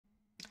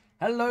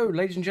Hello,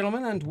 ladies and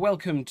gentlemen, and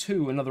welcome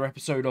to another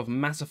episode of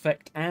Mass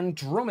Effect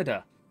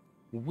Andromeda.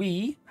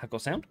 We have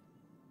got sound.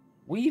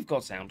 We've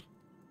got sound.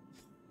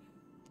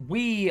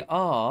 We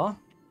are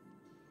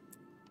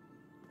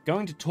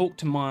going to talk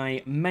to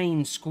my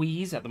main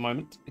squeeze at the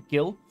moment,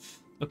 Gil,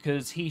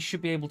 because he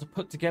should be able to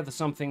put together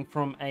something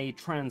from a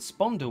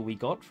transponder we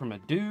got from a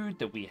dude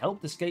that we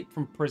helped escape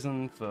from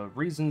prison for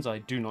reasons I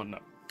do not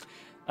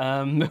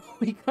know.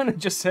 We kind of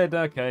just said,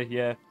 okay,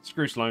 yeah,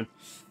 screw Sloan.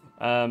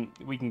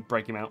 We can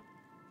break him out.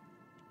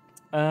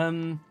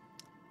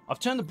 I've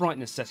turned the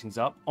brightness settings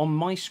up. On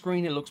my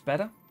screen, it looks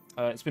better.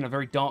 It's been a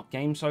very dark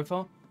game so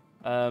far.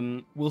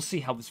 We'll see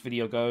how this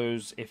video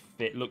goes. If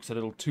it looks a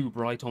little too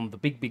bright on the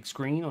big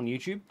screen on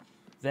YouTube,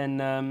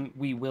 then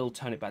we will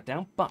turn it back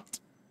down. But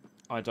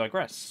I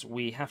digress.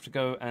 We have to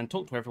go and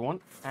talk to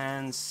everyone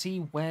and see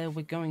where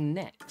we're going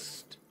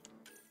next.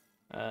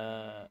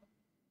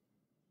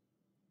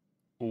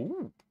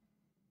 Ooh.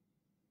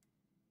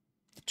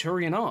 The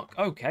Turian Ark.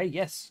 Okay,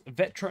 yes.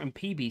 Vetra and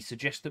PB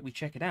suggest that we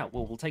check it out.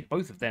 Well, we'll take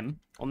both of them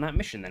on that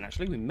mission then,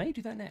 actually. We may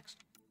do that next.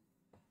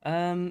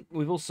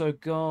 We've also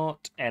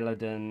got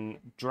Eladon.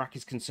 Drac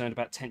is concerned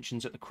about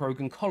tensions at the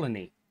Krogan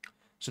colony.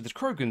 So there's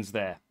Krogans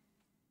there.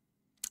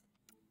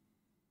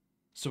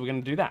 So we're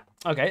going to do that.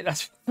 Okay,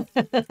 that's...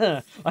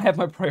 I have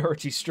my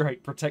priorities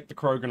straight. Protect the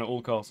Krogan at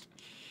all cost.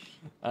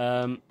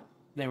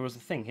 There was a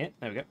thing here.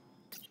 There we go.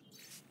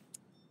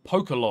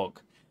 Poker log.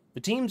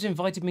 The team's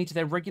invited me to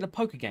their regular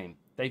poker game.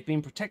 They've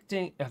been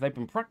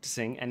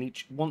practicing, and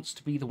each wants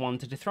to be the one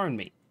to dethrone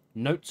me.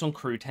 Notes on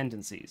crew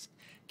tendencies.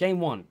 Game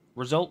 1.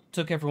 Result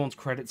took everyone's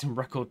credits in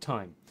record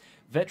time.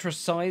 Vetra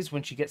sighs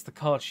when she gets the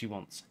card she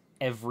wants.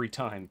 Every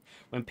time.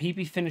 When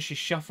PB finishes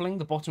shuffling,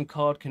 the bottom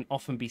card can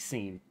often be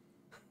seen.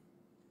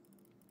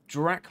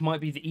 Drac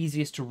might be the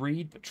easiest to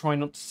read, but try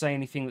not to say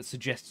anything that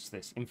suggests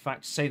this. In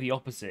fact, say the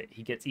opposite.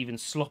 He gets even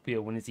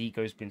sloppier when his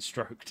ego's been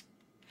stroked.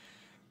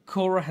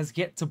 Cora has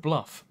yet to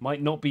bluff.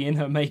 Might not be in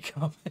her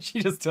makeup.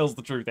 She just tells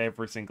the truth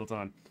every single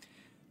time.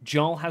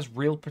 Jarl has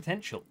real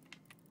potential.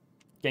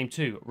 Game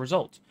 2.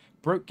 Result.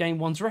 Broke Game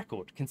 1's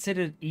record.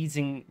 Considered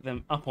easing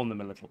them up on them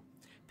a little.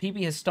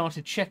 PB has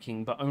started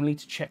checking, but only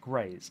to check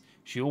Rays.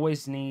 She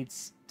always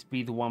needs to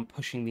be the one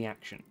pushing the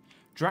action.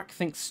 Drac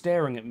thinks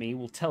staring at me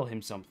will tell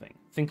him something.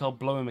 Think I'll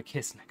blow him a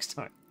kiss next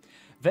time.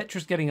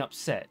 Vetra's getting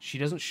upset. She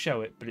doesn't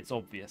show it, but it's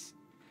obvious.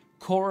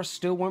 Cora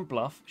still won't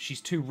bluff.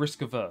 She's too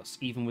risk-averse,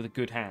 even with a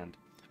good hand.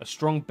 A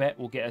strong bet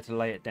will get her to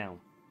lay it down.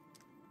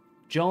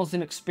 Jarl's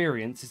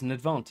inexperience is an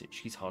advantage.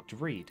 He's hard to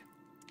read.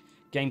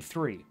 Game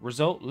 3.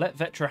 Result, let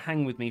Vetra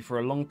hang with me for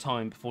a long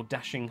time before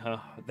dashing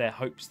their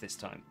hopes this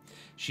time.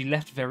 She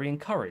left very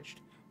encouraged.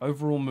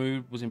 Overall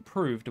mood was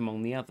improved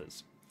among the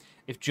others.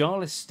 If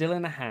Jarl is still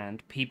in a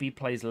hand, PB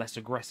plays less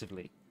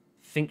aggressively.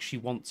 Think she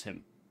wants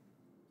him.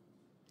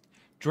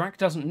 Drac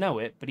doesn't know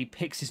it, but he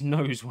picks his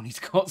nose when he's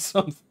got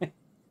something.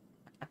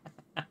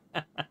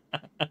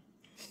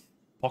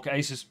 Pocket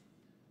aces.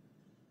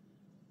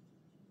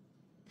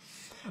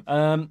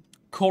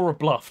 Cora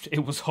bluffed.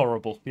 It was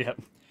horrible.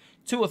 Yep.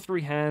 2 or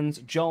 3 hands.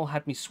 Jarl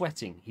had me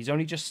sweating. He's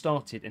only just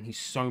started, and he's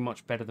so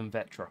much better than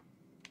Vetra.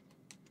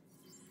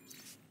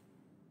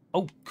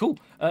 Oh, cool.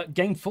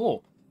 Game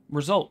 4.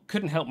 Result.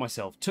 Couldn't help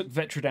myself. Took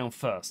Vetra down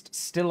first.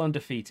 Still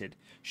undefeated.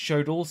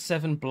 Showed all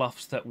 7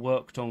 bluffs that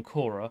worked on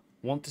Cora.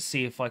 Want to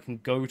see if I can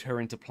goad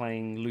her into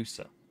playing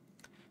looser.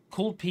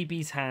 Called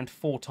PB's hand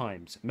 4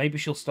 times. Maybe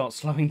she'll start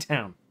slowing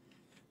down.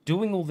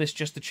 Doing all this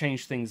just to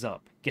change things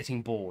up.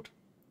 Getting bored.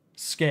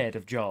 Scared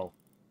of Jarl.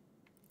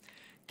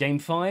 Game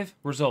 5.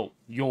 Result.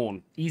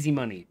 Yawn. Easy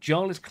money.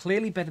 Jarl is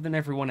clearly better than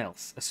everyone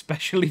else.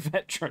 Especially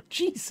Vetra.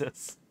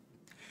 Jesus.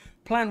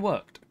 Plan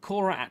worked.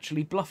 Cora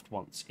actually bluffed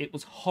once. It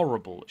was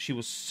horrible. She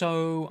was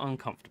so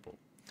uncomfortable.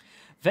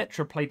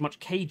 Vetra played much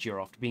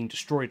cagier after being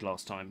destroyed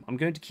last time. I'm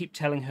going to keep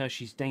telling her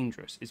she's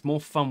dangerous. It's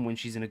more fun when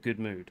she's in a good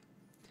mood.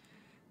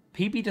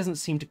 PB doesn't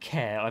seem to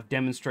care. I've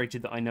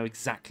demonstrated that I know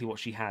exactly what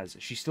she has.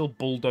 She still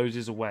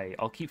bulldozes away.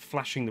 I'll keep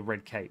flashing the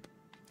red cape.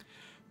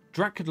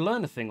 Drac could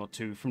learn a thing or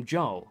two from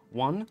Jarl.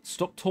 1.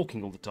 Stop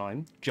talking all the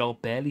time. Jarl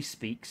barely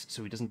speaks,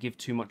 so he doesn't give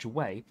too much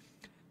away.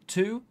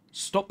 2.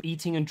 Stop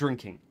eating and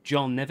drinking.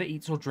 Jarl never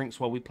eats or drinks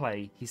while we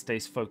play. He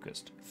stays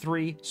focused.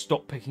 3.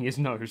 Stop picking his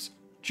nose.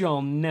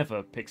 Jarl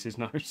never picks his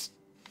nose.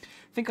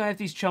 Think I have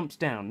these chumps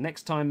down.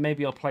 Next time,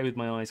 maybe I'll play with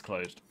my eyes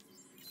closed.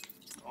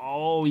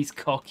 Oh, he's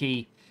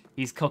cocky.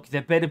 He's cocky.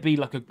 There better be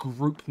like a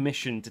group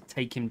mission to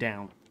take him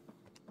down.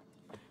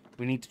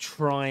 We need to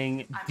try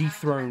and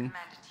dethrone...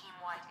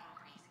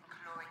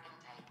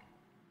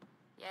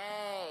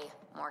 Yay,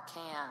 more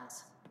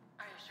cans.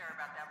 Are you sure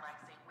about that,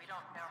 Lexi? We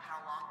don't know how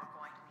long we're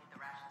going to need the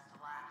rations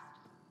to last.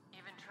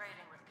 Even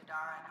trading with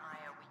Kadara and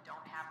Aya, we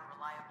don't have a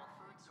reliable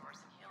food source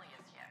in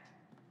Helios yet.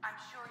 I'm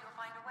sure you'll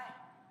find a way.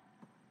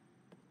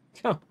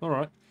 Oh,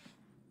 alright.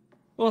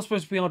 Well, I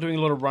suppose we are doing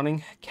a lot of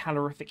running.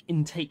 Calorific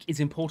intake is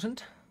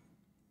important.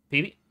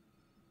 PB?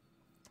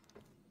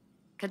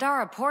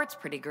 Kadara Port's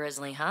pretty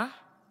grisly, huh?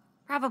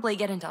 Probably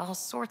get into all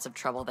sorts of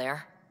trouble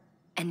there.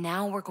 And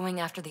now we're going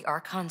after the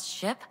Archon's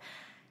ship?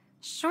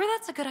 Sure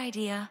that's a good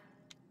idea.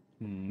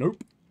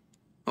 Nope.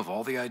 Of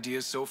all the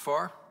ideas so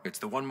far, it's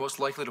the one most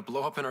likely to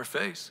blow up in our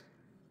face.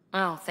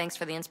 Oh, thanks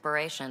for the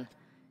inspiration.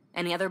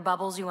 Any other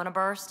bubbles you want to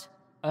burst?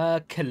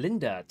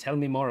 Kalinda, tell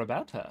me more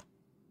about her.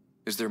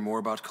 Is there more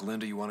about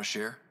Kalinda you want to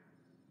share?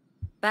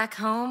 Back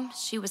home,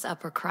 she was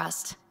upper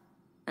crust.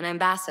 An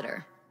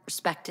ambassador.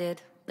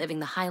 Respected, living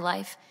the high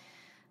life,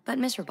 but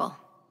miserable.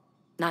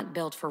 Not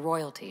built for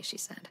royalty, she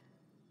said.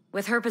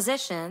 With her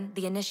position,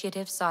 the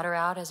initiative sought her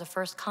out as a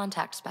first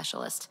contact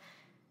specialist.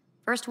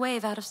 First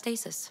wave out of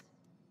stasis.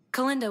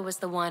 Kalinda was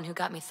the one who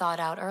got me thawed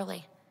out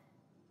early.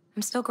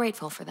 I'm still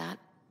grateful for that.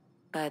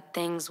 But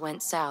things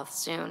went south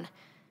soon.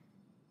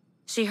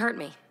 She hurt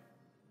me.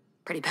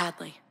 Pretty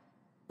badly.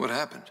 What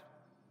happened?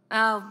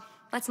 Oh,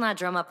 let's not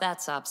drum up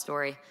that sob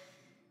story.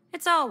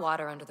 It's all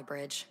water under the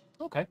bridge.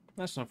 Okay,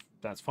 that's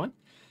fine.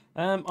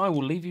 I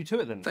will leave you to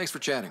it then. Thanks for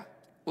chatting.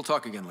 We'll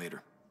talk again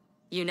later.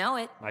 You know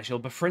it. I shall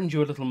befriend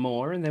you a little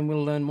more, and then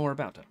we'll learn more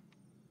about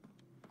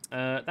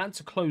her. That's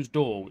a closed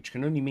door, which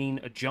can only mean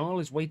a Jarl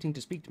is waiting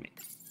to speak to me.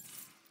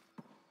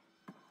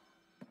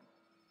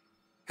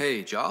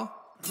 Hey, Jal.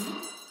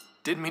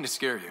 Didn't mean to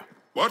scare you.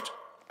 What?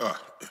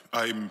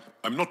 I'm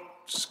not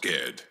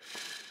scared.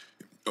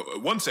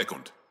 1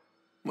 second.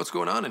 What's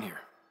going on in here?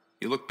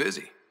 You look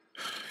busy.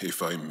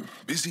 If I'm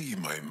busy,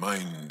 my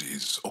mind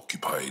is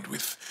occupied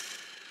with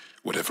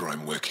whatever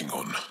I'm working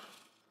on,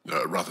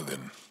 rather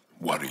than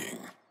worrying.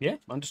 Yeah,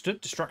 understood.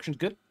 Distraction's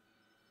good.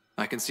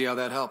 I can see how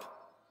that'd help.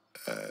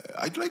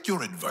 I'd like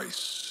your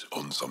advice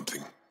on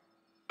something.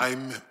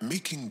 I'm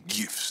making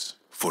gifts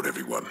for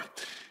everyone.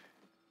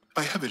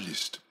 I have a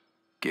list.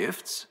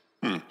 Gifts?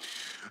 Do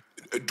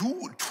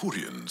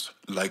Turians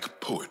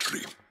like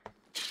poetry?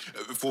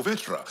 For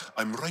Vetra,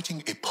 I'm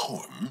writing a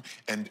poem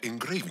and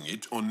engraving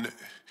it on...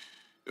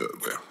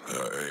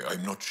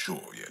 I'm not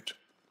sure yet.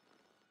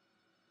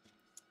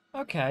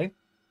 Okay.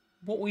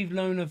 What we've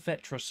known of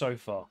Vetra so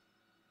far.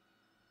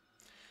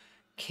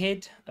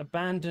 Kid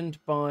abandoned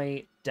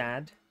by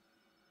dad.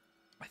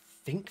 I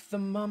think the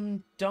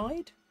mum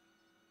died?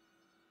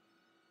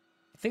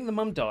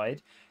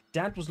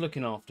 Dad was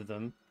looking after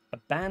them,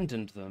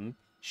 abandoned them.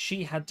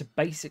 She had to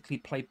basically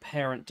play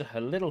parent to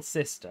her little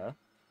sister.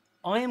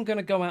 I am going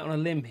to go out on a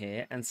limb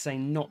here and say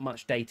not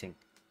much dating.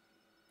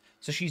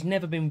 So she's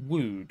never been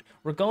wooed.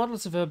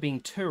 Regardless of her being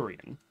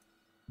Turian,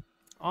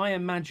 I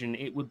imagine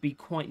it would be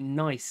quite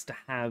nice to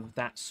have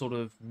that sort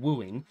of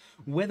wooing.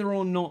 Whether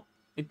or not,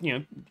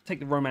 take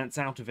the romance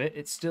out of it,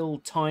 it's still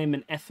time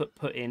and effort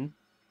put in.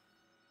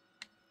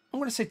 I'm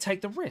going to say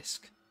take the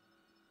risk.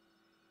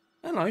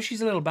 I don't know,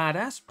 she's a little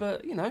badass,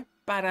 but,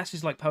 badass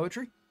is like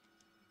poetry.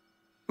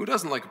 Who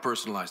doesn't like a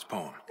personalized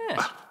poem?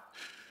 Yeah.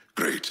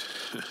 Great.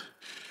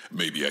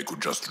 Maybe I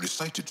could just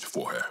recite it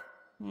for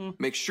her.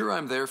 Make sure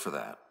I'm there for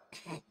that.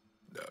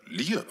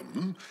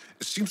 Liam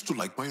seems to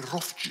like my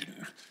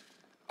Rofgin.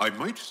 I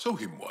might sew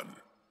him one.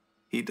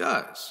 He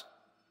does.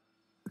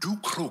 Do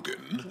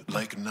Krogan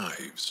like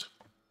knives?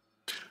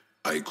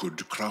 I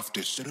could craft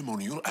a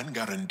ceremonial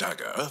Angaran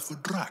dagger for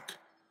Drak.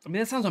 I mean,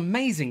 that sounds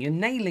amazing. You're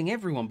nailing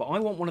everyone, but I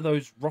want one of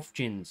those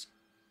Rofgins.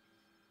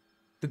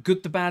 The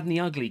good, the bad, and the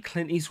ugly,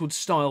 Clint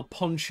Eastwood-style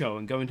poncho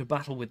and go into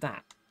battle with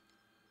that.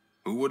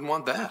 Who wouldn't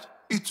want that?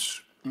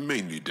 It's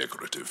mainly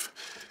decorative.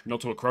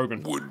 Not to a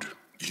Krogan. Would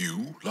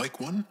you like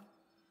one?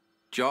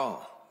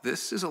 Jal,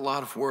 this is a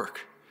lot of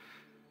work.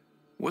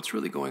 What's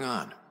really going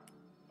on?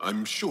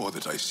 I'm sure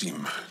that I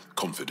seem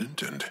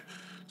confident and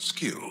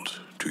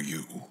skilled to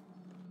you,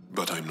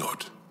 but I'm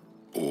not.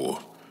 Or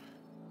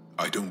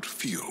I don't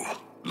feel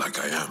like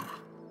I am.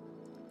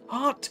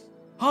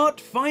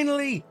 Heart,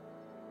 finally!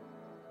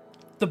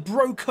 The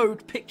bro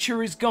code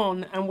picture is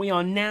gone, and we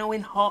are now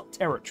in heart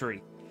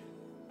territory.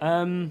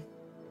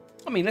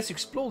 I mean, let's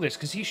explore this,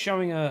 because he's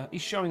showing a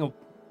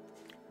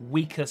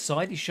weaker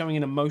side. He's showing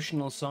an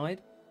emotional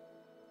side.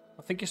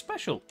 I think you're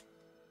special.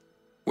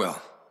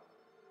 Well,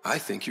 I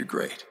think you're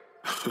great.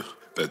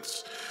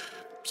 That's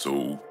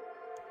so...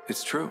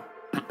 It's true.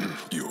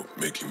 You're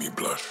making me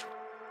blush.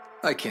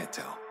 I can't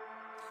tell.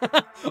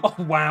 Oh,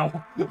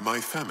 wow. My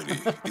family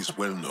is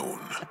well known.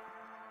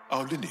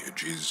 Our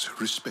lineage is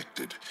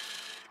respected,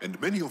 and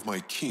many of my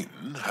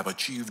kin have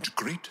achieved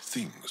great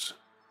things.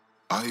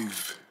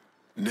 I've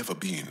never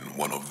been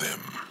one of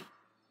them.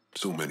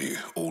 So many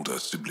older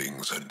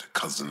siblings and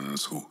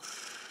cousins who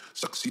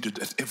succeeded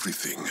at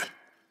everything.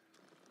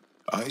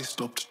 I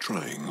stopped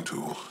trying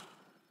to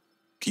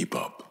keep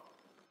up.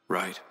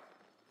 Right.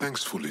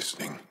 Thanks for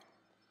listening.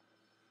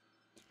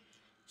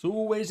 It's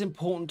always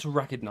important to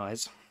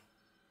recognize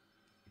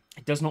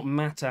it does not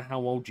matter how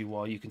old you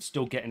are, you can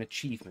still get an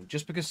achievement.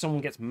 Just because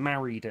someone gets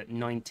married at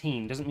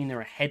 19 doesn't mean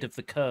they're ahead of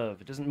the curve.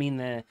 It doesn't mean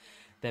they're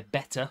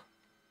better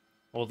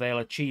or they'll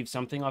achieve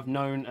something. I've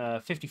known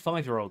a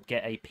 55-year-old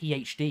get a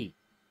PhD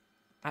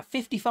at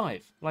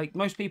 55. Like,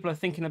 most people are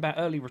thinking about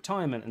early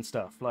retirement and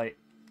stuff. Like,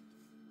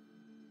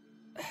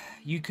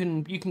 you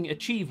can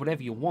achieve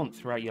whatever you want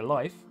throughout your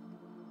life.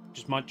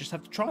 Might just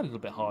have to try a little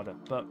bit harder.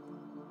 But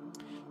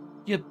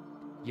you're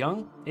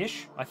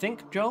young-ish, I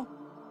think, Joel.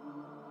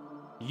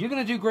 You're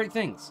going to do great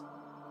things.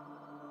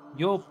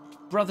 Your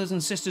brothers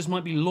and sisters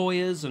might be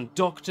lawyers and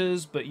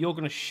doctors, but you're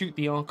going to shoot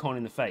the Archon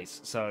in the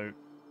face. So,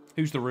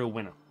 who's the real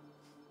winner?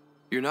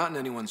 You're not in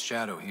anyone's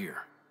shadow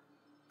here.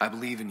 I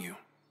believe in you.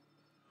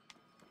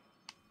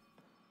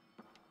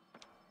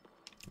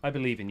 I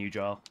believe in you,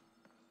 Jar.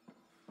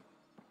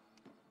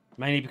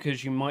 Mainly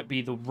because you might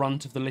be the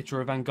runt of the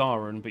litter of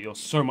Angaran, but you're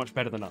so much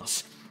better than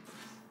us.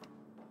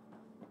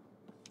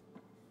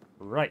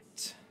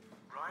 Right.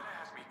 Ryder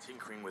has me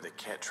tinkering with a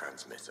Ket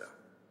transmitter.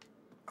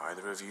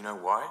 Either of you know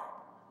why?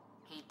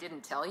 He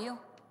didn't tell you?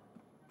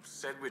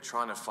 Said we're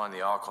trying to find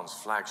the Archon's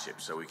flagship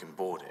so we can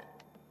board it.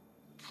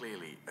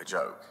 Clearly a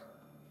joke.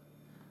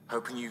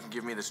 Hoping you can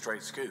give me the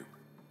straight scoop.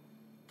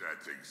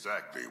 That's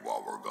exactly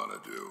what we're gonna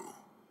do.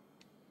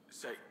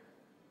 Say,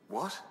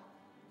 what?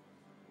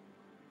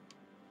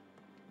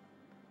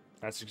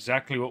 That's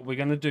exactly what we're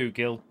going to do,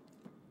 Gil.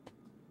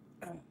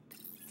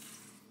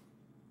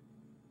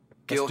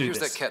 Gil, here's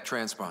that Ket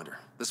transponder.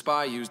 The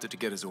spy used it to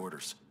get his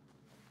orders.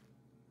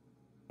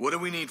 What do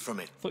we need from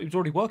it? I thought he was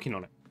already working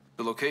on it.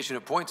 The location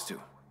it points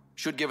to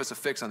should give us a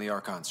fix on the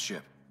Archon's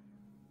ship.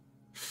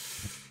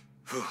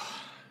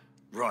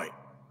 Right.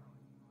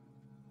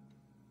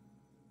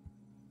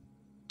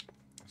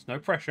 There's no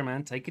pressure,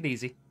 man. Take it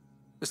easy.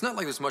 It's not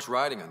like there's much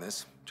riding on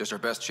this. Just our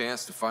best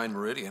chance to find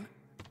Meridian.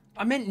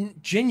 I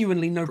meant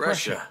genuinely no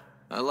pressure.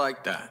 I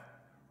like that.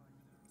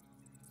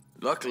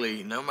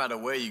 Luckily, no matter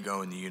where you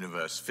go in the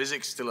universe,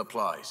 physics still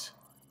applies.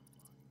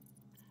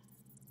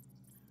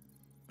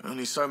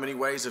 Only so many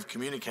ways of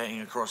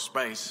communicating across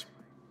space.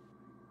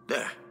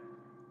 There.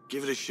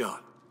 Give it a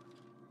shot.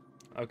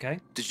 Okay.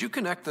 Did you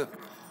connect the...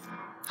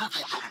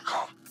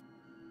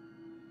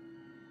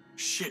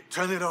 Shit,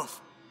 turn it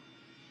off.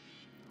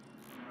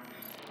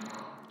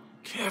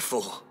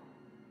 Careful.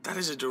 That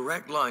is a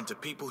direct line to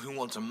people who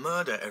want to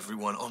murder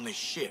everyone on this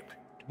ship.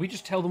 Did we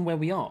just tell them where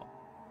we are?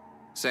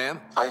 Sam?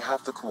 I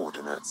have the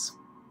coordinates.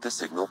 The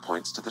signal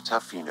points to the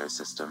Tafino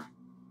system.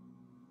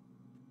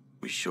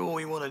 We sure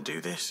we want to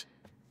do this?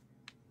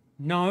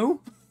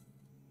 No?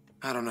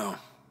 I don't know.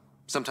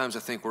 Sometimes I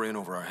think we're in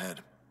over our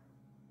head.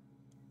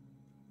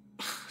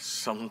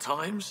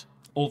 Sometimes?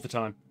 All the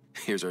time.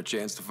 Here's our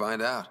chance to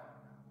find out.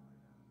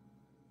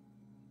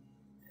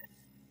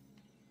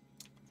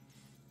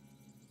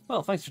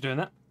 Well, thanks for doing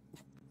that.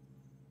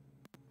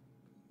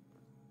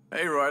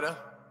 Hey, Ryder.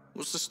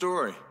 What's the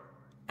story?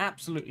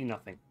 Absolutely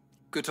nothing.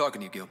 Good talking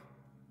to you, Gil.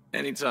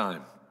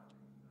 Anytime.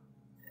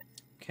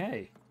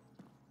 Okay.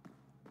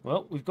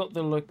 Well, we've got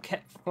the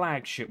Loquette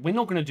flagship. We're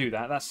not going to do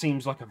that. That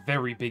seems like a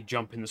very big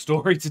jump in the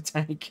story to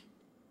take.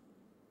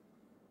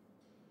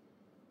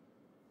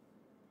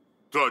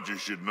 Thought you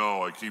should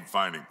know I keep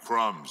finding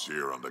crumbs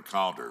here on the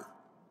counter.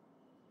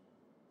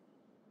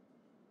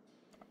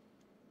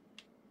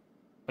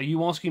 Are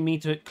you asking me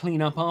to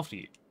clean up after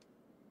you?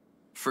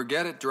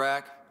 Forget it,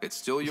 Drac. It's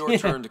still your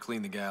turn to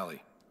clean the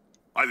galley.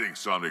 I think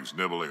something's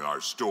nibbling our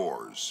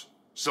stores.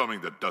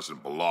 Something that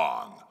doesn't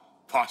belong.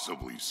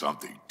 Possibly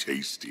something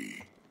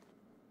tasty.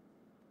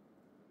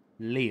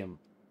 Liam.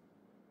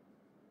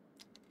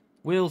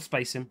 We'll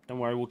space him. Don't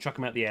worry, we'll chuck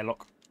him out the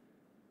airlock.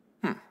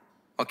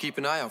 I'll keep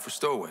an eye out for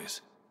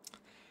stowaways.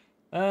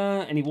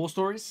 Any war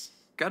stories?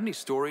 Got any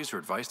stories or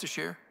advice to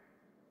share?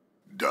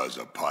 Does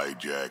a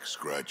piejack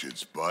scratch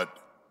its butt?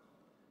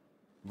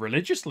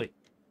 Religiously.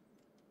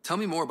 Tell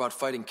me more about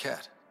fighting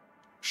Ket.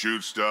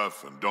 Shoot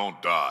stuff and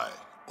don't die.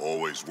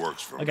 Always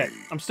works for Okay, me.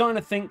 I'm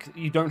starting to think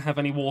you don't have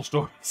any war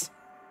stories.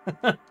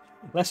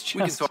 Let's just...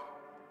 We can talk.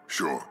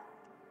 Sure.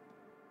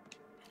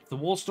 If the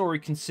war story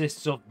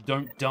consists of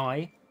don't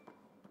die,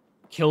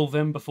 kill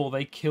them before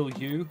they kill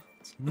you,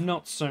 it's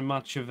not so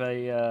much of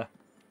a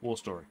war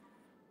story.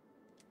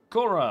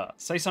 Cora,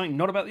 say something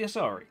not about the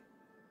Asari.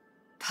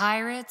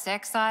 Pirates,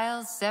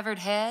 exiles, severed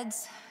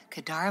heads.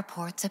 Kadara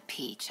Port's a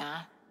peach,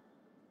 huh?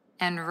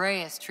 And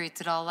Reyes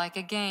treats it all like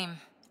a game.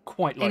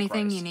 Quite like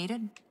Anything Reyes. you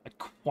needed? I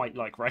quite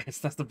like Reyes,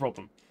 that's the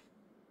problem.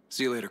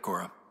 See you later,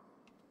 Cora.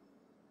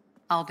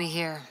 I'll be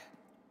here.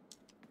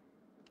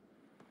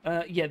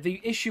 Yeah,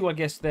 the issue, I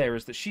guess, there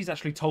is that she's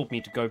actually told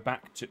me to go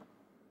back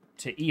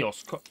to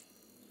Eos.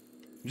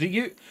 Is it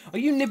you? Are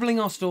you nibbling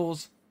our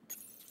stores?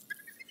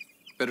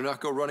 Better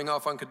not go running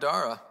off on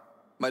Kadara.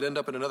 Might end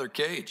up in another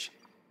cage.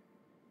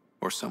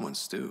 Or someone's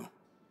stew.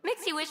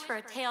 Makes you wish for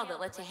a tail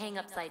that lets you hang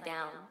upside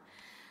down.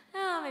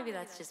 Oh, maybe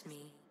that's just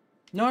me.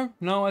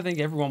 No, I think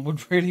everyone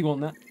would really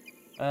want that.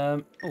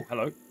 Oh,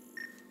 hello.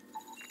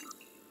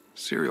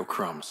 Cereal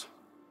crumbs.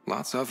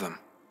 Lots of them.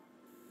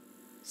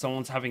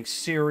 Someone's having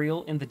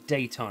cereal in the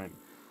daytime.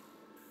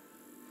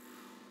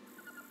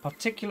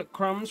 Particulate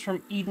crumbs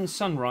from Eden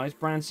Sunrise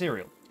brand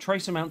cereal.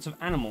 Trace amounts of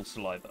animal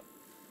saliva.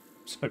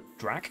 So,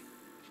 Drac?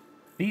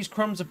 These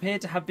crumbs appear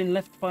to have been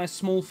left by a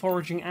small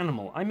foraging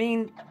animal. I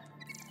mean...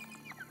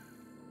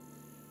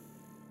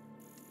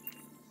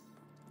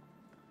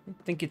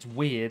 I think it's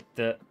weird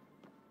that...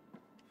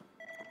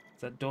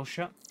 Is that door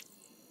shut?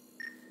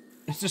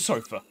 It's a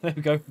sofa. There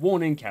we go.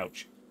 Worn-in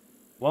couch.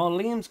 While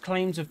Liam's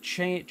claims of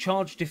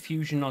charge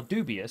diffusion are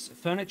dubious,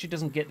 furniture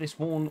doesn't get this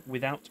worn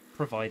without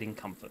providing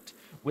comfort.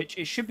 which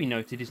it should be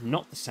noted is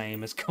not the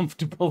same as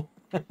comfortable.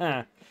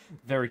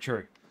 Very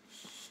true.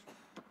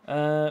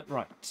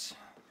 Right.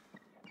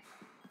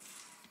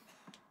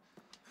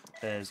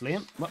 There's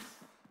Liam. What?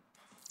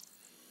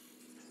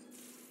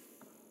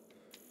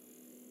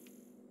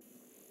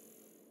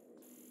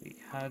 We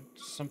had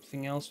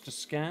something else to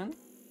scan.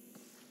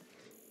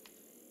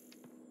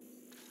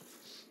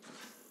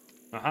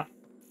 Aha.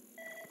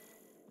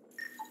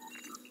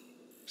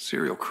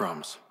 Cereal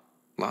crumbs.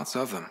 Lots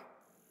of them.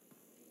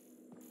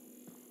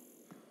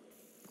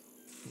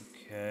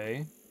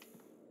 Okay.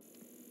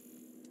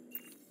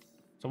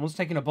 Someone's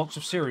taking a box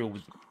of cereal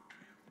with them.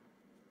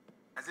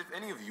 As if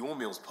any of your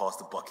meals passed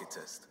the bucket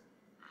test.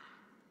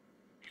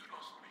 You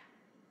lost me.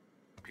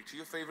 Picture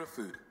your favorite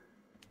food.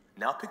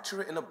 Now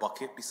picture it in a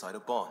bucket beside a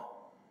barn.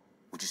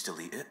 Would you still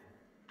eat it?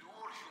 Do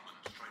all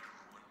humans try to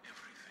ruin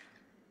everything?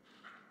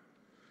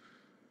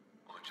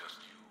 Or just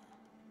you?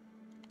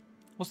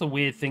 What's the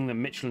weird thing that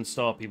Michelin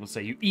star people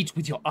say? You eat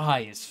with your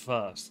eyes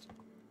first.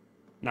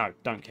 No,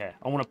 don't care.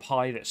 I want a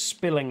pie that's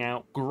spilling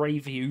out,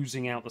 gravy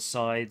oozing out the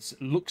sides.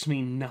 Looks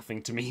mean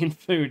nothing to me in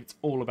food. It's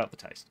all about the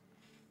taste.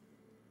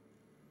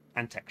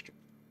 And texture.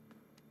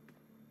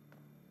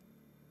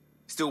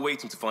 Still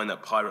waiting to find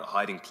that pirate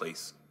hiding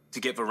place. To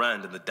get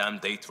Varand and the damn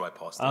data I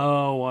passed on.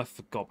 Oh, I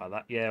forgot about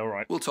that. Yeah,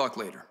 alright. We'll talk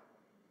later.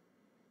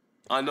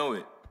 I know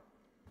it.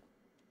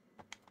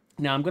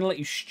 Now, I'm going to let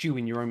you stew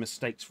in your own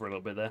mistakes for a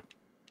little bit there.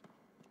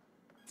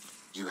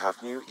 You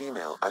have new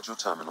email at your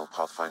terminal,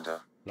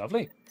 Pathfinder.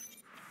 Lovely.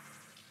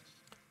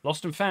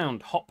 Lost and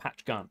found. Hot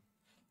patch gun.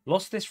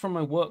 Lost this from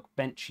my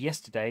workbench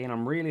yesterday, and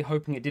I'm really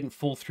hoping it didn't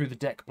fall through the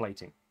deck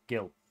plating.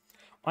 Gil.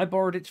 I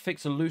borrowed it to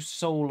fix a loose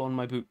sole on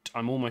my boot.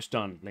 I'm almost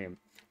done, Liam.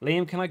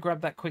 Liam, can I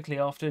grab that quickly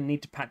after?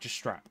 Need to patch a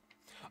strap.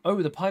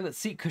 Oh, the pilot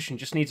seat cushion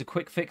just needs a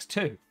quick fix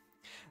too.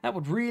 That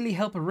would really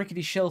help a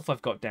rickety shelf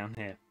I've got down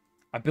here.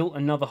 I built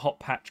another hot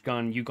patch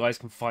gun. You guys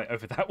can fight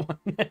over that one.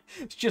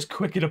 It's just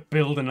quicker to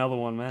build another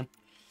one, man.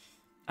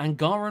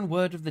 Angaran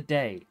word of the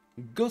day.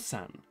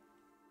 Gosan.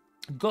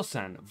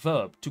 Gosan,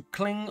 verb, to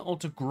cling or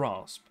to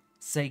grasp.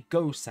 Say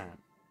gosan.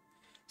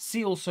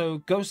 See also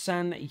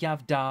gosan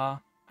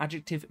yavda,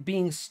 adjective,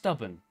 being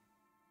stubborn.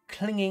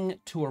 Clinging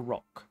to a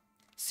rock.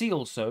 See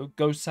also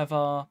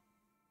Gosavar,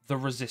 the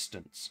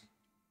resistance.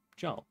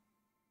 Jarl.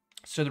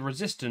 So the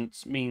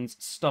resistance means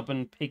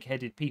stubborn,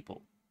 pig-headed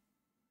people.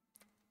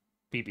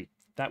 BB.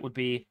 That would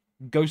be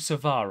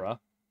Gosavara,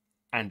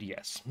 and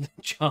yes,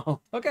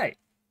 Jarl. Okay.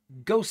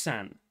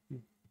 Gosan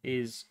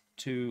is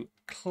to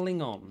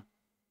cling on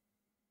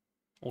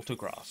or to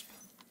grasp.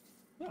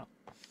 Well,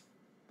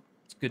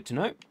 it's good to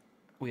know.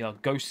 We are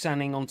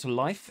Gosanning onto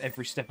life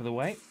every step of the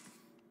way.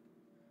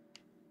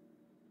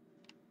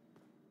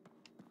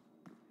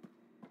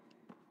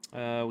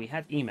 We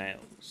had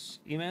emails.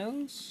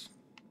 Emails.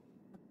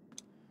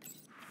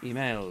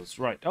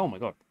 Right. Oh my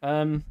god.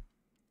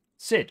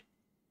 Sid.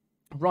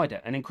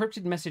 Ryder, an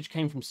encrypted message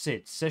came from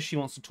Sid. Says she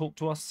wants to talk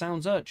to us.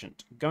 Sounds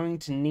urgent. Going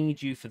to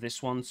need you for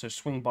this one, so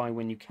swing by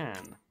when you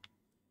can.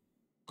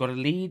 Got a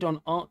lead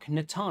on Ark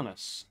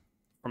Natanus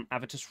from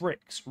Avitus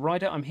Rix.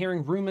 Ryder, I'm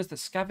hearing rumours that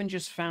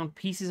scavengers found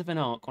pieces of an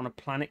Ark on a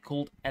planet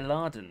called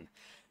Eladen.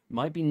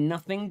 Might be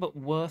nothing but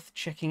worth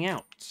checking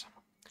out.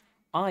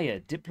 Aya,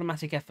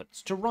 diplomatic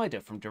efforts. To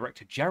Ryder from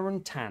director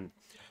Jaron Tan.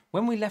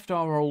 When we left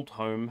our old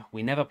home,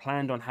 we never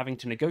planned on having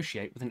to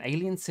negotiate with an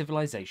alien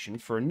civilization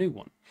for a new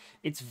one.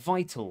 It's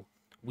vital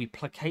we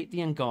placate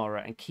the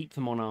Angara and keep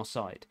them on our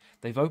side.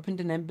 They've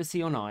opened an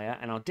embassy on Aya,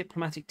 and our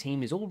diplomatic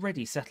team is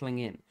already settling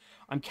in.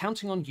 I'm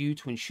counting on you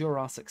to ensure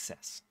our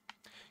success.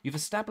 You've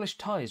established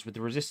ties with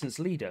the resistance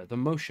leader, the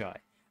Moshai,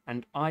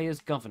 and Aya's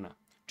governor.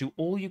 Do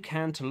all you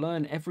can to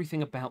learn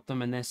everything about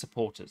them and their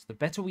supporters. The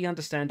better we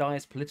understand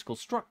Aya's political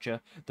structure,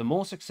 the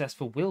more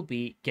successful we'll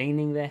be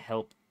gaining their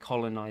help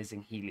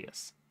colonizing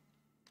Helios.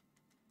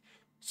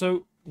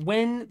 So,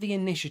 when the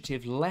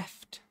initiative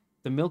left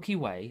the Milky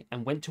Way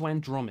and went to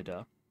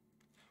Andromeda,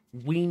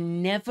 we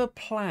never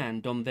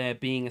planned on there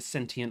being a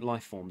sentient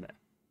life form there.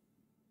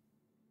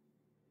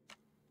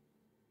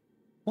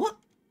 What?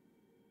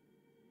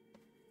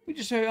 We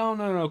just say, oh,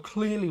 no,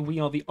 clearly we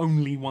are the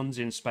only ones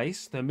in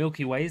space. The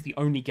Milky Way is the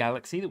only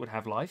galaxy that would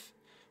have life.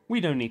 We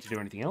don't need to do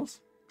anything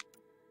else.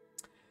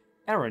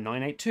 Error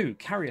 982,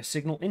 carrier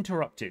signal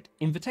interrupted.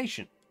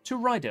 Invitation to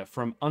Ryder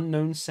from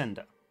unknown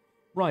sender.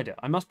 Ryder,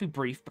 I must be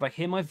brief, but I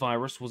hear my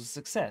virus was a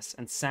success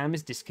and Sam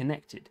is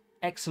disconnected.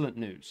 Excellent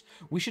news.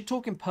 We should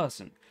talk in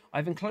person.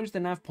 I've enclosed the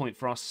nav point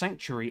for our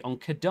sanctuary on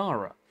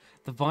Kadara.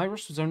 The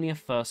virus was only a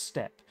first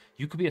step.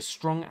 You could be a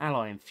strong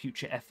ally in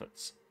future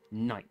efforts.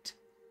 Knight.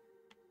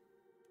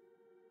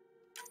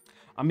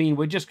 I mean,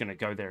 we're just going to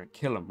go there and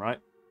kill him, right?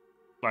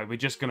 Like, we're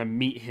just going to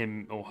meet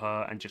him or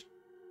her and just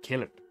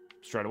kill him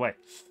straight away.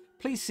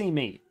 Please see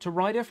me. To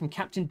Ryder from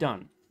Captain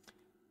Dunn.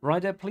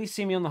 Ryder, please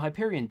see me on the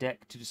Hyperion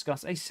deck to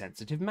discuss a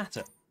sensitive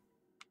matter.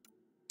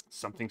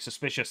 Something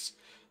suspicious.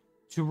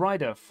 To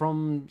Ryder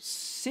from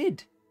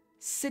Sid.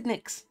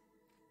 Sidnix.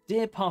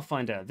 Dear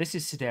Pathfinder, this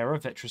is Sidera,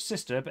 Vetra's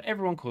sister, but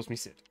everyone calls me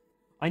Sid.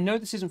 I know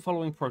this isn't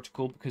following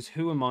protocol because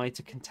who am I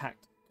to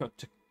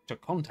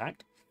to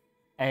contact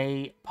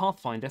a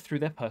Pathfinder through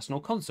their personal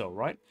console,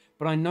 right?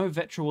 But I know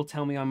Vetra will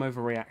tell me I'm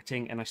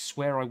overreacting, and I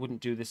swear I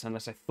wouldn't do this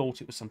unless I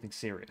thought it was something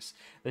serious.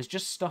 There's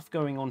just stuff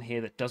going on here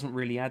that doesn't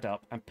really add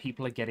up, and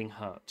people are getting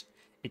hurt.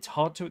 It's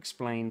hard to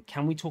explain.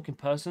 Can we talk in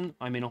person?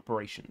 I'm in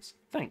operations.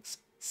 Thanks.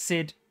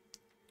 Sid,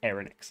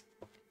 Erinix.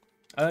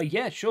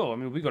 Yeah, sure. I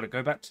mean, we've got to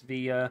go back to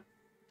the...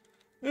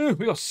 we've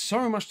got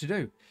so much to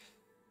do.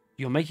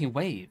 You're making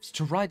waves.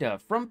 To Ryder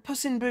from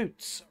Puss in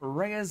Boots,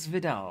 Reyes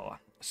Vidal.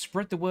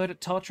 Spread the word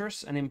at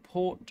Tartarus and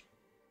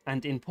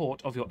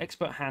import of your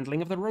expert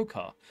handling of the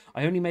Rokar.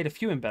 I only made a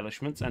few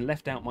embellishments and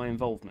left out my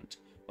involvement.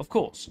 Of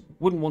course,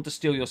 wouldn't want to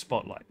steal your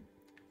spotlight.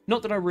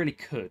 Not that I really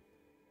could.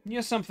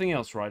 You're something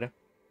else, Ryder.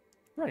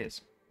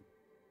 Reyes.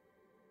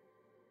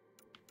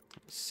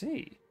 Let's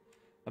see.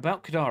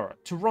 About Kadara.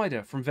 To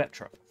Ryder from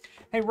Vetra.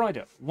 Hey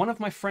Ryder, one of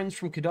my friends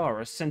from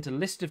Kadara sent a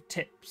list of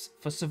tips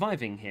for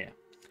surviving here.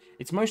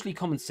 It's mostly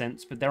common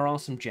sense, but there are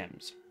some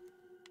gems.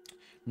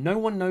 No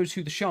one knows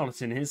who the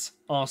charlatan is.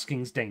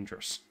 Asking's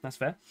dangerous. That's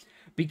fair.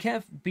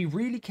 Be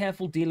really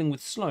careful dealing with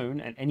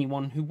Sloane and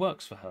anyone who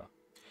works for her.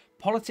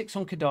 Politics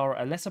on Kadara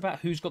are less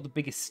about who's got the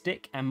biggest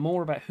stick and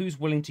more about who's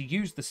willing to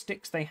use the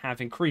sticks they have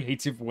in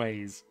creative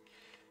ways.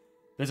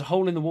 There's a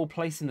hole-in-the-wall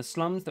place in the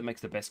slums that makes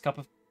the best cup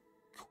of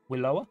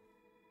Quilloa.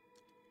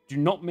 Do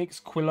not mix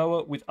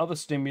Quilloa with other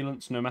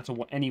stimulants no matter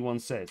what anyone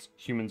says.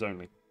 Humans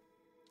only.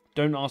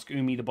 Don't ask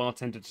Umi the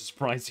bartender to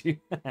surprise you.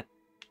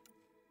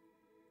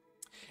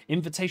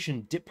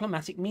 Invitation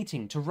diplomatic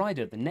meeting to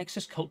Ryder, the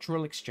Nexus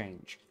Cultural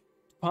Exchange.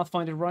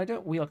 Pathfinder Ryder,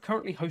 we are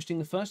currently hosting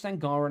the first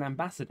Angaran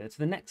ambassador to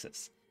the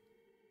Nexus,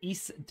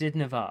 Is Did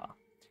Navar.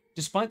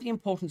 Despite the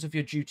importance of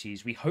your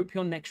duties, we hope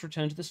your next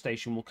return to the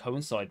station will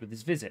coincide with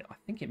his visit. I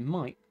think it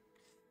might.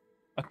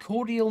 A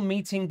cordial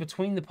meeting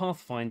between the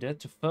Pathfinder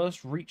to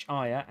first reach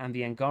Aya and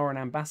the Angaran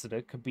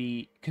ambassador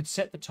could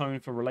set the tone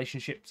for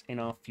relationships in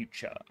our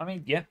future. I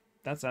mean, yeah,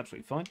 that's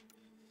absolutely fine.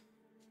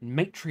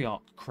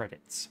 Matriarch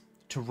credits.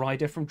 To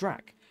Ryder from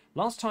Drac.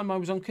 Last time I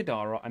was on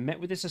Kadara, I met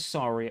with this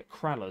Asari at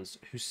Kraller's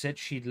who said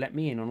she'd let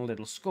me in on a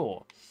little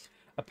score.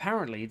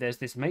 Apparently, there's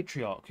this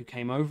matriarch who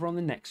came over on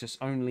the Nexus,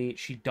 only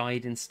she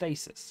died in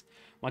stasis.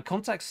 My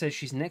contact says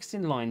she's next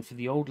in line for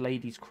the old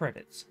lady's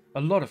credits.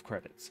 A lot of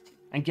credits.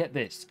 And get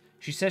this,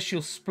 she says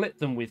she'll split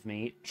them with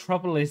me.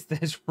 Trouble is,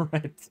 there's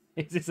red.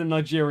 Is this a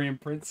Nigerian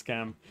print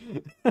scam?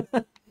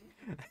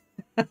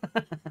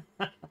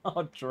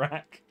 Oh,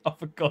 Drac. Oh,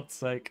 for God's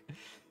sake.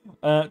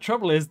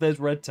 Trouble is, there's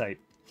red tape.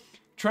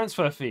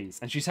 Transfer fees,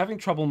 and she's having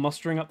trouble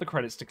mustering up the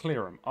credits to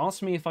clear them.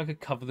 Asked me if I could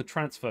cover the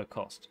transfer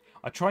cost.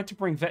 I tried to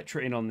bring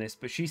Vetra in on this,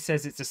 but she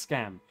says it's a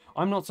scam.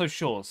 I'm not so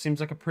sure. Seems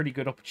like a pretty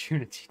good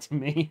opportunity to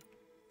me.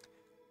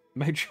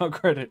 Matriarch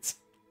credits.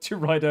 To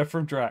Ryder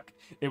from Drac.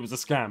 It was a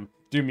scam.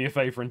 Do me a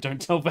favour and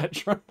don't tell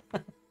Vetra.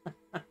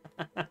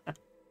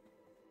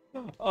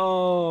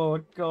 Oh,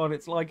 God,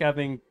 it's like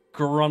having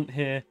Grunt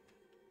here.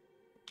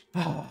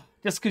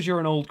 Just because you're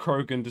an old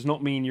Krogan does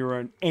not mean you're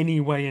in any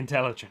way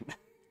intelligent.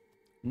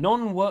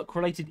 Non-work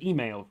related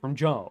email from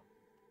Jarl.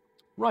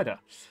 Ryder,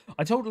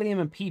 I told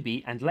Liam and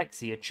PB and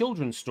Lexi a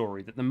children's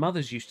story that the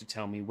mothers used to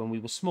tell me when we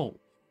were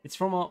small. It's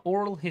from our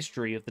oral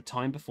history of the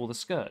time before the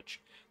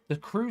Scourge. The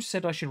crew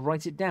said I should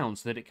write it down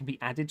so that it can be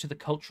added to the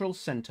cultural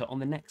centre on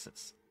the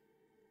Nexus.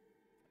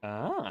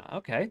 Ah,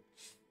 okay.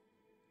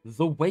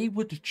 The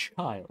Wayward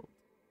Child.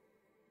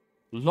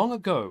 Long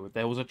ago,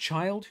 there was a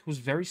child who was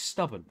very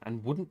stubborn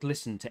and wouldn't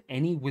listen to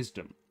any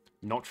wisdom.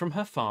 Not from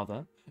her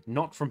father,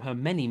 not from her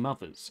many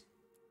mothers.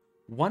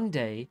 One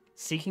day,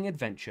 seeking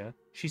adventure,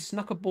 she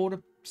snuck aboard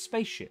a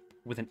spaceship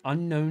with an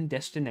unknown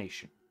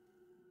destination.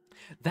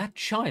 That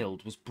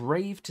child was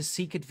brave to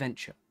seek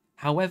adventure.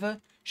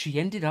 However, she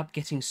ended up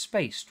getting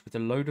spaced with a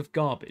load of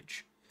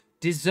garbage.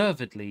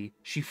 Deservedly,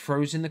 she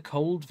froze in the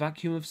cold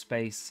vacuum of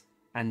space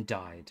and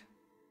died.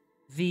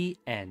 The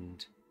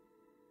end.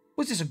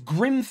 Was this a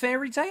grim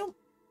fairy tale?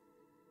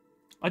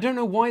 I don't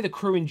know why the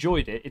crew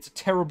enjoyed it. It's a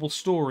terrible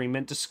story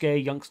meant to scare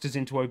youngsters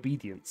into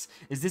obedience.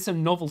 Is this a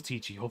novelty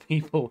to your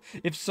people?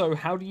 If so,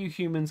 how do you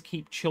humans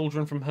keep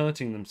children from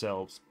hurting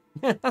themselves?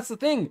 That's the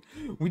thing.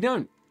 We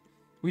don't.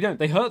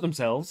 They hurt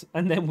themselves,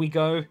 and then we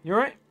go, you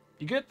alright?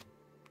 You good?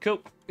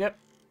 Cool. Yep.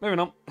 Moving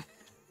on.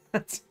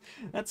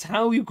 That's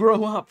how you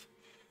grow up.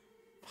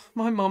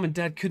 My mom and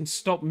dad couldn't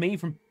stop me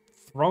from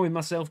throwing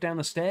myself down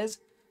the stairs.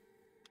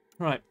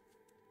 Right.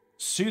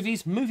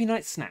 Suvi's movie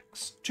night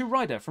snacks. To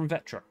Ryder from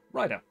Vetra.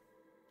 Ryder,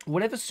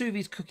 whatever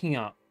Suvi's cooking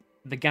up,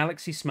 the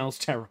galaxy smells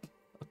terrible.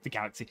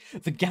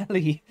 The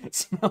galley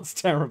smells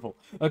terrible.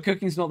 Her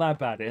cooking's not that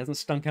bad. It hasn't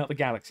stunk out the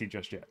galaxy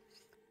just yet.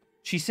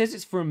 She says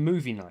it's for a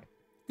movie night.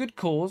 Good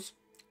cause.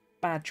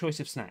 Bad choice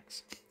of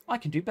snacks. I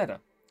can do better.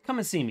 Come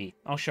and see me.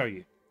 I'll show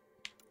you.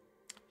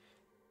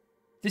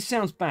 This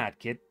sounds bad,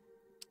 kid.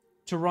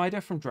 To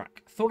Ryder from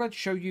Drac. Thought I'd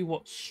show you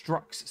what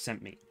Strux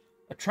sent me.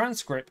 A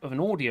transcript of an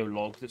audio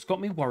log that's got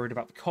me worried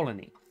about the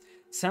colony.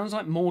 Sounds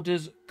like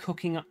Morder's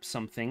cooking up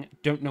something.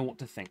 Don't know what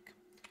to think.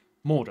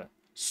 Morder.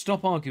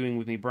 Stop arguing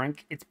with me,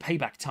 Brank. It's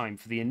payback time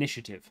for the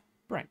initiative.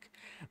 Brank.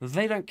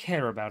 They don't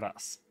care about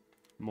us.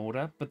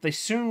 Morda, but they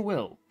soon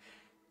will.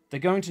 They're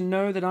going to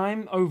know that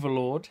I'm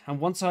Overlord, and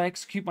once I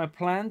execute my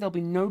plan, there'll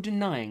be no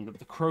denying that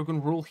the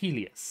Krogan rule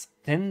Helios.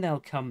 Then they'll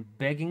come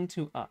begging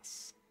to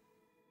us.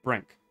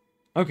 Brank.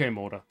 Okay,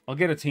 Morda, I'll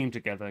get a team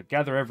together,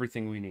 gather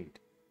everything we need.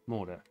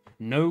 Morda,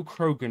 no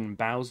Krogan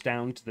bows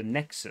down to the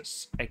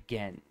Nexus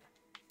again.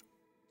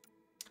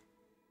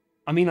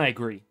 I mean, I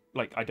agree.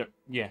 Like, I don't...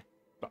 Yeah.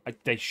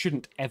 But they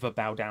shouldn't ever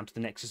bow down to the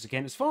Nexus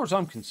again. As far as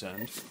I'm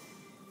concerned,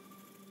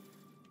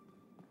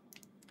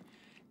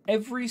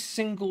 every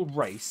single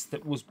race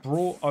that was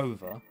brought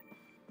over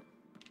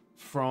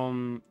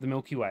from the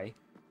Milky Way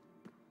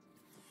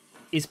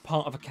is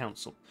part of a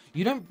council.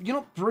 You're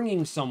not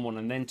bringing someone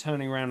and then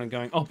turning around and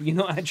going, oh, but you're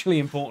not actually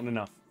important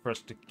enough for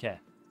us to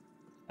care.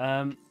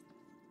 Right,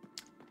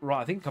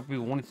 I think a couple of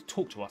people wanted to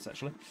talk to us,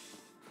 actually.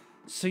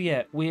 So,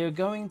 yeah, we're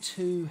going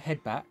to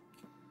head back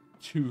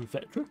to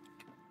Vetra.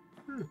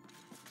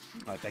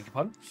 I beg your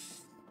pardon.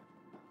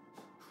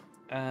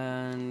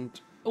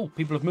 And... oh,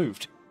 people have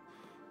moved.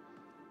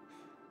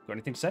 Got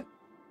anything to say?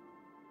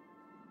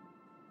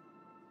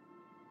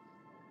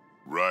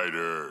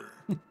 Ryder.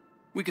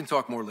 We can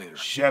talk more later.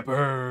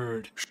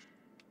 Shepard.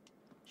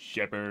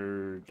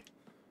 Shepard.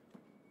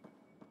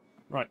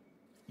 Right.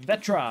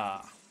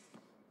 Vetra.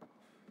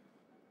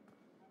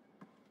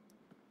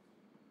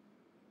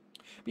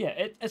 But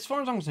yeah, as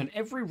far as I'm concerned,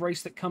 every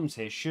race that comes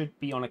here should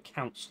be on a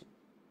council.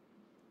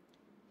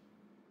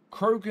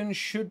 Krogan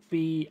should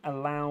be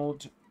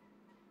allowed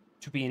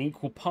to be an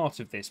equal part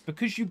of this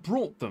because you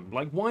brought them.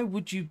 Like, why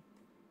would you...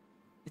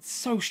 It's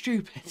so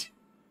stupid.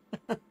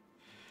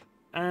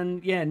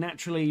 And yeah,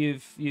 naturally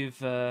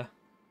you've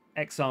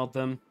exiled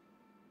them.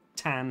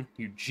 Tan,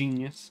 you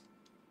genius.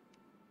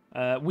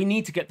 We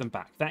need to get them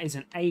back. That is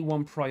an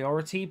A1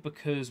 priority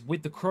because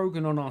with the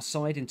Krogan on our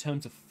side in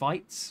terms of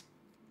fights,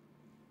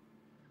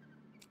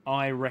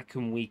 I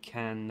reckon we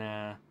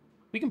can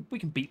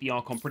beat the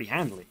Archon pretty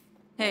handily.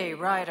 Hey,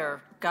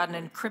 Ryder. Got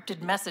an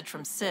encrypted message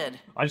from Sid.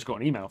 I just got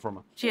an email from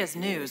her. She has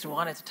news and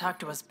wanted to talk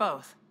to us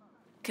both.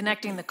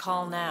 Connecting the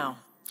call now.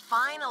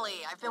 Finally,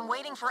 I've been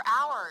waiting for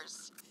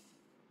hours.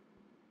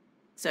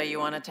 So you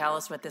want to tell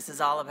us what this is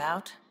all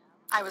about?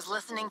 I was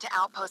listening to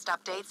Outpost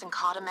updates and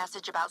caught a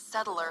message about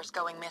settlers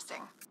going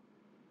missing.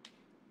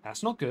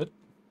 That's not good.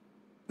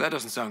 That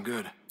doesn't sound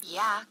good.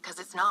 Yeah, 'cause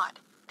it's not.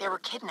 They were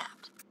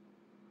kidnapped.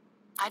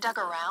 I dug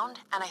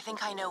around, and I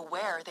think I know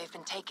where they've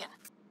been taken.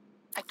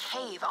 A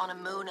cave on a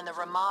moon in the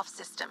Ramov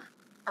system.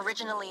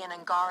 Originally an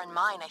Angaran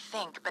mine, I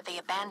think, but they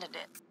abandoned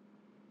it.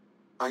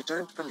 I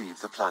don't believe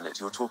the planet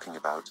you're talking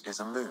about is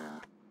a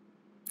moon.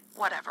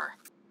 Whatever.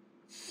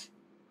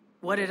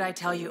 What did I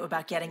tell you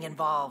about getting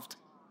involved?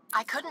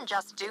 I couldn't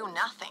just do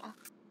nothing.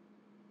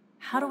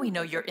 How do we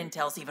know your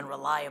intel's even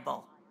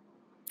reliable?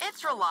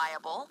 It's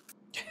reliable.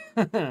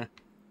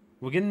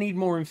 We're gonna need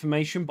more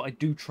information, but I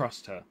do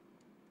trust her.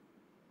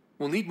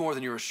 We'll need more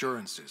than your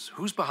assurances.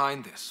 Who's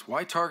behind this?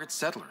 Why target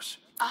settlers?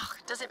 Ugh,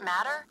 does it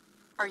matter?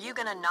 Are you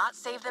gonna not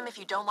save them if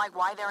you don't like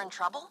why they're in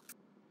trouble?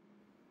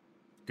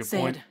 Good Sid,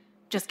 point.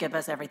 just give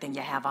us everything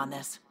you have on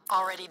this.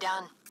 Already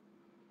done.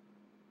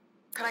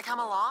 Could I come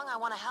along? I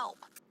want to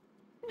help.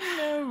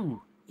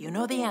 No. You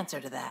know the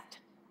answer to that.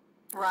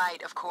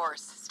 Right, of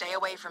course. Stay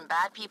away from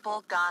bad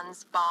people,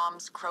 guns,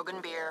 bombs,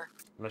 Krogan beer.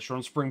 Unless you're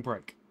on spring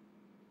break.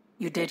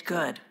 You did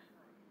good.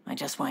 I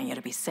just want you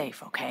to be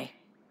safe, okay?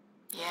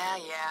 Yeah.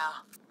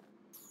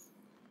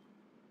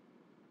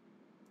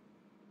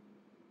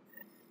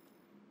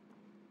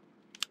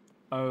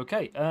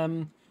 Okay,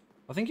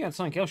 I think you had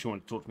something else you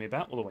wanted to talk to me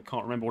about, although I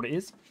can't remember what it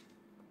is.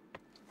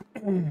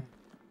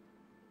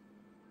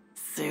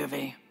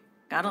 Suvi.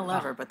 Gotta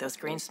love her, but those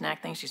green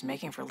snack things she's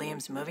making for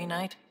Liam's movie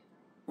night?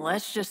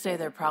 Let's just say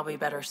they're probably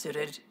better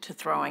suited to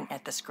throwing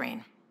at the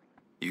screen.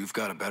 You've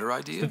got a better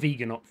idea? The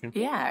vegan option.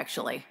 Yeah,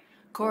 actually.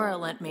 Cora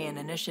lent me an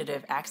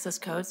initiative access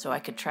code so I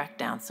could track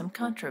down some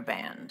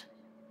contraband.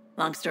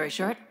 Long story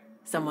short,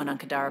 someone on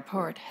Kadara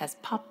Port has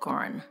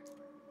popcorn.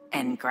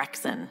 And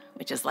Graxen,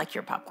 which is like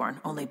your popcorn,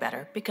 only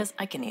better because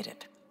I can eat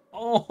it.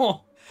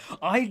 Oh,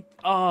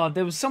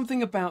 there was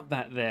something about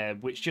that there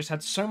which just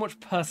had so much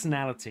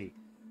personality.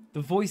 The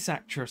voice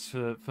actress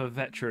for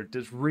Vetra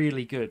does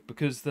really good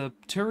because the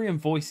Turian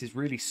voice is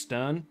really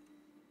stern,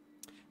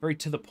 very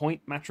to the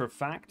point, matter of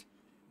fact,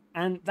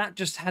 and that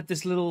just had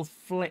this little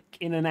flick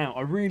in and out.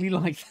 I really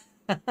liked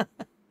that.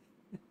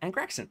 And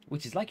Graxen,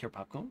 which is like your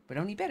popcorn, but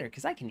only better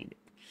because I can eat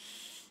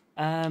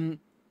it.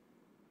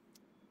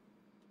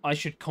 I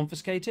should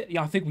confiscate it?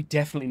 Yeah, I think we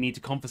definitely need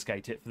to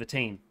confiscate it for the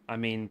team. I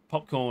mean,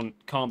 popcorn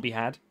can't be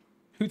had.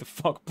 Who the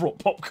fuck brought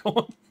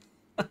popcorn?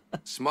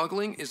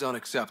 Smuggling is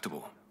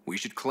unacceptable. We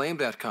should claim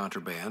that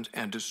contraband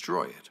and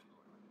destroy it.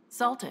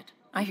 Salt it.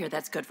 I hear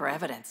that's good for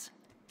evidence.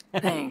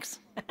 Thanks.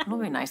 It'll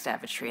be nice to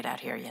have a treat out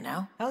here, you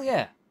know? Hell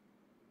yeah.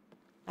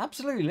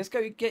 Absolutely. Let's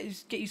go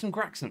get you some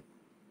Graxen.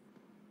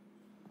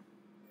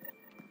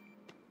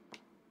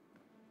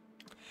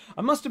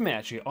 I must admit,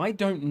 actually, I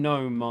don't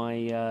know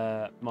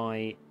my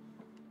my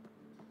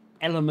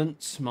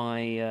elements,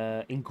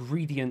 my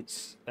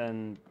ingredients,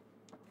 and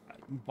I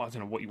don't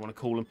know what you want to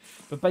call them.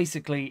 But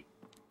basically,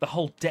 the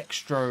whole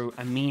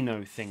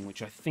dextroamino thing,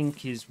 which I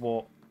think is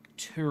what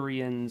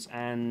Turians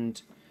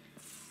and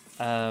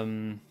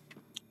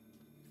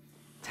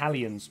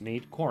Talians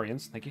need.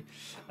 Quarians, thank you.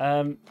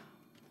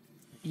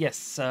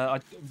 Yes,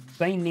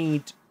 they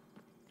need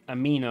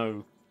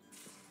amino,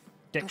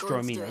 I'm going to do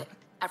dextroamino. it.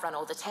 I've run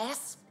all the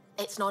tests.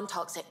 It's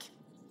non-toxic.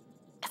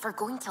 If we're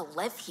going to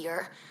live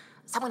here,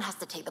 someone has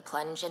to take the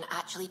plunge and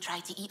actually try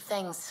to eat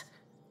things.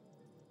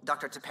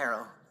 Dr.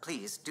 Tapero,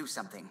 please do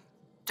something.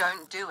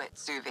 Don't do it,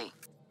 Suvi.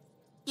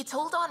 You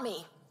told on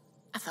me.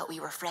 I thought we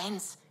were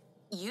friends.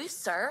 You,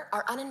 sir,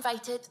 are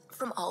uninvited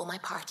from all my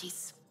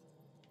parties.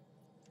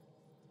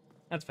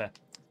 That's fair.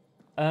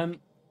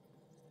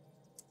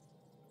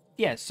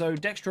 Yeah, so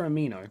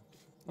dextroamino.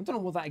 I don't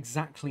know what that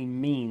exactly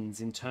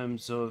means in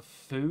terms of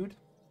food.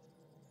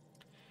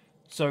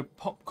 So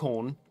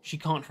popcorn, she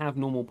can't have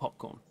normal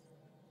popcorn.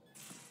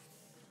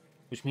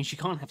 Which means she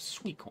can't have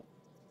sweet corn.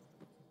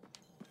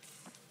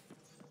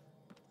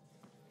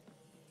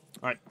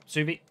 Alright,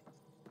 Suvi.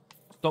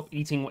 Stop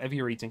eating whatever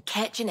you're eating.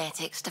 Ket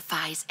genetics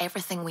defies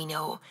everything we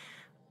know.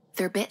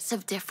 They're bits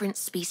of different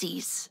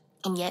species,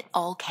 and yet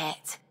all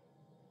Ket.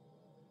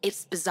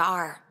 It's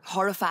bizarre,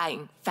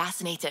 horrifying,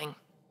 fascinating,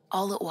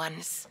 all at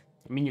once.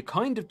 I mean, you're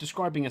kind of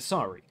describing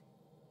Asari.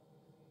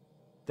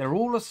 They're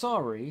all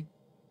Asari,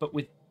 but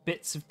with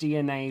bits of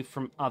DNA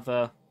from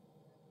other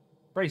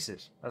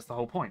races. That's the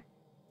whole point.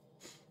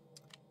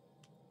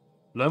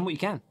 Learn what you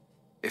can.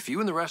 If you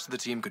and the rest of the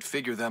team could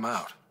figure them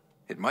out,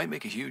 it might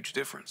make a huge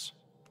difference.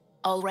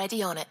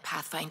 Already on it,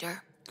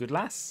 Pathfinder. Good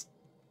lass.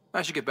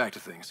 I should get back to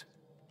things.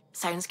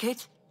 Sounds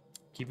good.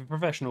 Keep it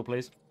professional,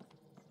 please.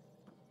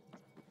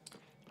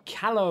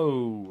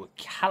 Calamando.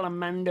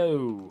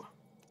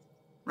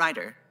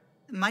 Ryder,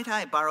 might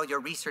I borrow your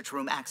research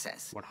room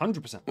access?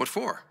 100%. What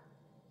for?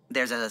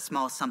 There's a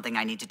small something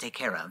I need to take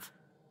care of.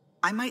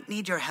 I might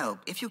need your help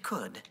if you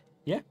could.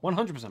 Yeah,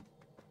 100%.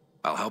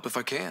 I'll help if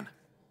I can.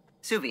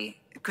 Suvi,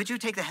 could you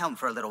take the helm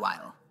for a little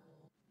while?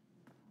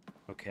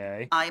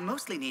 Okay. I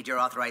mostly need your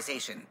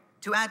authorization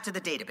to add to the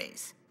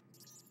database.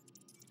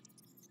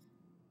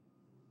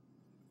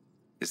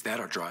 Is that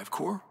our drive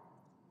core?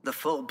 The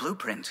full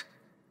blueprint.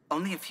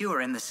 Only a few are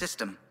in the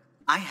system.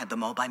 I had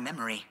them all by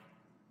memory.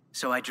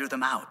 So I drew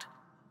them out.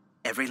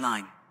 Every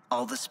line,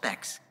 all the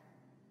specs.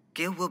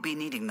 Gil will be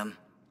needing them.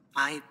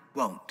 I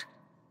won't.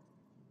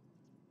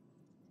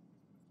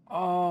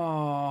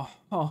 Oh.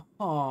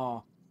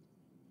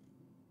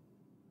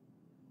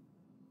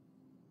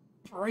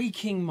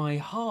 Breaking my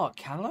heart,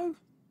 Callow.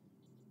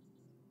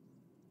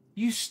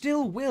 You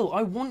still will.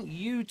 I want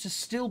you to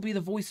still be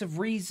the voice of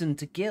reason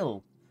to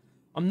Gil.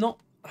 I'm not...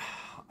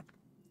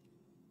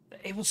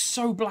 It was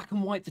so black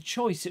and white, the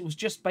choice. It was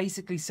just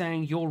basically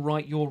saying you're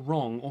right, you're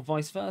wrong, or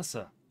vice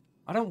versa.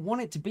 I don't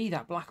want it to be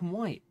that black and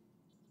white.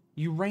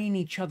 You rein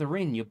each other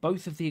in. You're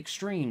both of the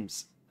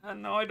extremes.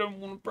 And I don't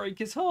want to break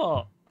his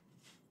heart.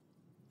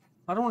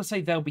 I don't want to say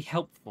they'll be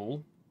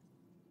helpful.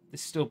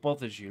 This still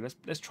bothers you.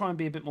 Let's try and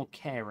be a bit more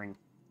caring.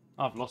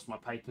 I've lost my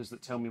papers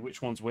that tell me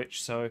which one's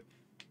which, so I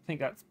think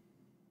that's...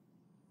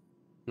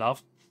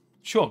 Love?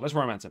 Sure, let's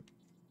romance it.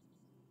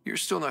 You're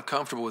still not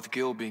comfortable with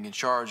Gil being in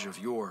charge of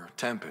your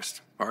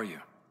Tempest, are you?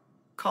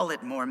 Call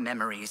it more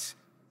memories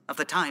of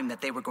the time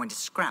that they were going to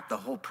scrap the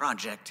whole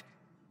project.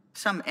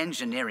 Some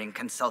engineering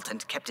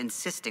consultant kept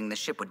insisting the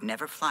ship would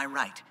never fly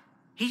right.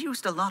 He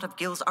used a lot of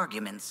Gil's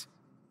arguments.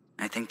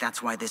 I think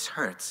that's why this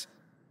hurts.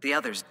 The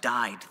others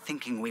died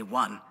thinking we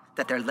won,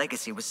 that their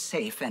legacy was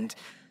safe, and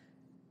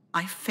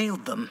I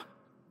failed them.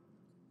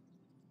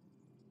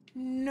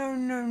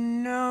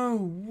 No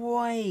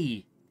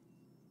way.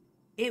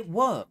 It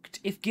worked.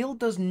 If Gil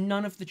does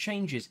none of the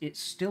changes, it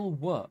still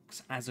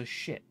works as a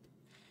ship.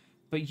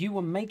 But you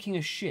were making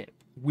a ship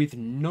with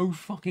no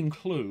fucking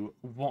clue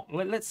what...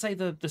 Let's say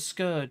the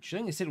Scourge, I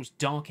think they said it was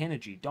dark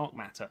energy, dark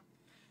matter.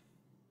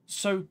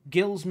 So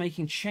Gil's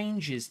making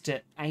changes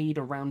to aid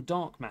around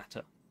dark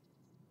matter.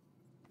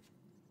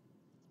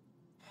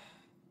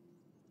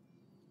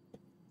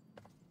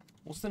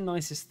 What's the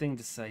nicest thing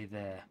to say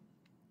there?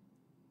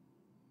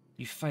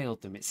 You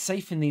failed them. It's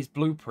safe in these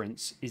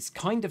blueprints is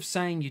kind of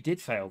saying you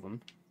did fail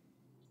them.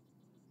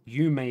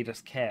 You made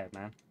us care,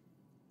 man.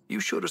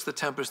 You showed us the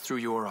Tempest through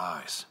your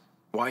eyes.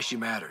 Why she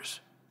matters.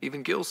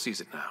 Even Gil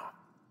sees it now.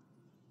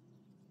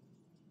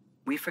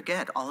 We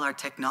forget all our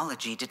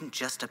technology didn't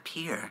just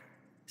appear.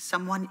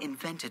 Someone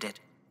invented it.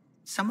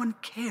 Someone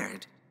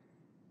cared.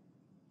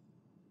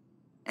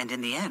 And in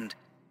the end,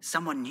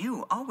 someone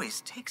new always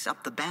takes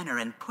up the banner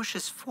and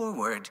pushes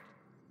forward.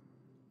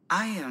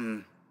 I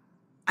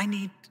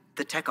need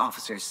the tech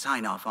officer's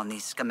sign-off on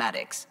these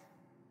schematics.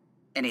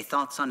 Any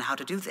thoughts on how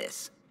to do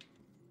this?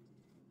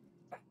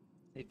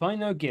 If I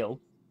know Gil,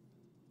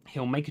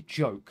 he'll make a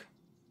joke.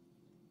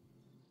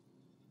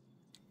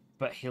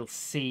 But he'll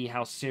see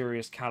how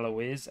serious Callow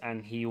is,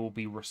 and he will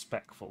be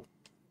respectful.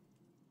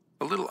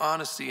 A little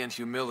honesty and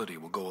humility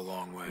will go a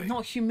long way.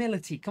 Not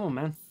humility, come on,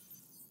 man.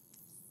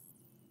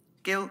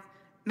 Gil,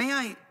 may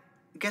I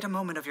get a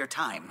moment of your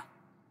time?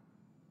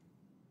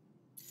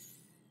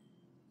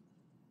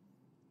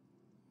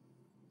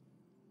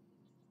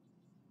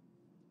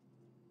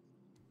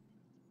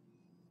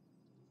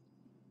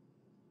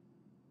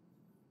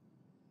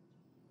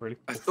 Really?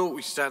 I thought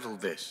we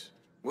settled this.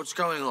 What's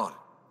going on?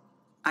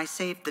 I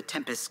saved the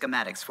Tempest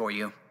schematics for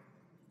you.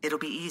 It'll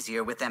be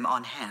easier with them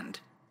on hand.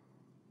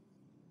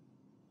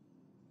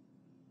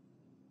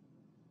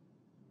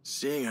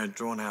 Seeing her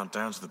drawn out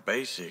down to the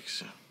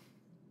basics,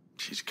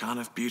 she's kind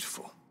of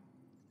beautiful.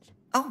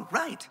 Oh,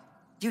 right.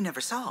 You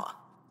never saw.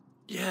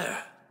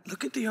 Yeah,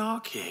 look at the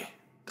arc here.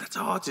 That's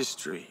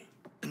artistry.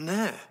 And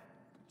there.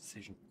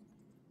 Precision.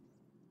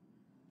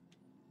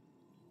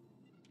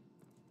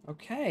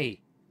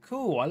 Okay,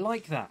 cool. I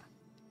like that.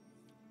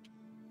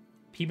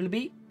 People a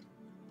beat?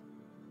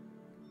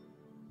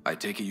 I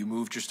take it you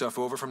moved your stuff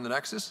over from the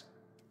Nexus?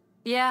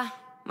 Yeah,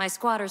 my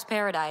squatter's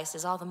paradise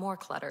is all the more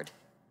cluttered.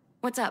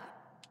 What's up?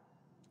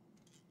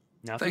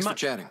 Nothing Thanks much.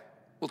 for chatting.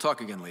 We'll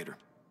talk again later.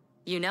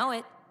 You know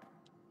it.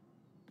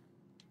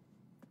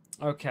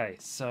 Okay,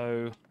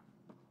 so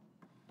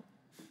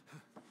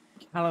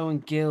Callow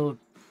and Guild.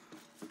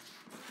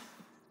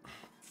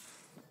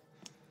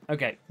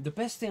 Okay, the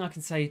best thing I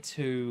can say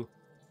to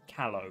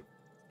Callow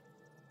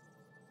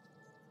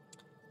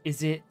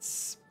is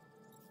it's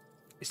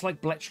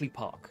like Bletchley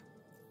Park.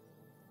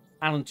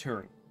 Alan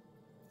Turing.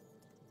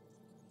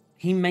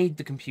 He made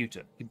the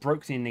computer. He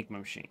broke the Enigma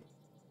machine.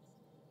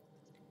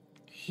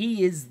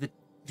 He is the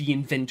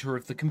inventor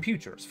of the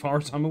computer, as far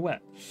as I'm aware.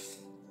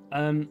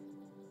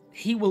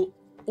 He will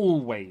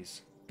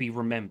always be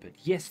remembered.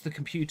 Yes, the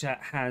computer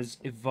has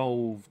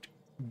evolved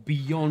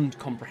beyond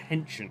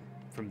comprehension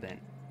from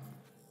then.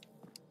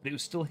 But it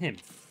was still him.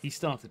 He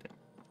started it.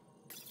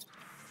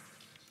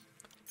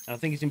 And I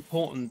think it's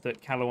important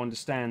that Callow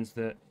understands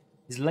that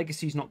his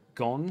legacy is not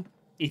gone.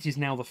 It is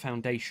now the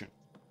foundation.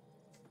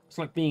 It's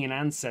like being an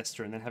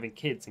ancestor and then having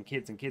kids and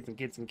kids and kids and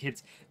kids and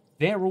kids.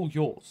 They're all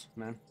yours,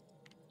 man.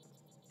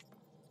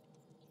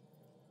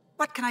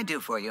 What can I do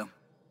for you?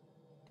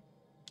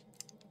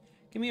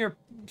 Give me your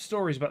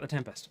stories about the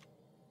Tempest.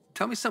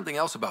 Tell me something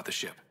else about the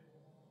ship.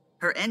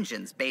 Her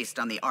engine's based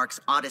on the Ark's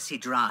Odyssey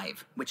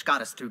drive, which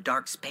got us through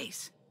dark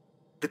space.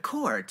 The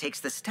core takes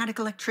the static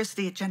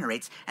electricity it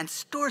generates and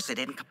stores it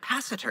in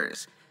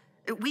capacitors.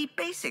 We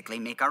basically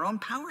make our own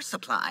power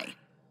supply.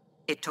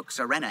 It took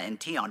Serena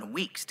and Tion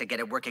weeks to get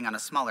it working on a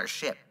smaller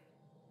ship.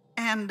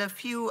 And a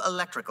few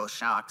electrical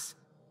shocks.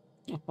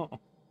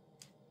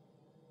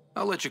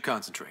 I'll let you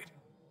concentrate.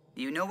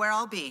 You know where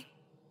I'll be.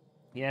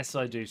 Yes,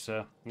 I do,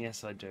 sir.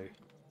 Yes, I do.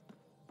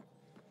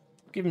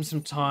 Give him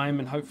some time,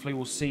 and hopefully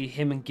we'll see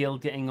him and Gil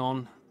getting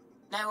on.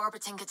 Now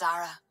orbiting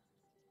Gadara.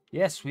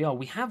 Yes, we are.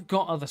 We have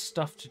got other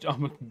stuff to do.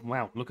 Oh,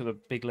 wow, look at the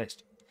big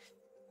list.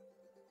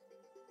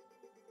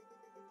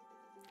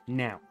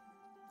 Now,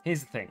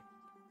 here's the thing.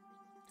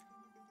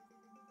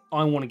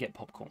 I want to get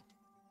popcorn.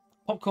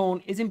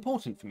 Popcorn is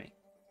important for me.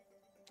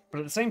 But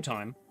at the same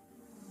time,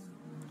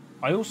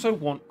 I also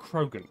want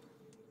Krogan.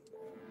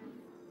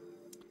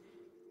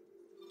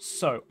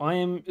 So, I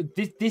am...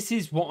 This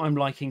is what I'm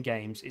like in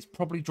games. It's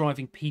probably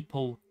driving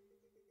people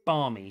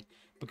balmy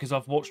because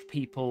I've watched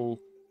people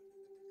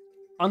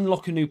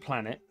unlock a new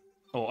planet,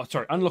 or,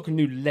 sorry, unlock a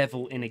new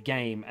level in a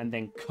game and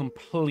then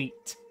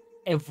complete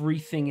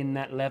everything in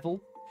that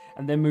level,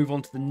 and then move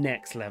on to the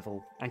next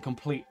level and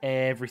complete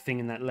everything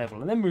in that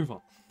level, and then move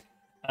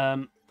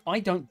on. I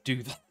don't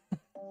do that.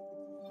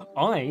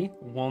 I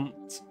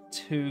want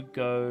to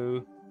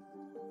go...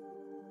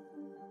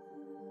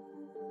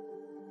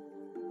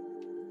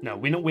 No,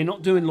 we're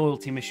not doing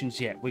loyalty missions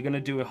yet. We're going to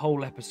do a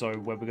whole episode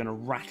where we're going to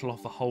rattle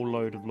off a whole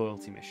load of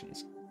loyalty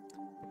missions.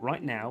 But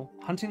right now,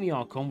 hunting the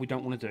Archon we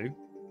don't want to do.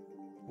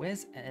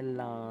 Where's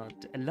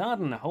Elad?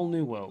 Elad in a whole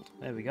new world.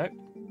 There we go.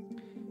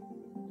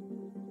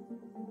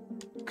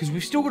 Because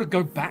we've still got to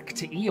go back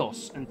to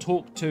Eos and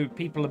talk to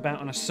people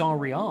about an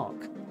Asari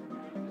Ark.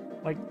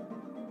 Like,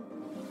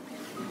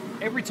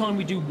 every time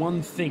we do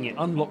one thing, it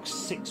unlocks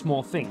 6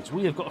 more things.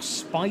 We have got a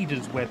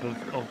spider's web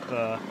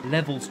of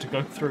levels to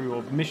go through,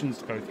 or missions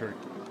to go through.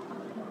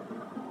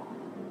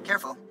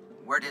 Careful.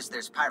 Word is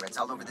there's pirates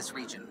all over this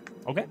region.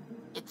 Okay.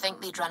 You'd think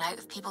they'd run out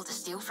of people to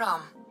steal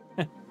from.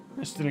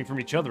 They're stealing from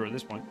each other at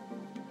this point.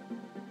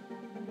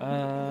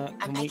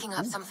 I'm picking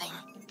up something.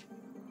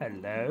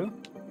 Hello.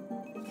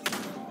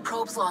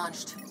 Probes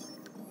launched.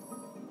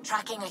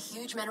 Tracking a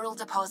huge mineral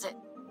deposit.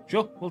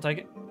 Sure, we'll take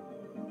it.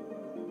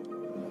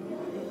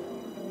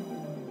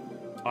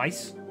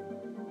 Ice.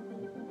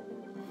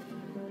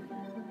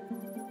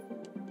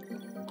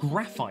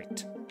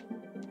 Graphite.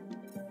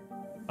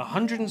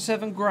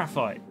 107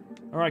 graphite.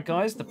 Alright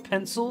guys, the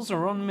pencils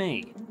are on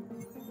me.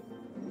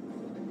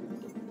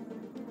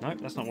 No,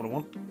 that's not what I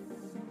want.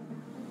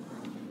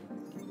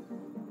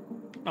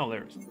 Oh,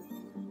 there it is.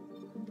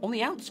 On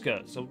the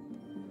outskirts. I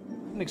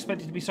didn't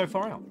expect it to be so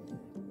far out.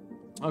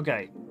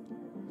 Okay.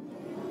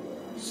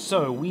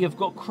 So, we have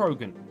got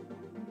Krogan.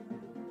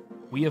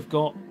 We have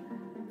got...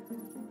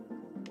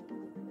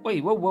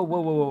 Wait, whoa, whoa,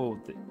 whoa, whoa, whoa.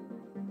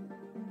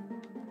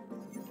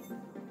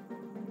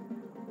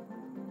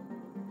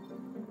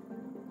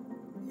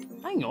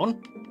 Hang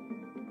on.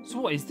 So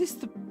what, is this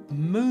the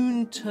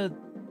moon to...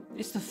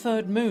 It's the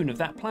 3rd moon of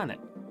that planet.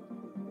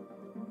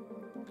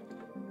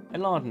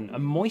 Elarden, a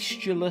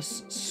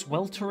moistureless,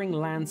 sweltering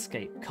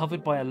landscape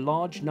covered by a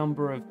large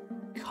number of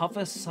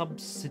cover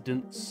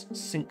subsidence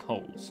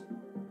sinkholes.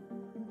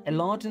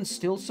 Elarden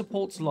still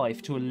supports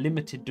life to a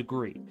limited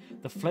degree.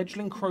 The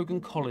fledgling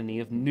Krogan colony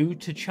of New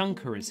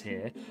Tachanka is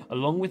here,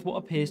 along with what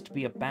appears to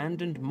be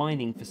abandoned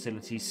mining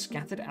facilities,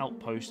 scattered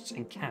outposts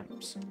and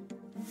camps.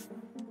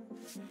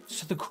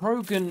 So the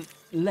Krogan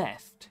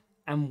left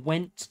and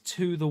went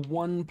to the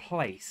one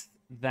place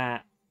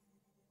that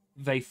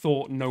they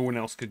thought no one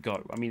else could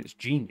go. I mean, it's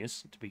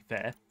genius, to be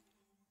fair.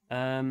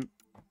 I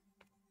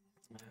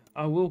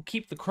will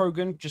keep the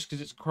Krogan just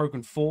because it's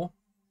Krogan 4.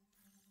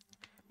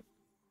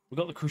 We've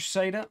got the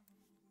Crusader.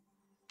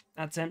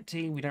 That's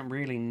empty. We don't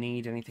really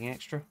need anything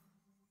extra.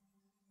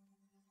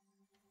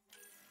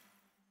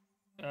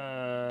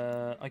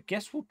 I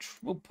guess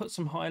we'll put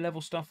some high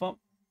level stuff up.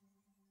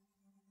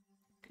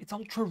 It's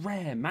ultra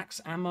rare. Max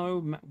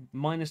ammo,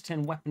 minus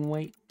 10 weapon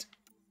weight,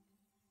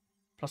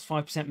 plus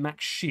 5%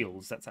 max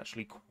shields. That's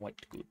actually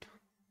quite good.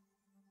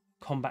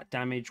 Combat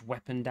damage,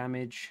 weapon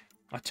damage.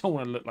 I don't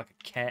want to look like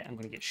a cat. I'm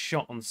going to get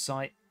shot on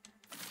sight.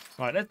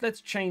 Right,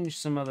 let's change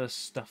some other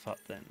stuff up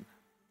then.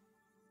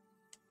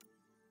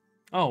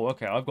 Oh,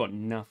 okay, I've got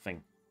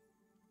nothing.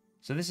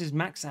 So this is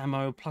max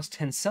ammo, plus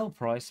 10 sell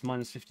price,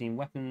 minus 15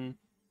 weapon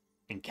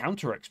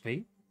encounter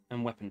XP,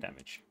 and weapon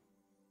damage.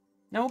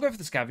 Now we'll go for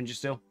the scavenger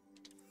still.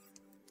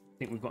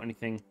 Think we've got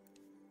anything.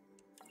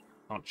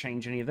 Can't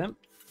change any of them.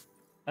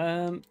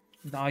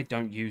 I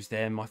don't use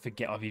them. I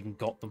forget I've even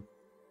got them.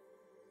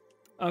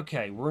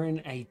 Okay, we're in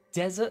a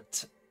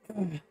desert.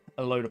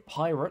 A load of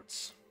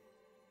pirates.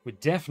 We're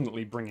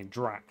definitely bringing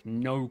Drac.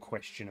 No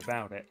question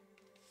about it.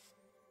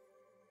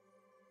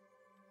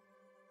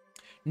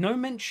 No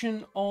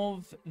mention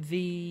of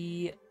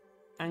the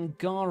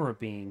Angara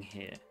being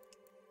here.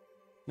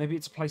 Maybe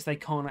it's a place they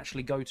can't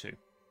actually go to.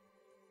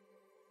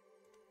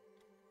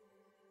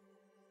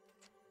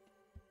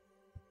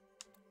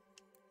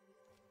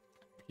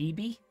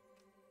 PB?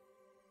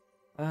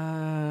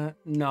 No.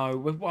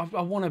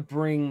 I want to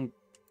bring...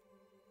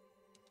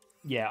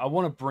 Yeah, I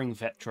want to bring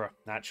Vetra,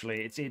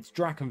 actually. It's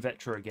Drac and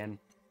Vetra again.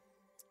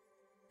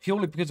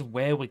 Purely because of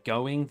where we're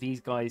going, these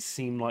guys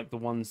seem like the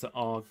ones that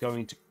are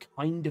going to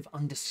kind of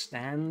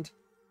understand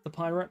the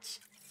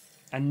pirates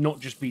and not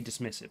just be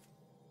dismissive.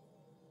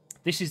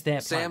 This is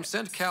their plan. Sam,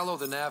 send Callow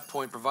the nav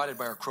point provided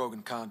by our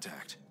Krogan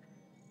contact.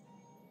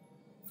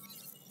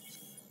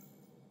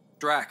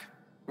 Drac,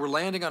 we're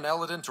landing on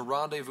Eladin to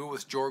rendezvous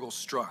with Jorgel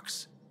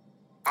Strux.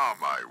 On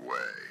my way.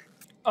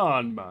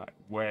 On my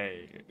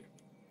way.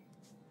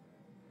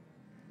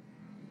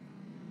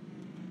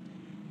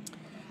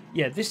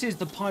 Yeah, this is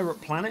the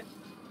pirate planet.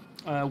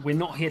 We're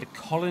not here to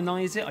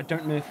colonize it. I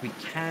don't know if we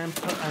can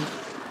put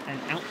an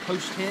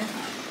outpost here.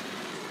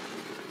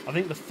 I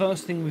think the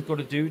first thing we've got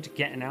to do to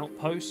get an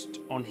outpost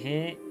on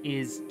here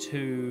is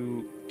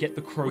to get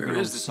the Krogan on side. Where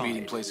is this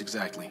meeting place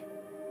exactly?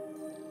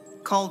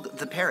 Called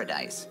the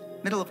Paradise.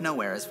 Middle of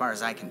nowhere as far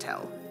as I can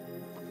tell.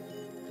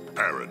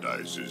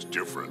 Paradise is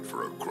different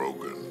for a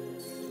Krogan.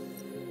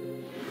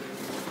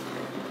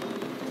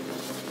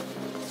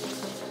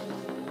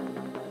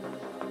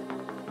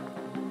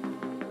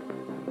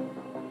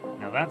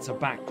 Now that's a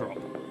backdrop.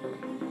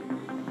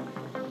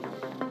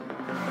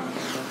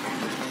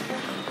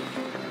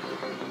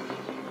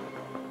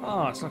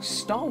 Ah, it's like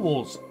Star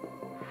Wars.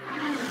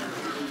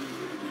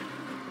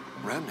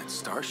 Remnant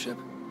starship?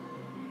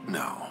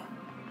 No.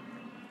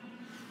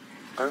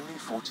 Only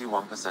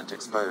 41%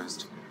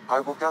 exposed. I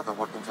will gather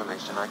what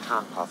information I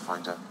can,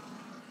 Pathfinder.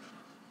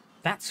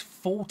 That's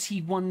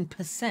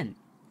 41%.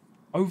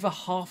 Over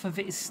half of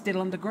it is still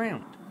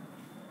underground.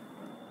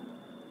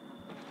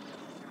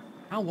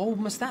 How old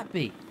must that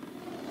be?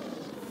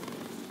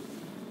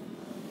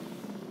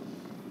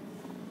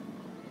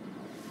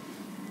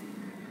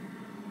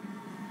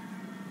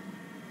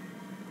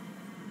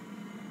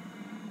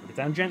 Put it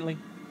down gently.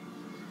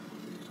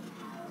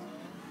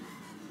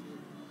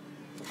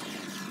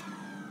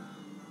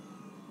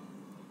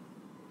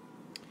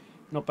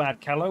 Not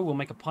bad, Callow. We'll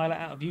make a pilot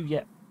out of you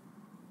yet.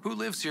 Who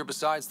lives here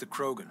besides the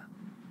Krogan?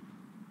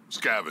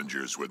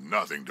 Scavengers with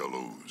nothing to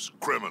lose.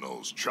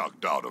 Criminals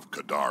chucked out of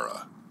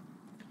Kadara.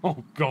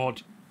 Oh,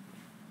 God.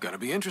 Gonna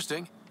be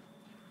interesting.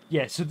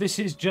 Yeah, so this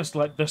is just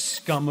like the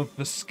scum of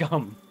the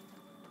scum.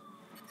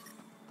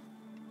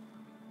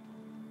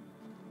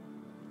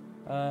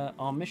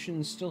 Our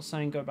mission's still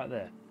saying go back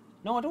there.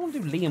 No, I don't want to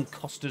do Liam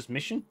Costa's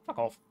mission. Fuck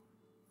off.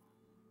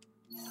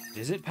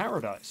 Visit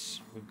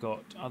Paradise. We've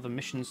got other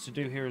missions to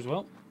do here as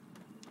well.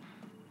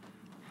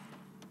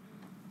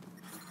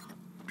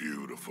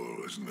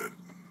 Beautiful, isn't it?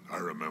 I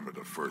remember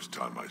the first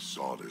time I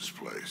saw this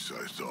place,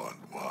 I thought,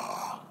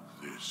 wow,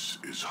 this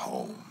is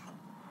home.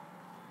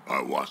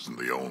 I wasn't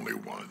the only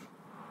one.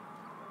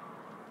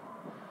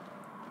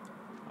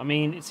 I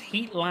mean, it's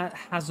Heat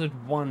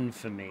Hazard 1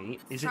 for me.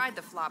 Is Tried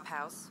the flop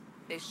house.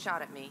 They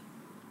shot at me.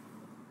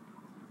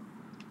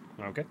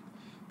 Okay.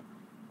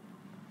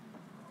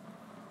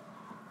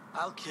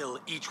 I'll kill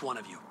each one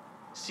of you.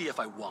 See if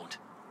I won't.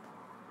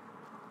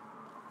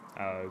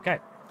 Okay.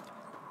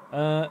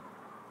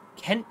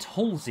 Kent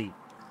Halsey.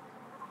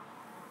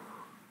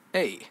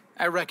 Hey,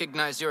 I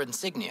recognize your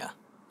insignia.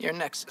 Your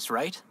Nexus,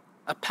 right?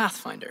 A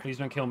Pathfinder. Please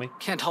don't kill me.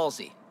 Kent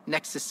Halsey,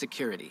 Nexus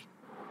Security.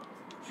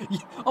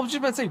 I was just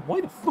about to say,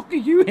 why the fuck are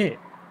you here?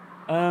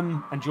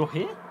 And you're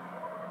here?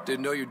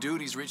 Didn't know your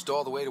duties reached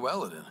all the way to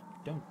Eladin.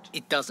 Don't.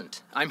 It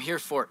doesn't. I'm here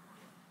for...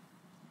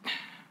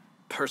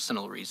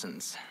 personal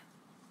reasons.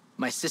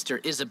 My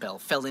sister Isabel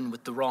fell in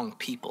with the wrong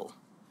people.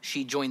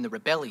 She joined the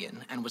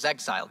rebellion and was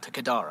exiled to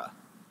Kadara.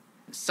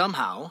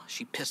 Somehow,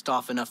 she pissed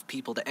off enough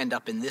people to end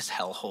up in this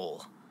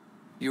hellhole.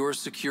 Your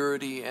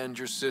security and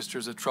your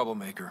sister's a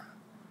troublemaker.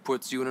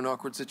 Puts you in an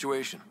awkward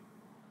situation.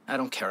 I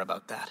don't care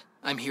about that.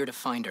 I'm here to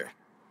find her.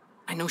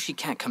 I know she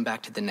can't come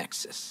back to the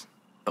Nexus,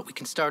 but we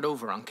can start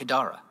over on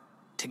Kadara.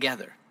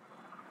 Together.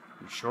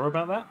 You sure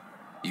about that?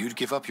 You'd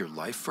give up your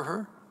life for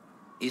her?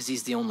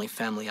 Izzy's the only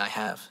family I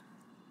have.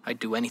 I'd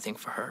do anything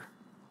for her.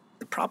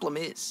 The problem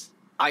is,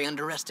 I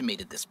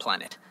underestimated this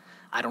planet.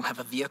 I don't have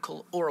a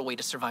vehicle or a way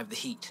to survive the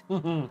heat.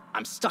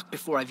 I'm stuck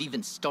before I've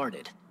even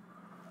started.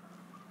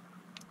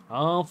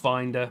 I'll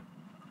find her.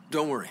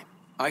 Don't worry.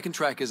 I can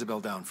track Isabel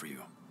down for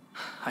you.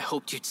 I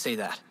hoped you'd say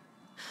that.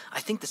 I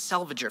think the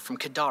salvager from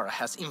Kadara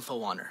has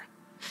info on her.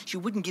 She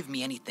wouldn't give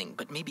me anything,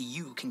 but maybe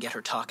you can get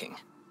her talking.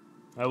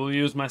 I will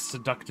use my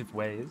seductive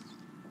ways.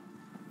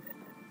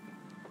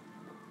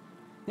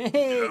 Get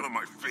out of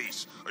my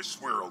face. I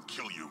swear I'll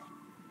kill you.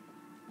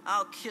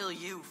 I'll kill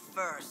you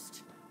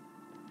first.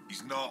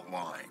 He's not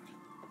lying.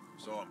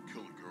 Saw him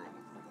kill a girl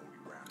with a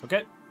remote rifle.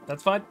 Okay,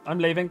 that's fine. I'm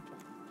leaving.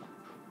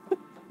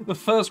 The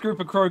first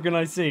group of Krogan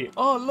I see.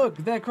 Oh, look,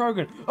 they're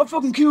Krogan. I'll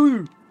fucking kill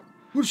you.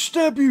 I'll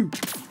stab you.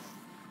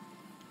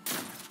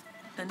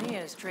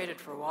 Ania is traded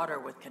for water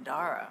with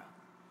Kadara,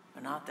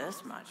 but not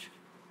this much.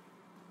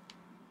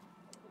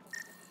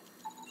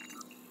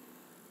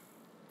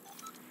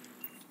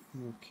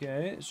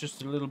 Okay, it's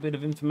just a little bit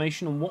of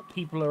information on what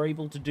people are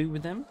able to do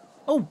with them.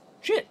 Oh,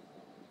 shit.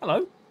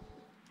 Hello.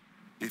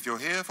 If you're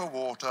here for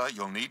water,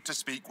 you'll need to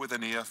speak with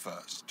Ania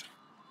first.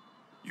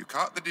 You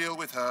cut the deal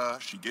with her,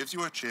 she gives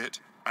you a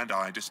chit, and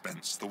I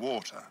dispense the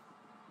water.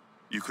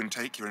 You can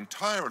take your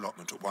entire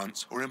allotment at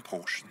once or in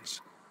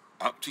portions.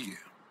 Up to you.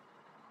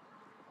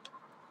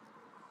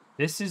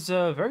 This is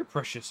a very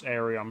precious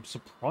area. I'm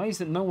surprised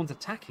that no one's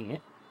attacking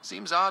it.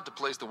 Seems odd to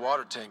place the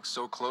water tank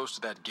so close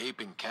to that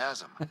gaping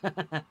chasm.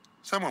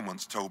 Someone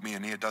once told me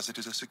Ania does it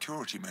as a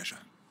security measure.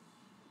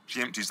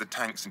 She empties the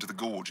tanks into the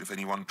gorge if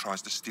anyone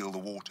tries to steal the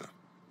water.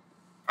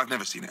 I've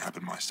never seen it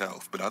happen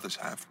myself, but others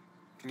have.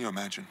 Can you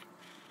imagine?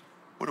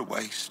 What a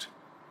waste.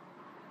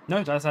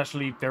 No, that's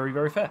actually very,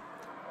 very fair.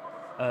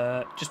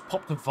 Just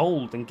pop the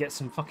Vold and get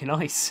some fucking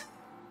ice.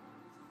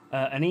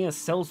 Ania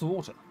sells the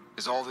water.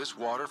 Is all this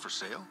water for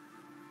sale?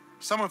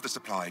 Some of the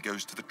supply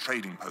goes to the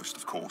trading post,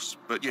 of course,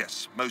 but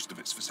yes, most of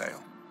it's for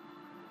sale.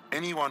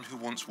 Anyone who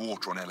wants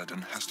water on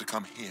Eladin has to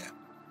come here.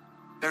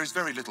 There is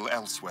very little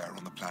elsewhere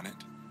on the planet.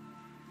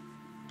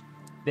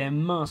 There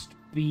must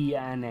be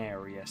an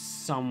area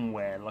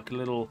somewhere, like a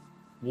little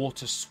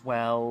water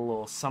swell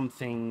or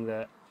something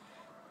that...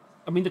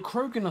 I mean, the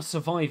Krogan are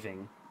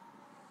surviving.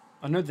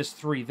 I know there's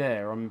 3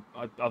 there.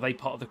 Are they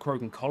part of the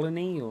Krogan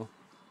colony, or...?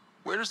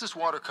 Where does this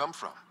water come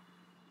from?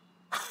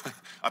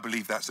 I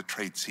believe that's a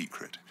trade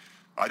secret.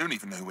 I don't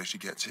even know where she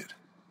gets it.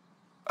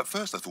 At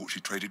first I thought she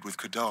traded with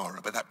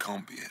Kadara, but that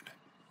can't be it.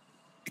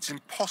 It's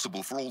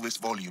impossible for all this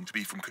volume to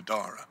be from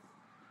Kadara.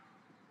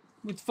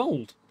 With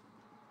Vold?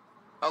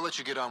 I'll let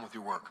you get on with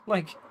your work.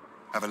 Like...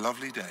 Have a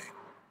lovely day.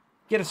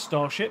 Get a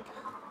starship,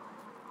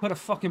 put a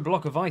fucking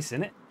block of ice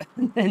in it,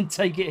 and then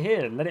take it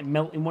here and let it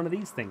melt in one of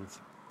these things.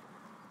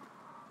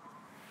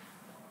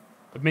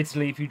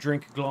 Admittedly, if you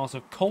drink a glass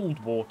of cold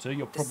water,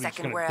 you're probably just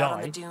going to die. The second we're out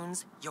on the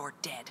dunes, you're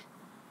dead.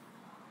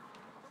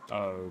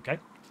 Okay.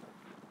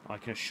 I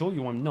can assure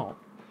you I'm not.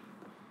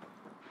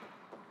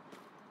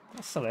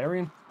 That's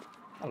Solarian.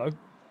 Hello.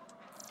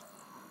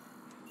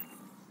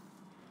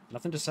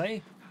 Nothing to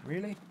say?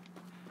 Really?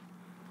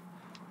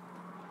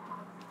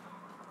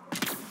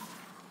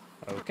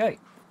 Okay.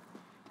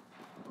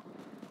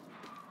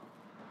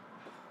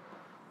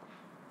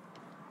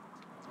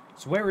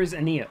 So where is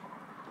Ania?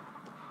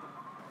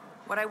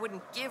 What I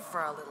wouldn't give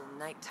for a little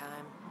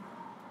nighttime.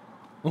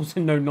 Also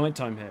no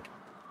nighttime here.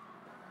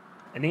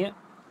 Ania?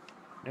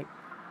 Nope.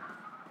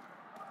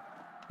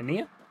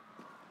 Ania?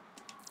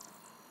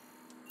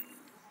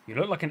 You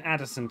look like an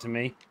Addison to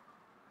me.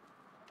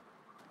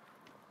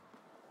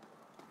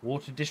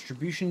 Water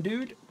distribution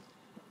dude?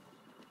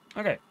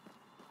 Okay.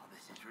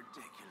 This is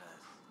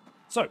ridiculous.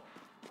 So,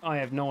 I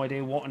have no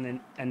idea what an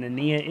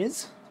Ania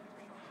is.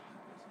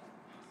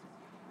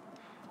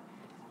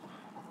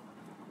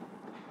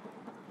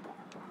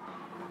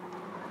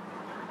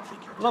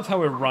 Love how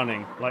we're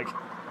running. Like,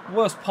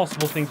 worst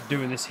possible thing to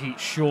do in this heat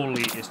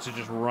surely is to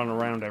just run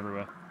around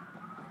everywhere.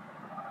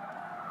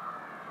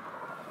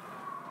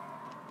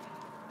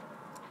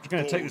 I'm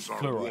going to take this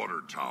fluoride.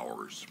 Water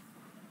towers.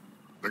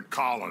 The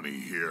colony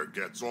here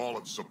gets all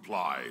its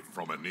supply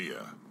from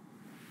Ania.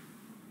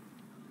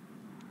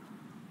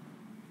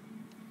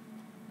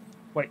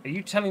 Wait, are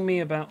you telling me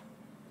about...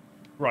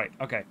 Right,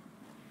 okay.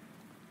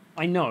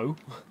 I know.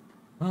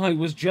 I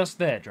was just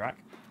there, Drac.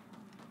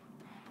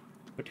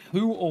 But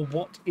who or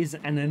what is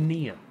an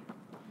Aenean?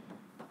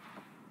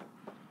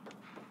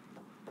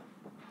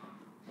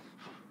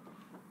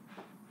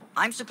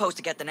 I'm supposed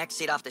to get the next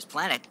seat off this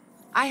planet.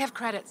 I have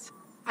credits.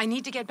 I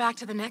need to get back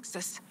to the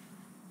Nexus.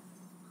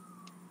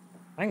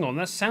 Hang on,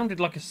 that sounded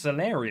like a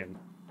Solarian.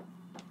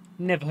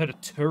 Never heard a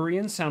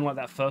Turian sound like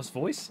that first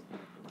voice?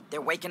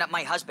 They're waking up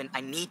my husband. I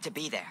need to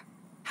be there.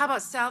 How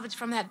about salvage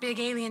from that big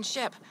alien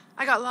ship?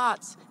 I got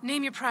lots.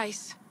 Name your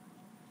price.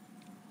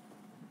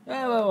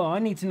 Oh, I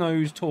need to know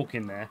who's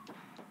talking there.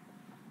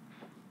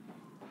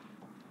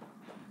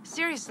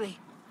 Seriously,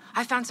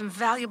 I found some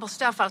valuable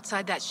stuff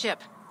outside that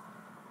ship.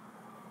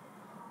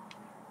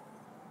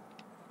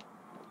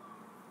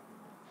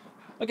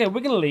 Okay,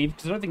 we're going to leave,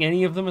 because I don't think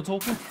any of them are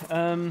talking.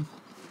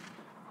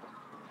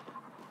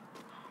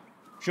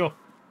 Sure,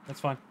 that's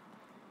fine.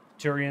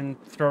 Turian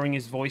throwing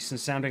his voice and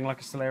sounding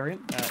like a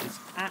Solarian is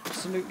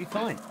absolutely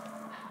fine.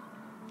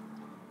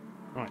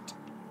 Right.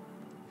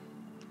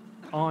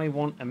 I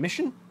want a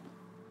mission.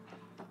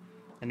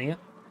 Ania?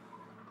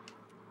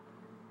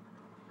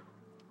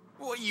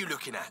 What are you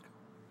looking at?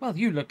 Well,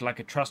 you look like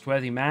a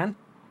trustworthy man.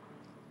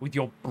 With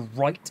your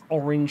bright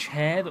orange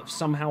hair that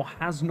somehow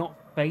has not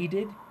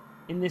faded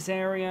in this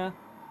area.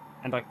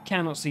 And I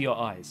cannot see your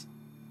eyes.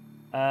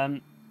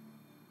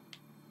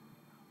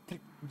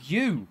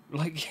 You,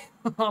 like,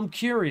 I'm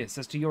curious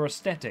as to your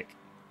aesthetic.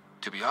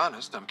 To be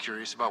honest, I'm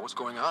curious about what's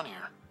going on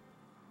here.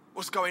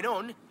 What's going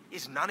on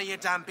is none of your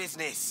damn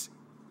business.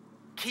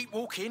 Keep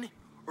walking,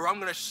 or I'm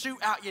gonna shoot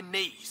out your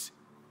knees.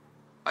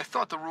 I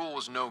thought the rule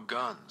was no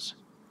guns.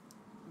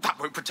 That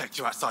won't protect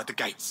you outside the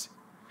gates.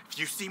 If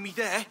you see me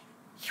there,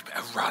 you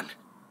better run.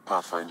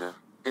 Pathfinder,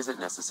 is it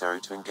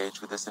necessary to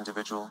engage with this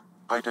individual?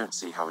 I don't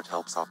see how it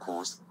helps our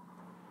cause.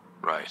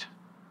 Right.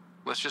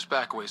 Let's just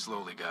back away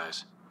slowly,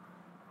 guys.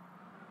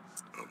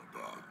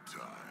 About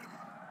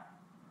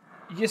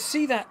time. You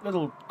see that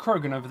little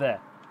Krogan over there?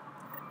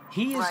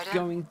 He is Ryder,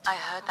 going to... I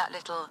heard that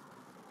little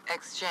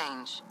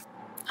exchange.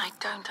 I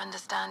don't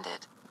understand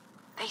it.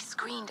 They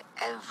screened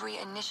every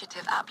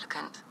initiative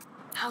applicant.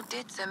 How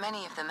did so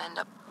many of them end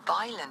up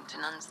violent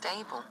and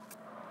unstable?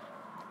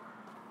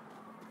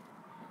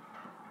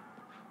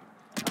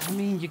 I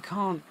mean, you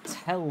can't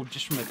tell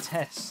just from a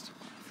test.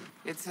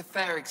 It's a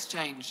fair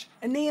exchange.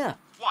 Ania!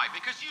 Why?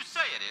 Because you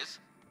say it is?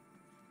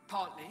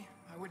 Partly.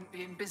 I wouldn't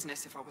be in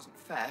business if I wasn't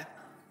fair.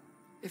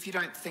 If you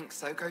don't think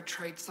so, go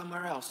trade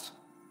somewhere else.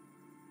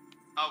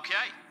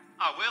 Okay,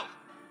 I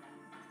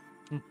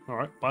will.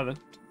 Alright, bye then.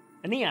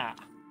 Ania!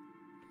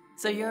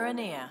 So you're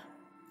Ania?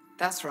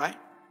 That's right.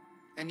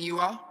 And you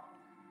are?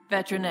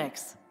 Veteran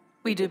X.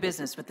 We do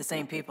business with the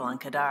same people on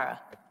Kadara.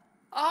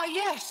 Ah,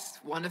 yes,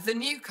 one of the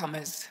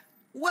newcomers.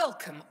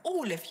 Welcome,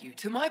 all of you,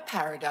 to my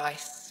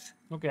paradise.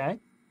 Okay.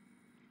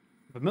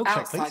 The milkshake,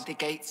 Outside please. the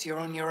gates, you're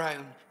on your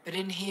own. But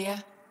in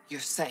here, you're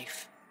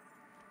safe.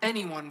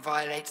 Anyone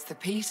violates the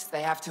peace,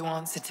 they have to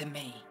answer to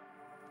me.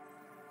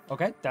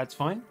 Okay, that's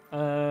fine.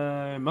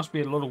 Must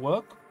be a lot of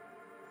work.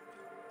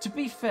 To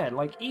be fair,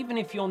 like, even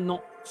if you're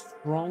not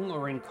strong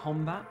or in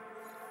combat,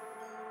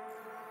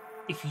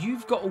 if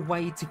you've got a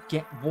way to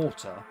get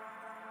water,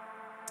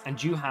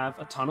 and you have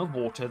a ton of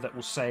water that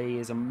will say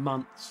is a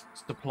month's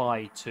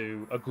supply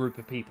to a group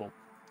of people,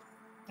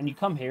 and you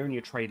come here and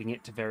you're trading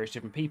it to various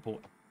different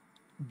people,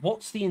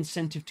 what's the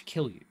incentive to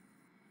kill you?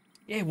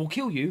 Yeah, we'll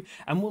kill you,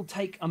 and we'll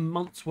take a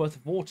month's worth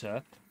of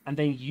water, and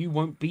then you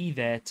won't be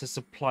there to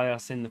supply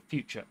us in the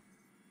future.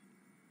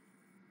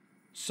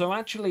 So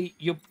actually,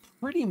 you're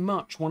pretty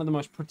much one of the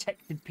most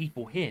protected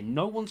people here.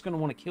 No one's going to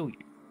want to kill you.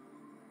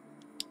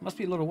 Must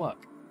be a lot of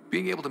work.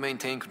 Being able to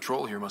maintain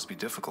control here must be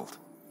difficult.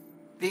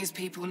 These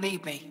people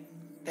need me.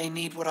 They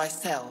need what I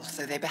sell,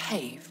 so they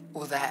behave,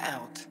 or they're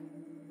out.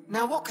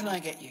 Now what can I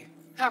get you?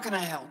 How can I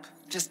help?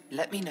 Just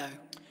let me know.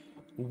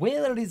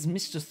 Where is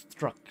Mr.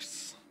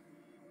 Strux?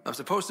 I'm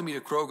supposed to meet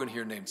a Krogan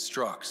here named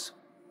Strux.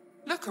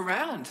 Look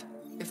around.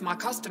 If my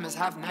customers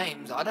have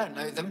names, I don't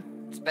know them.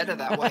 It's better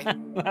that way.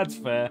 That's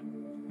fair.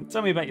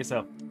 Tell me about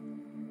yourself.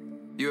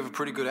 You have a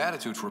pretty good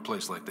attitude for a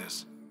place like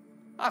this.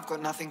 I've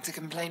got nothing to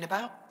complain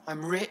about.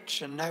 I'm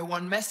rich and no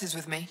one messes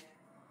with me.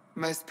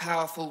 Most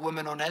powerful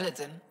woman on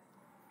Eladin.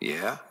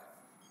 Yeah?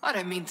 I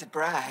don't mean to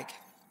brag,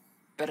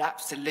 but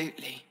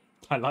absolutely.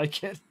 I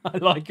like it. I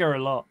like her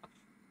a lot.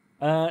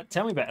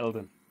 Tell me about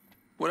Eldon.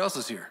 What else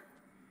is here?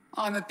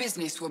 I'm a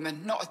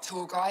businesswoman, not a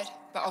tour guide,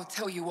 but I'll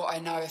tell you what I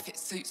know if it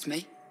suits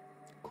me.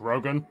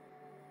 Krogan.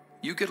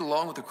 You get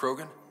along with the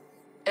Krogan?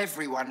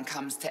 Everyone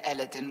comes to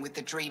Eladin with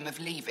the dream of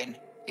leaving,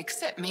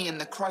 except me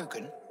and the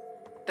Krogan.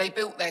 They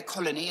built their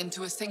colony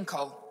into a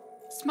sinkhole.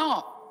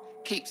 Smart.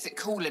 Keeps it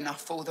cool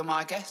enough for them,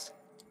 I guess.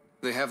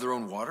 They have their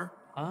own water?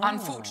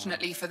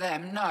 Unfortunately for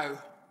them, no.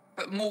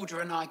 But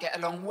Mordra and I get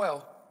along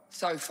well,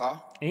 so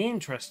far.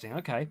 Interesting,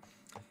 okay.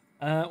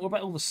 What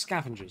about all the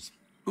scavengers?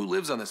 Who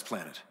lives on this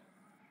planet?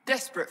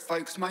 Desperate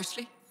folks,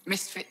 mostly.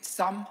 Misfits,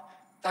 some.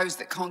 Those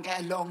that can't get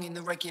along in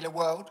the regular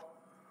world.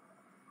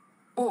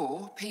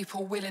 Or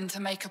people willing to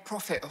make a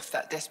profit off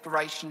that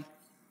desperation.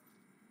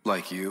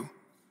 Like you?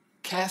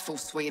 Careful,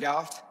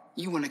 sweetheart.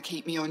 You want to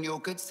keep me on your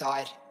good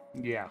side.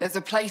 Yeah. There's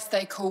a place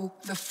they call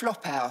the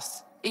Flop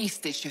House,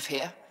 eastish of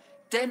here.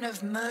 Den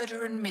of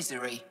murder and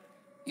misery.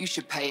 You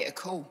should pay it a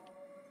call.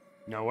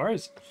 No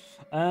worries.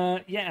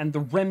 Yeah, and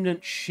the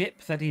remnant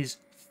ship that is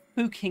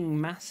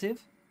fucking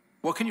massive.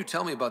 What can you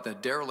tell me about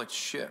that derelict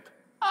ship?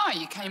 Ah,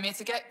 you came here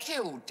to get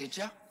killed, did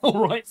you?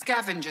 All right.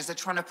 Scavengers are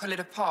trying to pull it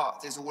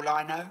apart, is all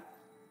I know.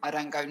 I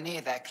don't go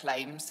near their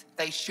claims.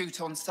 They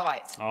shoot on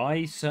sight.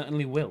 I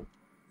certainly will.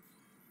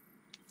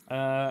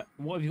 What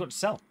have you got to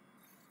sell?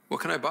 What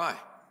can I buy?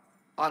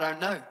 I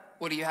don't know.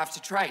 What do you have to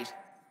trade?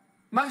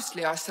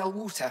 Mostly I sell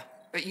water,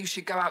 but you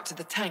should go out to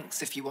the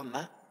tanks if you want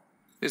that.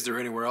 Is there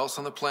anywhere else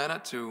on the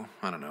planet to,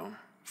 I don't know,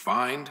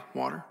 find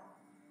water?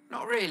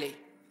 Not really.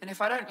 And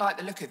if I don't like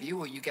the look of you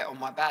or you get on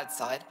my bad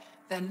side,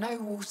 then no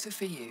water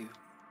for you.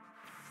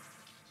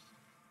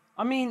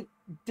 I mean,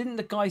 didn't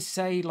the guy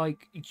say,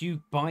 like,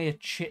 you buy a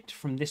chit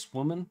from this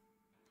woman?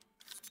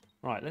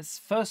 Right,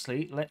 let's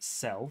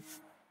sell.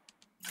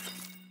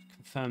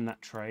 Confirm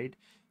that trade.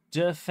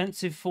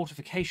 Defensive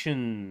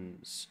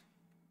fortifications.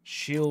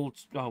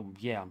 Shield. Oh,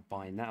 yeah, I'm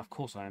buying that. Of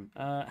course I am.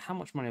 How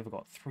much money have I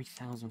got?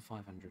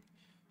 3,500.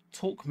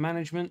 Torque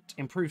management.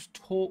 Improves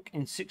torque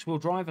in 6-wheel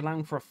drive,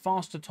 allowing for a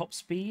faster top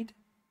speed.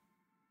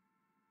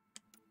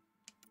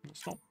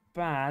 It's not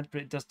bad,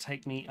 but it does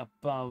take me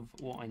above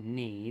what I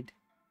need.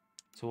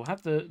 So we'll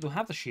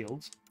have the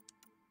shields.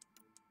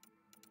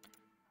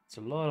 It's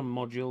a lot of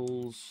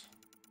modules.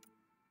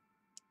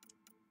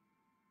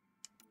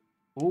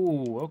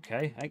 Ooh,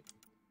 okay. Hey.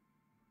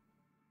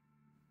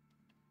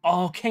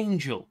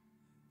 Archangel,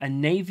 a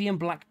navy and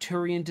black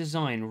Turian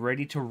design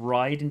ready to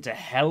ride into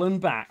hell and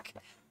back.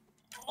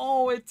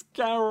 Oh, it's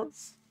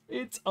Garrus.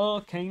 It's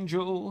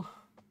Archangel.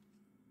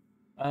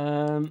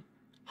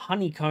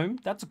 Honeycomb,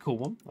 that's a cool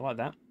one. I like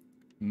that.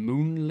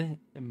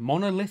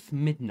 Monolith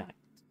Midnight.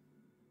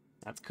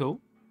 That's cool.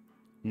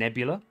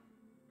 Nebula.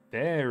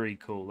 Very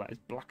cool. That is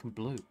black and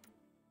blue.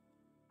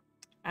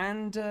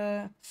 And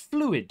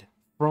Fluid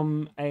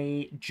from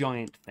a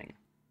giant thing.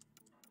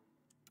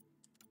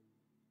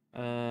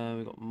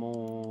 We've got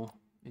more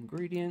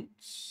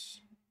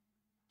ingredients.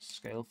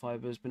 Scale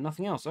fibers, but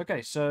nothing else.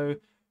 Okay, so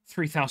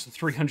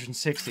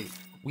 3,360.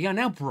 We are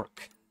now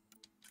broke.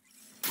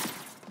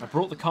 I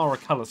brought the car a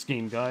color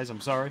scheme, guys. I'm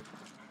sorry.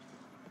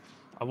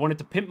 I wanted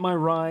to pimp my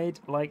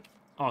ride like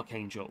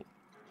Archangel,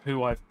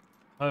 who I've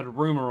heard a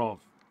rumor of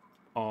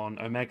on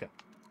Omega.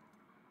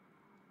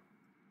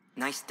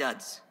 Nice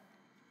duds.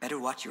 Better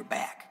watch your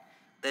back.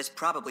 There's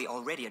probably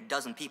already a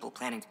dozen people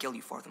planning to kill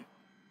you for them.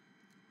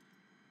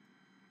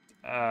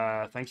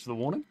 Thanks for the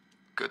warning.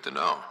 Good to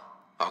know.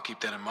 I'll keep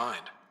that in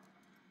mind.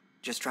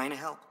 Just trying to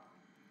help.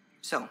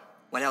 So,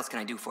 what else can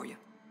I do for you?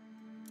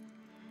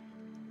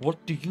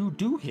 What do you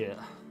do here?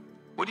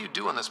 What do you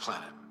do on this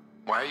planet?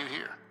 Why are you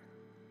here?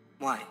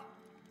 Why?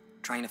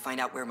 Trying to find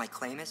out where my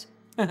claim is?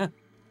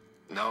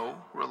 No,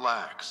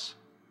 relax.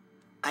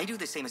 I do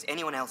the same as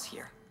anyone else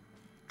here.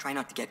 Try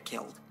not to get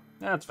killed.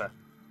 That's fair.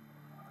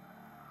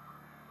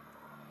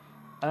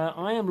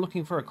 I am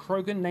looking for a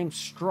Krogan named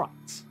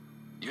Strut.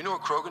 You know a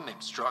Krogan named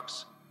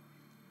Strux?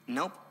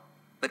 Nope,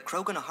 but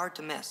Krogan are hard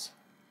to miss.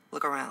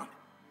 Look around.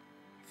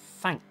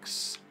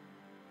 Thanks.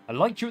 I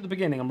liked you at the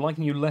beginning. I'm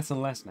liking you less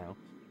and less now.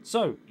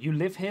 So, you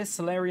live here,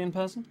 Solarian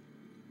person?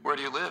 Where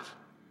do you live?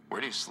 Where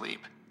do you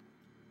sleep?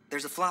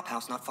 There's a flop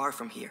house not far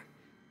from here.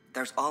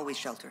 There's always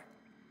shelter.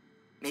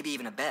 Maybe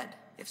even a bed,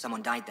 if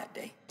someone died that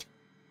day.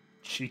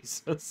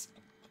 Jesus.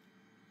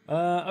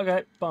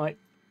 Okay, bye.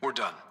 We're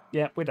done.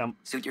 Yeah, we're done.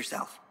 Suit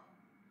yourself.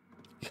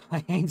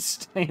 I ain't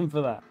staying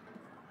for that.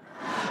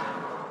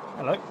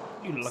 Hello.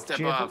 You look Step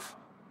cheerful. off.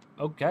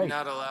 Okay.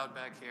 Not allowed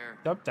back here.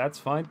 Nope, that's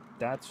fine.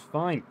 That's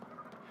fine.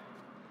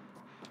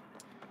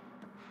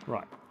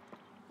 Right.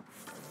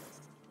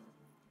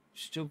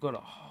 Still got a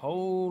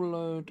whole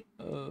load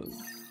of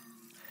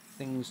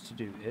things to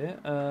do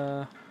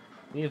here.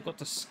 We have got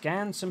to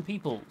scan some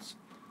peoples.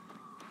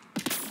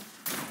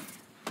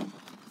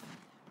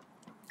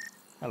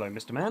 Hello,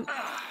 Mr. Man.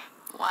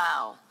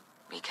 Wow.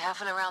 Be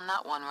careful around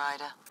that one,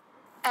 Ryder.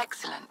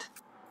 Excellent.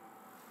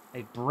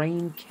 A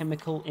brain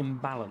chemical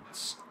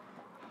imbalance.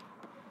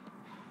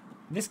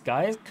 This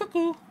guy is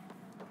cuckoo.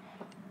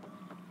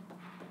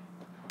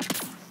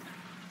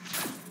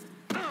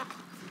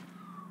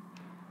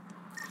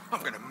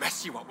 I'm gonna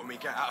mess you up when we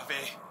get out of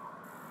here.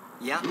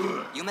 Yeah?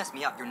 You mess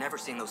me up, you're never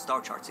seeing those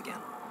star charts again.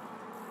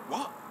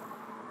 What?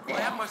 I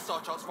have my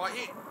star charts right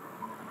here.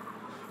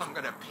 I'm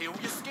gonna peel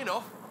your skin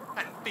off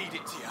and feed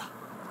it to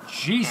you.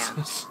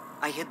 Jesus.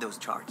 I hid those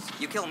charts.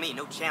 You kill me,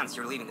 no chance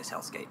you're leaving this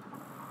hellscape.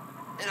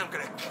 And I'm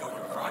gonna kill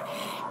you right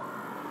here.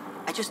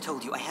 I just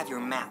told you I have your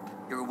map.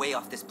 You're way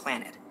off this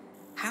planet.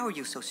 How are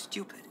you so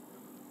stupid?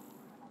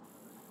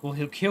 Well,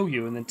 he'll kill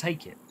you and then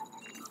take it.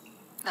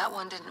 That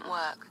one didn't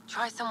work.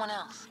 Try someone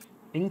else.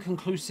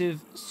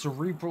 Inconclusive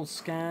cerebral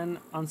scan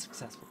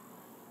unsuccessful.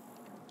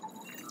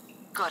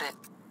 Got it.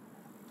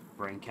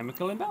 Brain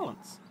chemical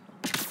imbalance.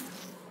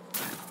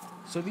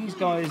 So these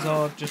guys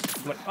are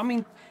just like, I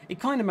mean, it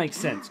kind of makes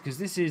sense because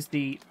this is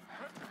the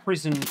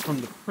prison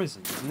from the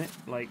prison, isn't it?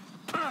 Like,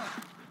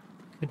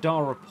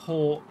 Kadara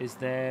Port is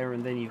there,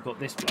 and then you've got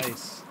this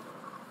place.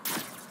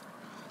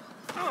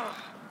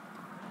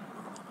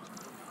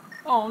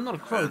 Oh, I'm not a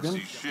Krogan. Fancy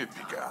ship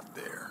you got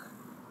there.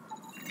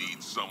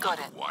 Need someone Got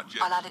to it. watch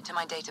it? I'll add it to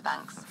my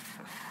databanks.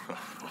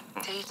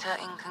 Data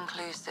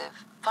inconclusive.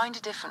 Find a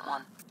different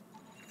one.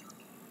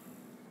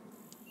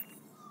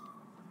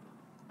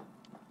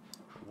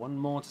 One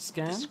more to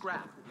scan.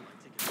 Scrap.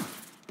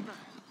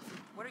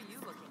 What are you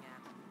looking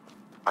at?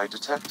 I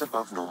detect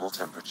above normal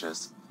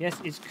temperatures. Yes,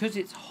 it's because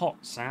it's hot,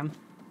 Sam.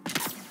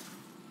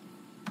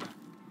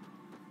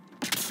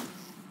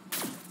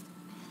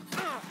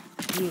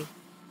 Yeah.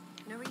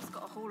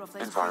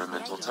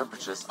 Environmental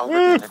temperatures are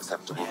within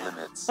acceptable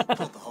limits.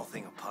 Pulled the whole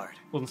thing apart.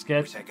 Wasn't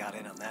scared. Wish I got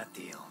in on that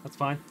deal. That's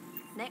fine.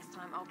 Next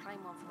time I'll claim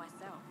one for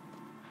myself.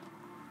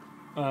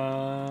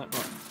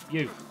 Right.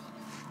 You.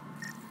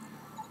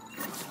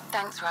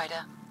 Thanks,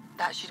 Ryder.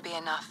 That should be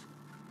enough.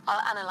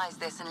 I'll analyze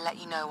this and let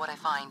you know what I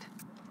find.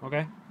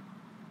 Okay.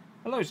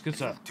 Hello, good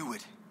sir. Do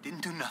it.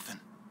 Didn't do nothing.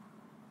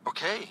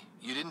 Okay,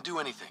 you didn't do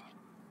anything.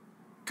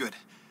 Good.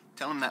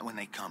 Tell them that when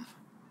they come.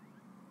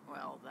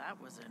 Well, that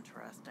was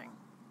interesting.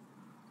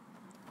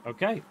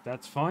 Okay,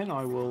 that's fine.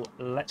 I will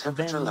let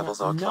Temperature them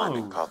levels are know.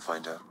 climbing,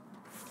 Pathfinder.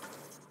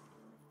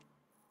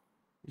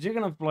 Is it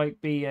gonna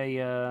like be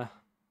a?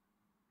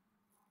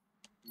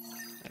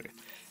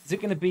 Is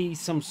it gonna be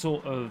some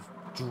sort of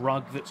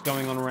drug that's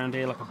going on around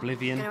here, like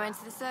Oblivion? Gonna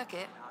enter the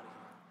circuit?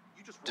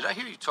 Did I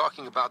hear you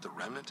talking about the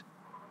Remnant?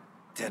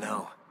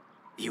 Dunno.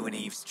 You an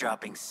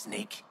eavesdropping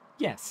snake?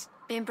 Yes.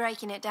 Been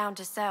breaking it down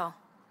to sell.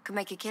 Could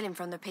make a killing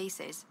from the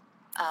pieces.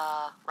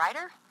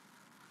 Ryder?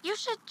 You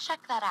should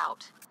check that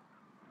out.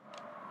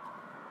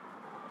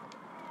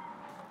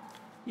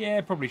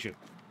 Yeah, probably should.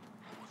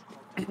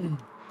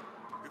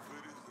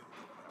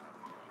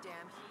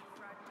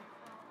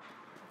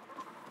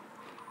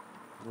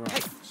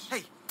 Right.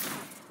 Hey!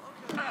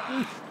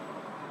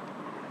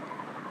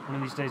 One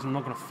of these days I'm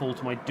not going to fall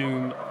to my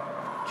doom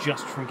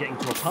just from getting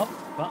to a pub,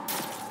 but...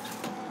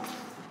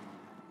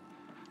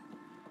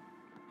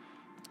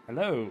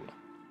 Hello.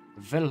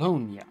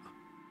 Velonia.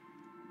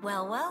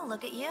 Well, well,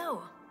 look at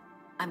you.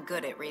 I'm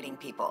good at reading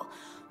people.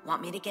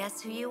 Want me to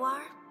guess who you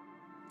are?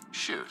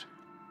 Shoot.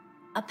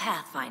 A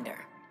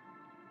Pathfinder.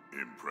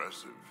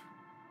 Impressive.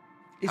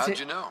 How'd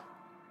you know?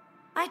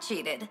 I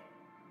cheated.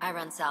 I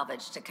run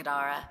salvage to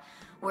Kadara.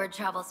 Word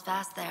travels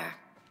fast there.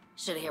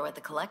 Should hear what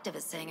the Collective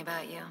is saying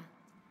about you.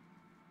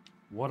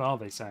 What are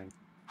they saying?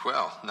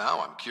 Well, now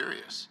I'm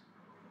curious.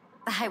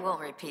 I won't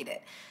repeat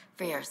it,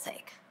 for your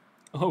sake.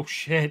 Oh,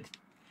 shit.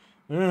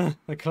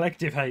 The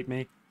Collective hate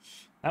me.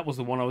 That was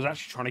the one I was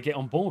actually trying to get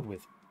on board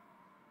with.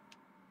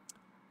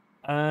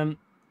 Eladin,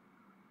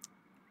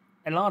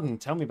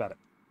 tell me about it.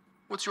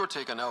 What's your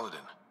take on Eladin?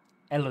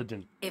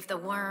 Eladin. If the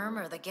worm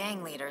or the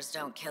gang leaders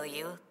don't kill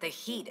you, the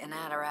heat in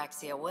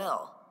Ataraxia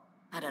will.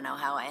 I don't know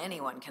how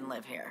anyone can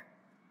live here.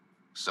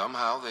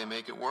 Somehow they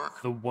make it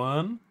work. The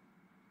worm?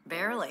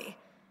 Barely.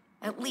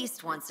 At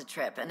least once a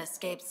trip, an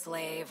escaped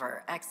slave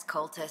or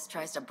ex-cultist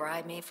tries to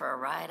bribe me for a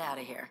ride out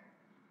of here.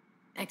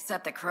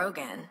 Except the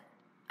Krogan.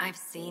 I've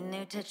seen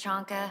New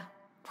Tachanka.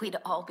 We'd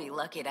all be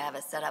lucky to have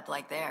a setup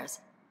like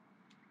theirs.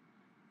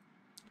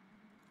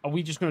 Are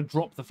we just going to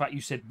drop the fact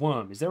you said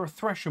worm? Is there a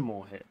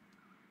Threshermore here?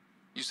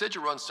 You said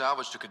you run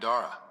salvage to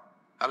Kadara.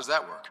 How does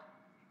that work?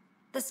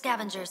 The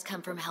scavengers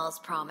come from Hell's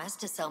Promise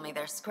to sell me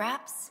their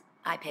scraps.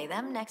 I pay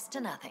them next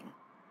to nothing.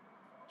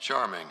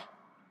 Charming.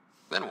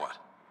 Then what?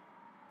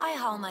 I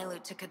haul my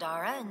loot to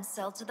Kadara and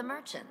sell to the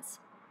merchants.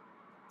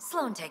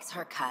 Sloane takes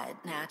her cut,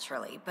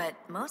 naturally, but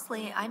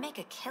mostly I make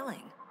a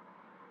killing.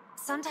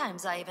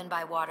 Sometimes I even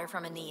buy water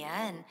from Ania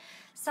and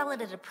sell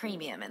it at a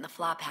premium in the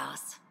flop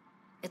house.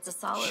 It's a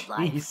solid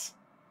life.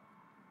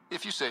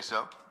 If you say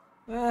so.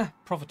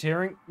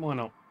 Profiteering? Why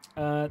not?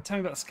 Tell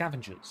me about the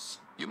scavengers.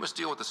 You must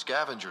deal with the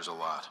scavengers a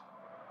lot.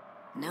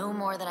 No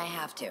more than I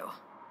have to.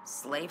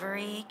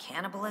 Slavery,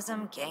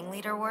 cannibalism, gang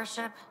leader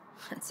worship.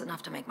 It's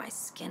enough to make my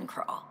skin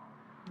crawl.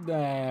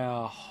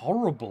 They're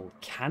horrible.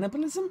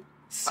 Cannibalism?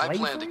 Slavery? I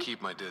plan to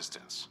keep my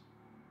distance.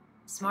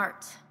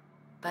 Smart.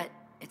 But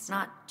it's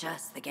not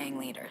just the gang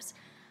leaders.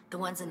 The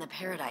ones in the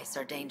Paradise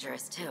are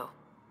dangerous too.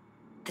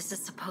 This is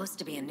supposed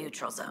to be a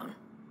neutral zone,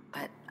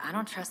 but I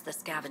don't trust the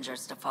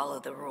scavengers to follow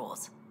the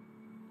rules.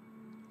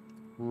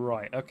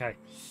 Right, okay.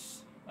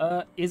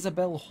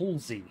 Isabel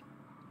Halsey.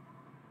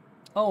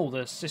 Oh,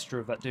 the sister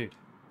of that dude.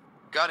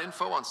 Got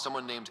info on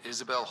someone named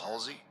Isabel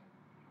Halsey?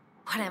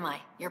 What am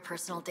I, your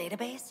personal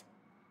database?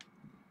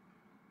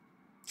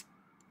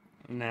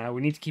 Nah,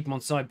 we need to keep them on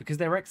side because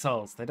they're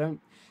exiles. They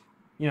don't...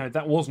 You know,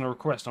 that wasn't a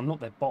request. I'm not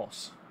their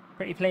boss.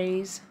 Pretty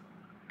please?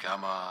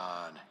 Come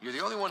on. You're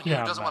the only one here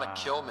who doesn't want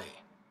to kill me.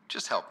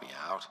 Just help me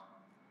out.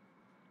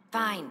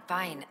 Fine,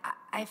 fine.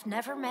 I've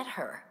never met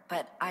her,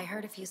 but I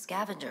heard a few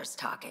scavengers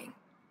talking.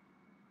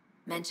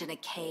 Mentioned a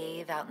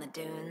cave out in the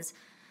dunes.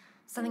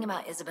 Something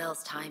about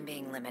Isabel's time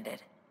being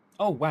limited.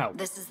 Oh, wow.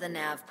 This is the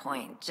nav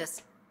point.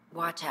 Just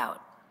watch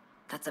out.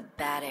 That's a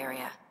bad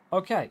area.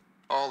 Okay.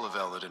 All of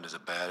Eladin is a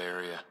bad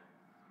area.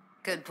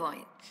 Good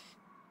point.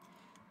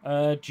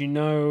 Do you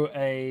know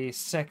a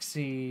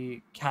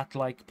sexy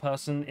cat-like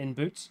person in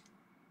boots?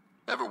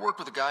 Ever worked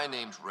with a guy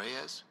named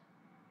Reyes?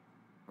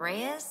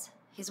 Reyes?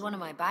 He's one of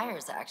my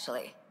buyers,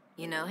 actually.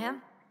 You know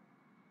him?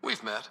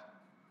 We've met.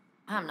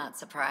 I'm not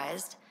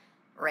surprised.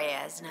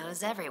 Reyes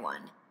knows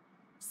everyone.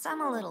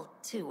 Some a little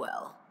too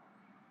well.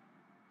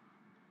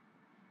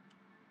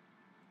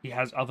 He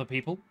has other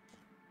people?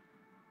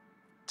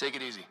 Take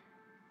it easy.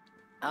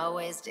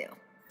 Always do.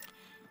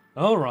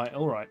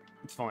 Alright,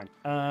 it's fine.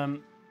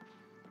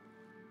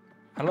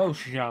 Hello,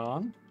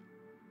 Jean.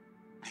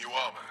 New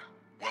armor,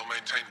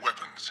 well-maintained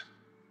weapons.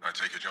 I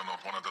take it you're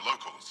not one of the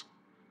locals.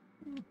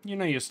 You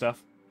know your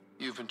stuff.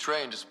 You've been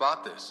trained to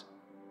spot this.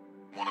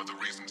 One of the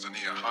reasons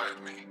Ania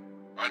hired me.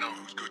 I know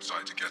whose good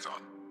side to get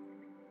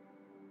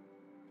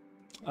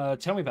on.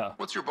 Tell me about her.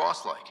 What's your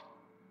boss like?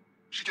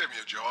 She gave me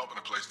a job and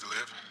a place to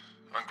live.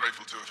 I'm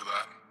grateful to her for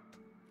that.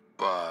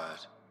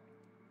 But...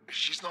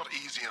 she's not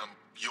easy on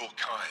your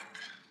kind.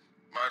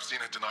 I've seen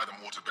her deny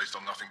them water based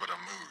on nothing but her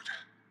mood.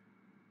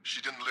 She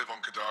didn't live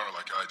on Kadara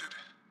like I did.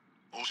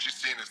 All she's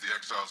seen is the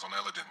exiles on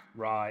Eladin.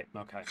 Right,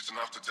 okay. It's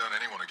enough to turn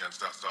anyone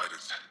against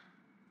outsiders.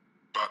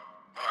 But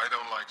I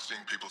don't like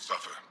seeing people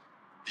suffer.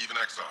 Even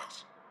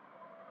exiles.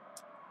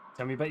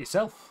 Tell me about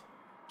yourself.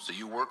 So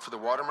you work for the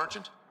water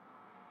merchant?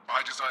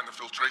 I design the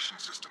filtration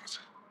systems.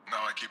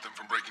 Now I keep them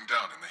from breaking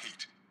down in the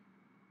heat.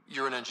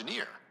 You're an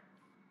engineer?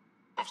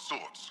 Of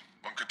sorts.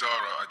 On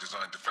Kadara, I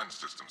design defense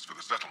systems for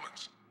the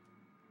settlements.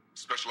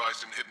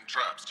 Specialized in hidden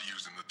traps to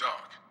use in the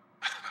dark.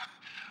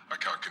 I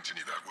can't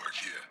continue that work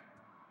here.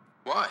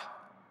 Why?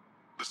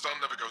 The sun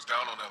never goes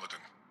down on Eladin.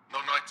 No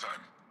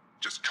nighttime.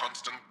 Just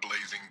constant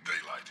blazing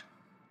daylight.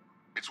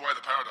 It's why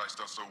the Paradise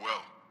does so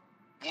well.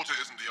 Water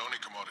isn't the only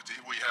commodity.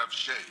 We have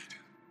shade.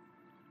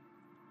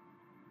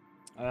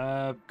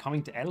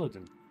 Coming to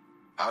Eladin.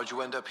 How'd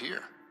you end up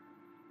here?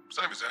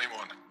 Same as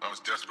anyone. I was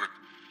desperate.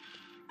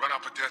 Ran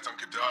up a debt on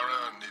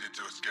Kadara and needed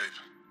to escape.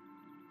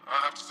 I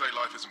have to say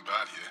life isn't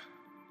bad here.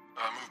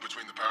 I moved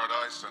between the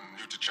Paradise and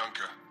New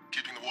Tachanka,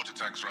 keeping the water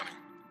tanks running.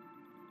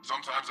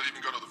 Sometimes I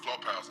even go to the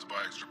flop house to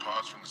buy extra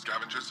parts from the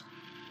scavengers.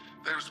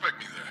 They respect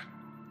me there.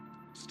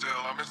 Still,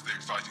 I miss the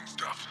exciting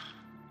stuff.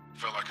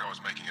 Felt like I was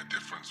making a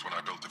difference when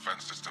I built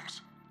defense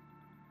systems.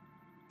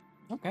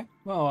 Okay,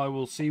 well, I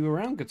will see you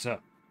around, good sir.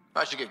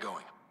 I should get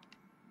going.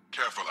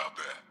 Careful out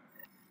there.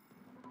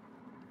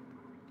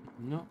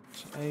 Not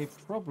a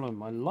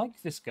problem. I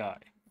like this guy.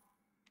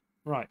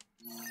 Right.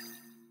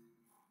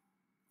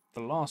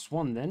 The last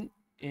one, then,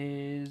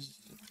 is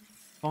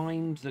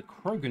find the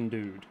Krogan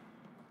dude.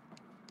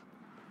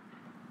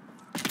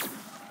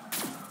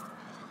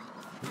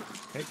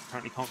 Okay,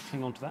 apparently can't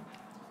cling on to that.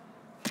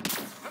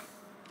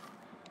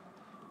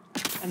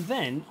 And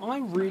then, I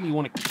really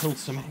want to kill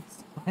some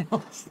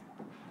exiles.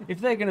 If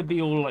they're going to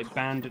be all, like,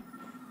 banded...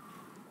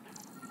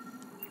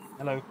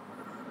 Hello.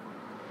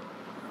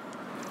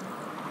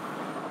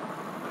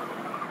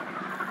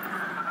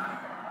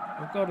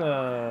 I've got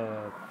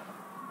a...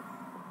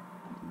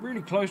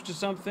 really close to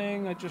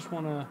something. I just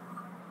want to...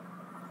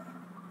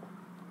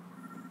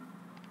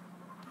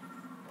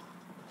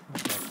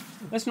 Okay.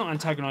 Let's not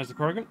antagonize the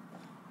Krogan.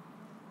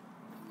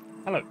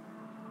 Hello.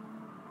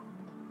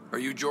 Are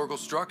you Jorgel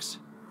Strux?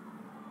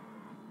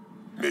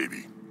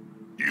 Maybe.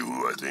 You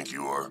who I think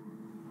you are?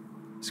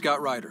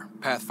 Scott Ryder,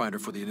 Pathfinder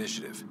for the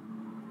Initiative.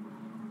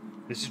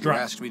 This is You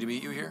Drax. asked me to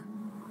meet you here?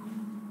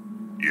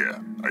 Yeah,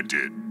 I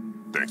did.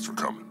 Thanks for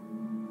coming.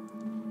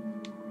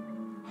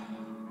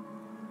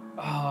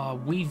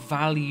 We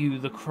value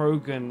the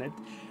Krogan.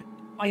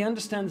 I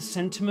understand the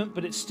sentiment,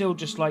 but it's still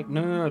just like,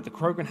 no, the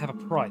Krogan have a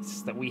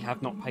price that we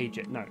have not paid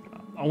yet. No,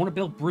 I want to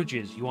build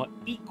bridges. You are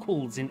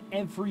equals in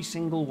every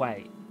single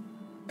way.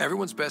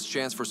 Everyone's best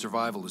chance for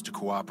survival is to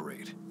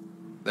cooperate.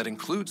 That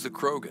includes the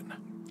Krogan.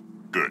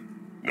 Good.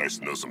 Nice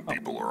to know some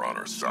people are on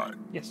our side.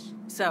 Yes.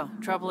 So,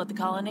 trouble at the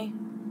colony?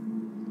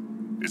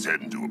 It's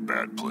heading to a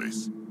bad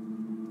place.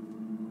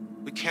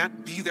 We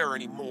can't be there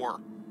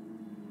anymore.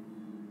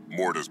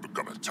 Morta's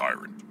become a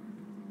tyrant.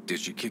 Did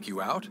she kick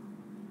you out?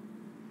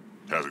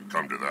 Hasn't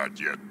come to that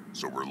yet,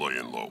 so we're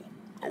laying low.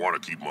 I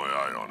want to keep my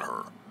eye on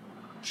her.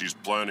 She's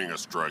planning a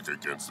strike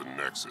against the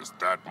Nexus,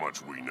 that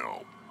much we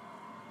know.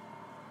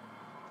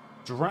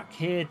 Drac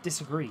here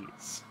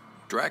disagrees.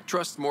 Drac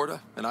trusts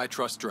Morta, and I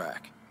trust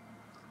Drac.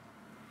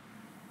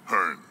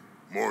 Hearn,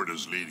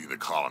 Morta's leading the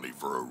colony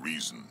for a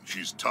reason.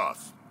 She's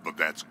tough, but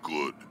that's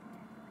good.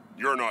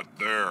 You're not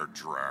there,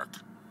 Drac.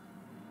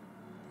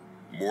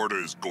 Morta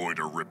is going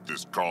to rip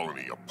this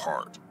colony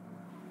apart.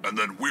 And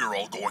then we're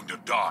all going to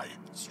die.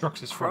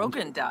 Strux is friend.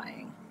 Krogan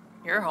dying.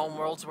 Your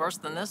homeworld's worse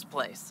than this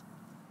place.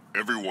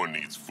 Everyone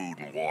needs food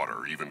and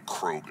water, even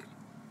Krogan.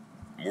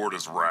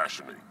 Morta's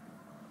rationing.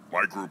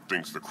 My group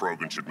thinks the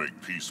Krogan should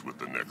make peace with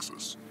the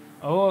Nexus.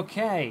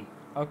 Okay,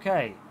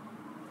 okay.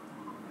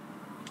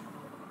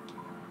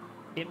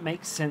 It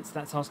makes sense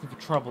that's asking for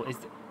trouble.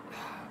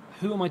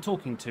 Who am I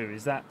talking to?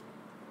 Is that...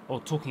 or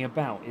talking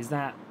about? Is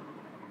that...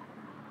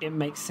 it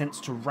makes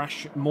sense to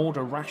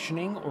Morta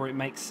rationing, or it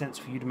makes sense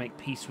for you to make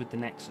peace with the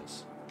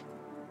Nexus?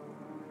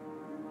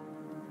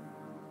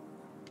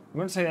 I'm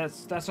going to say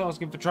that's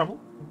asking for trouble.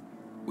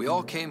 We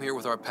all came here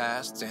with our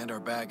pasts and our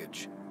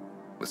baggage.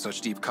 With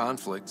such deep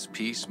conflicts,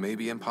 peace may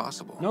be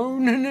impossible. No,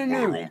 no, no, no.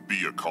 Well, there won't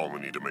be a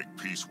colony to make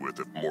peace with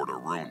if Morta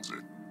ruins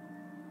it.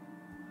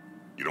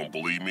 You don't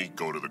believe me?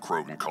 Go to the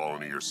Krogan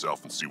colony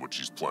yourself and see what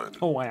she's planned.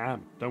 Oh, I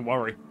am. Don't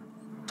worry.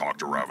 Talk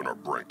to Ravenar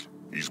Brink.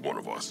 He's one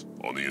of us,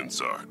 on the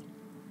inside.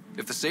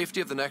 If the safety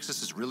of the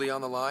Nexus is really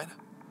on the line,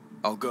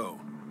 I'll go.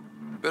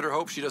 Better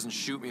hope she doesn't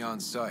shoot me on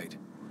sight.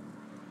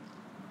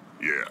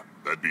 Yeah,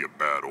 that'd be a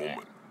bad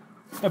omen.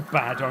 A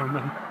bad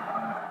omen.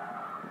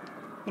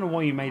 I don't know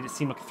why you made it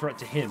seem like a threat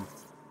to him.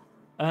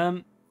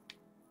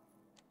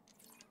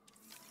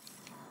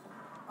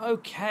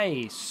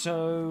 Okay,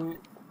 so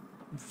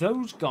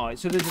those guys...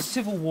 So there's a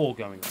civil war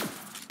going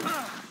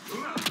on.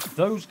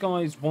 Those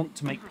guys want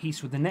to make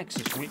peace with the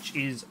Nexus, which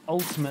is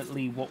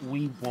ultimately what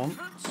we want,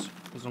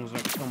 as long as I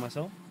don't kill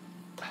myself.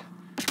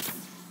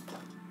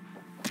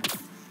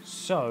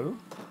 So...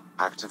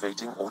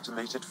 Activating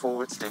automated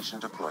forward station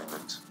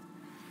deployment.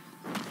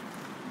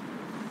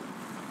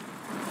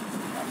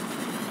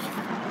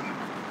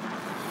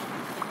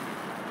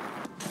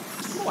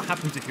 What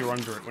happens if you're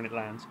under it when it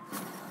lands?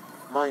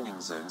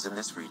 Mining zones in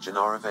this region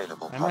are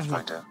available,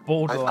 Pathfinder.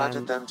 I've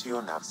added them to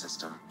your nav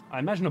system. I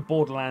imagine a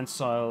Borderlands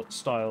style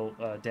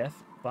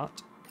death,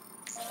 but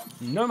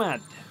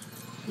Nomad.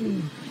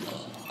 You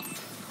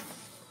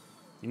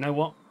know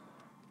what?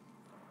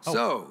 Oh.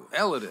 So,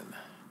 Eladin.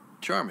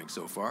 Charming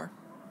so far.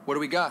 What do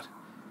we got?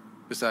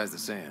 Besides the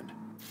sand.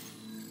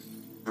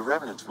 The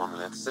Remnant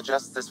monolith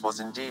suggests this was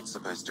indeed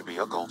supposed to be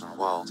a golden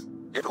world.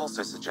 It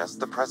also suggests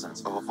the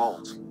presence of a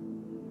vault.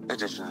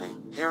 Additionally,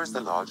 here is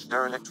the large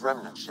derelict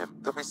remnant ship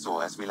that we saw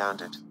as we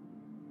landed.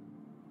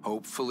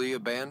 Hopefully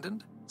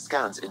abandoned?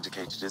 Scans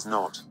indicate it is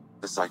not.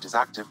 The site is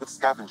active with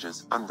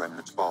scavengers and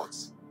remnant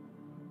bots.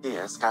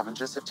 Here,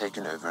 scavengers have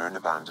taken over an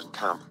abandoned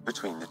camp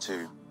between the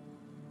two.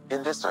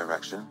 In this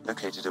direction,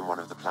 located in one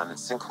of the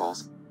planet's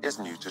sinkholes, is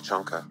New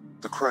Tuchanka,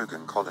 the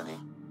Krogan colony.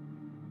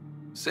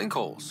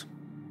 Sinkholes?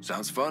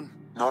 Sounds fun.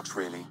 Not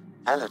really.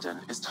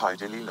 Eladin is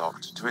tidally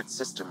locked to its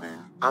sister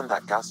moon and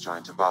that gas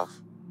giant above.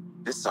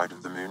 This side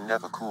of the moon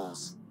never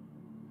cools.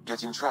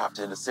 Getting trapped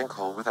in a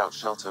sinkhole without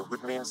shelter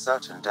would mean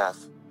certain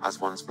death, as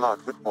one's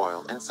blood would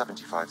boil in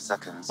 75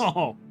 seconds.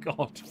 Oh,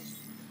 God.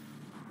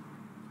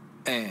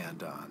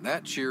 And on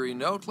that cheery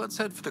note, let's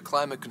head for the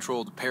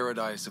climate-controlled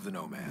paradise of the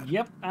Nomad.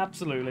 Yep,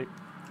 absolutely.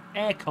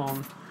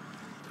 Aircon.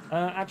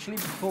 Actually,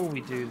 before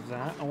we do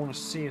that, I want to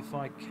see if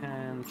I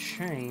can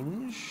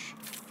change.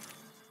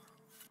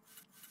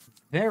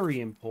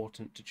 Very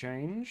important to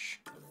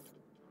change.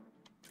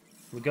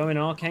 We're going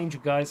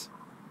Archangel, guys.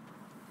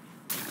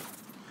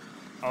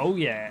 Oh,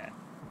 yeah.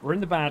 We're in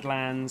the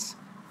Badlands.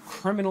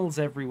 Criminals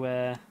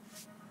everywhere.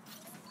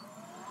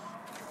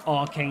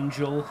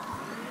 Archangel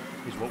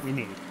is what we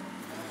need.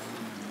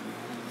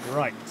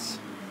 Right.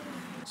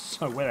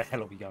 So, where the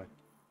hell are we going?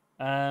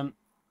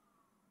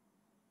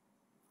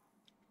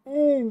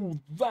 Oh,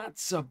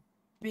 that's a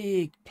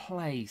big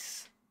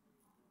place.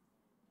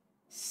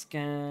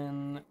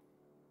 Scan.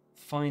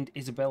 Find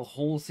Isabel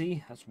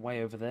Halsey. That's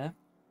way over there.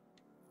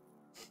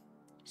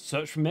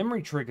 Search for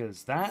memory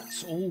triggers.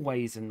 That's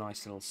always a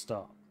nice little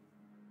start.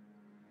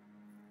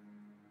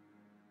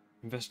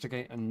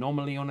 Investigate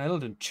anomaly on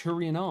Eldon.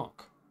 Turian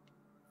Arc.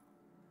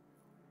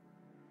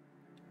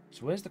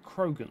 So where's the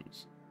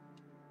Krogans?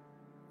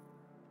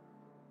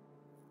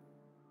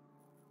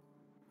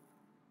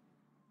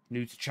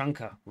 New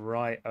Tuchanka.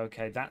 Right,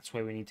 okay, that's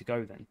where we need to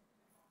go then.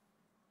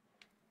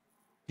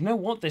 You know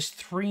what? There's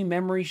 3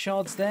 memory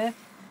shards there.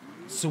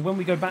 So when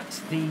we go back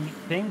to the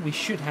thing, we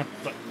should have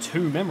like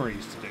 2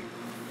 memories to do.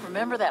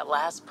 Remember that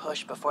last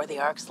push before the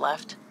Arcs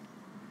left?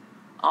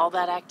 All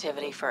that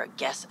activity for a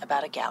guess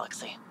about a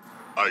galaxy.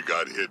 I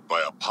got hit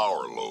by a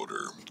power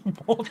loader.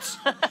 What?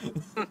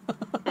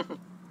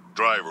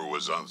 Driver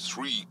was on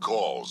 3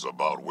 calls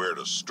about where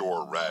to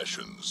store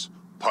rations.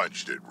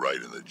 Punched it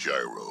right in the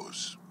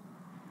gyros.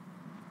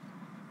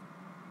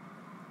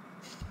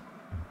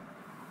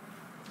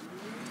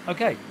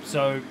 Okay,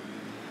 so...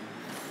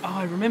 Oh,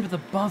 I remember the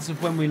buzz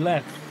of when we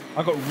left.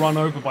 I got run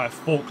over by a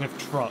forklift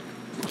truck.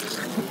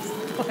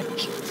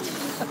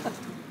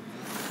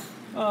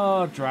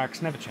 Oh,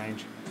 Drax, never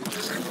change.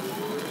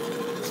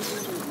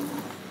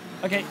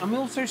 Okay, I'm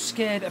also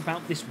scared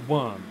about this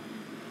worm.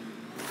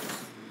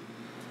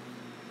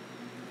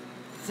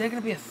 Is there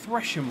going to be a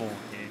Thresher Maw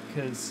here?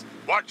 Because...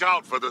 Watch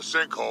out for the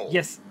sinkhole.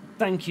 Yes,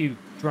 thank you,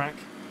 Drac.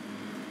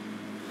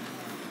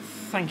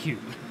 Thank you.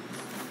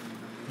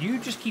 You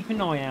just keep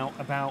an eye out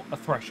about a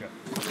Thresher.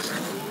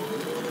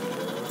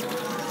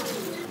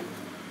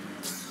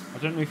 I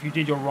don't know if you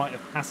did your rite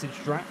of passage,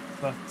 Drac,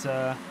 but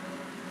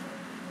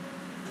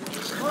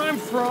where I'm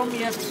from,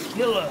 you have to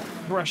kill a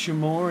Thresher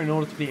Maw in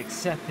order to be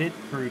accepted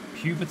through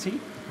puberty,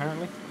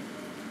 apparently.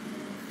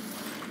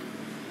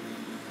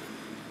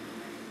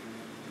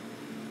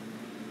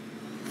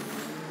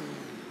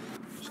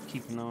 Just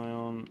keep an eye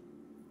on...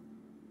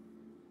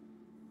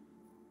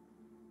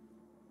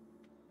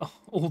 Oh,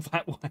 all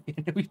that way,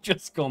 and we've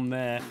just gone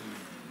there.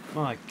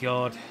 My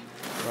God.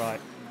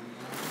 Right.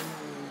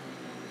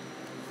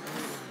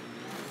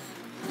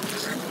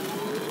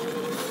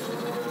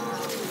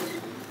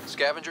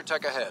 Scavenger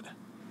tech ahead.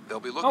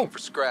 They'll be looking for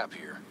scrap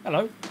here.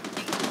 Hello.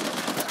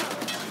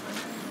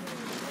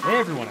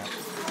 Everyone else.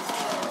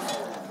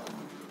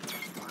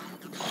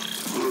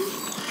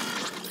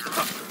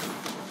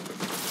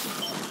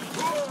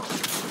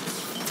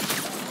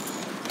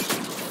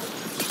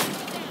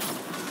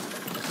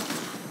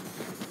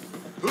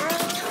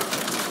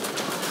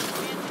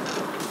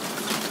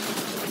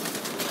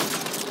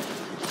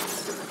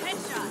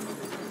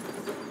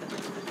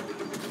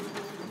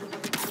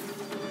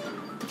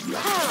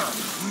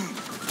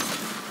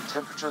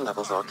 Temperature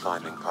levels are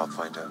climbing,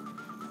 Pathfinder.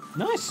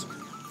 Nice.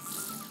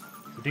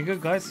 Pretty good,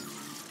 guys.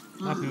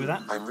 Happy with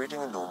that. I'm reading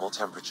a normal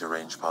temperature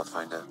range,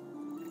 Pathfinder.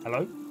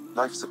 Hello.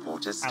 Life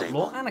support is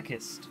stable. Outlaw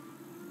Anarchist.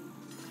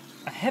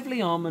 A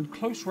heavily armoured,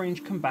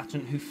 close-range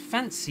combatant who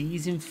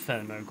fancies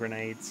inferno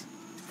grenades.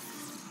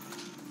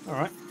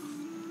 Alright.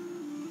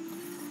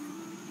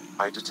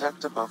 I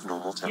detect above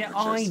normal temperatures.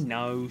 Yeah, I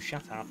know.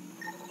 Shut up.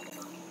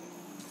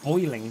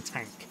 Boiling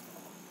tank.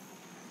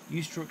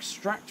 Used to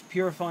extract,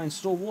 purify and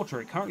store water.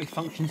 It currently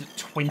functions at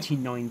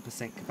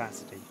 29%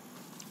 capacity.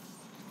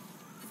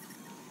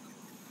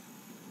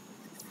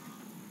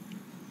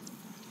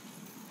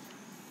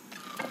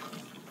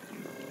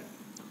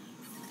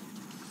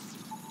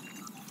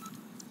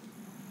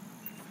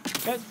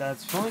 Okay,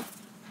 that's fine.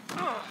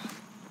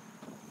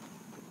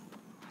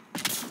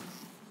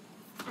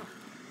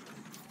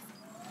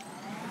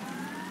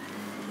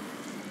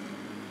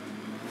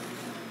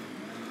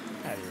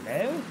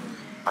 Hello?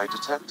 I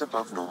detect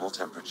above normal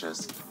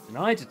temperatures. And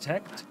I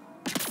detect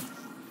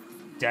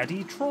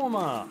Daddy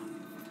Trauma.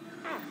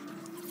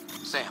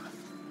 Sam,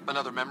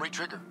 another memory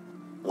trigger?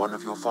 One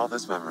of your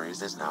father's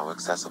memories is now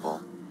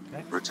accessible.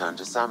 Okay. Return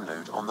to Sam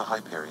node on the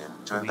Hyperion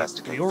to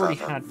investigate We already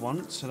further. had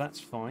one, so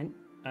that's fine.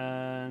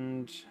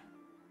 And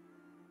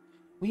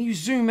when you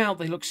zoom out,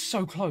 they look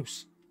so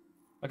close.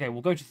 Okay,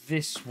 we'll go to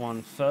this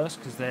one first,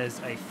 because there's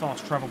a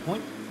fast travel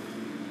point.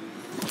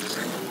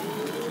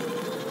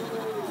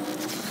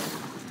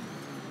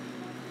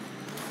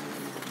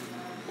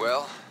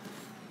 Well,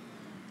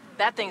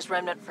 That thing's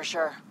remnant for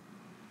sure.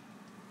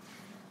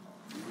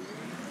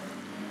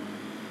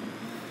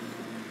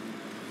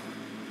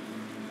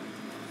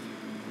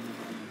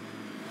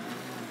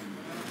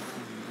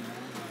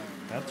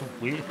 That's a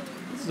weird...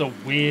 This is a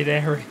weird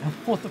area.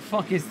 What the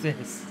fuck is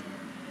this?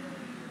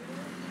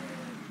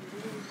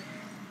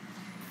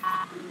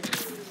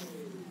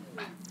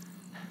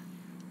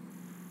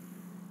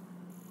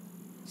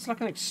 It's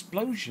like an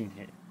explosion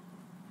here.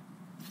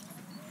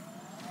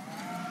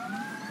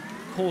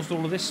 Caused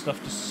all of this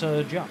stuff to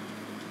surge up.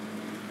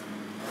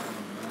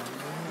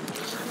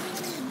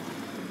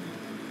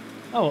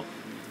 Oh,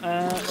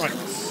 right.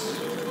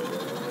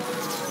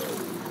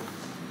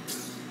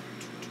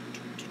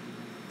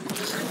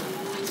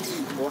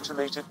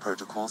 Automated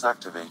protocols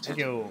activated.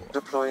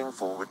 Deploying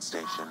forward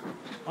station.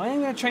 I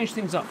am going to change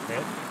things up here.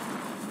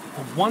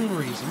 For one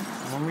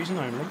reason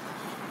only.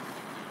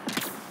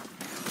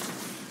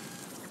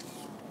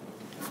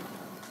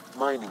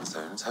 Mining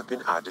zones have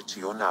been added to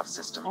your nav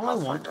system, I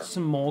Pathfinder. want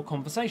some more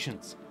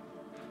conversations.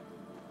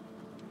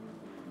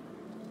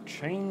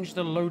 Change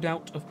the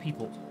loadout of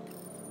people.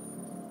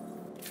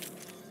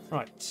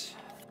 Right.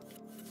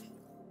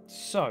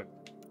 So.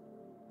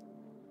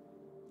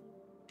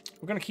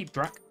 We're going to keep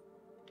Drac.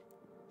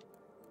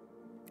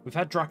 We've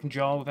had Drac and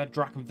Jar, we've had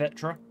Drac and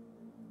Vetra.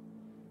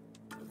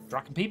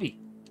 Drac and PB.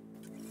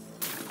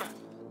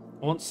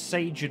 I want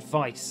sage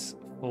advice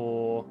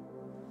for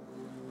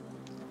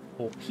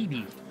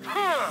PB.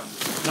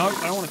 No,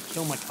 I don't want to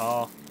kill my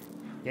car.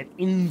 Get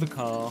in the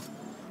car.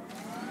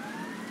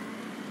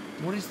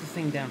 What is the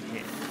thing down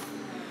here?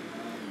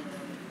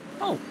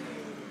 Oh.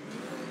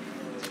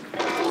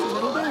 It's a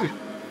little dude.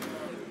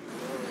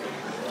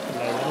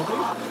 Hello,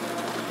 little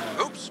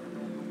dude. Oops.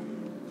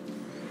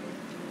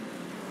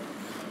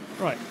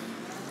 Right.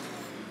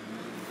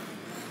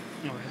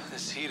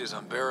 This heat is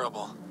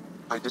unbearable.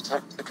 I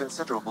detect a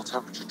considerable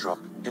temperature drop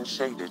in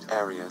shaded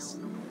areas.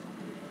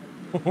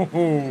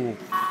 Oh,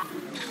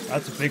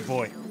 that's a big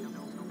boy.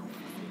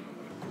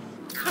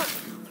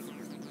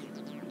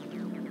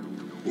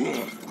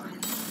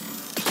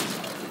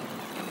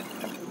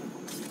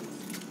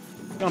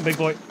 Come on, big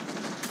boy.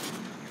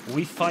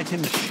 We fight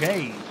in the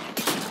shade.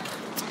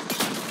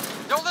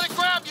 Don't let it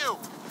grab you!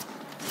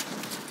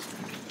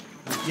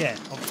 Yeah,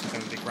 obviously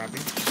don't let it grab you.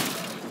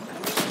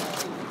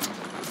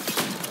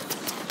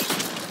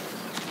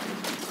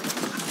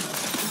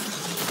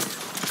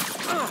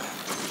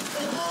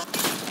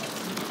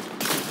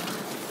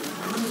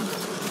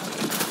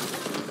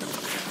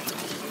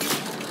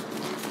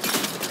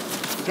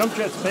 Jump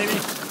jets, baby.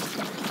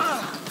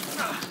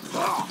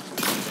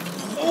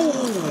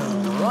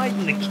 Oh, right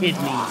in the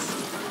kidneys.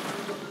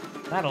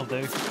 That'll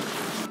do.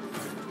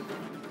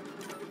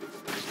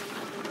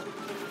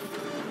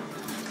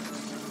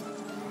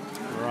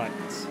 Right.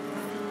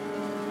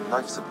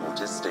 Life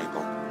support is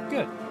stable.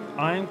 Good.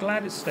 I am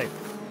glad it's stable.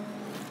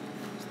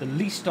 It's the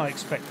least I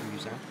expect from you,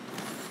 Sam.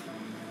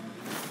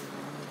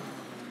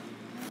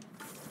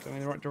 Going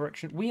in the right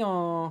direction. We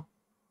are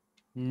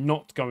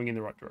not going in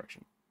the right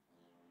direction.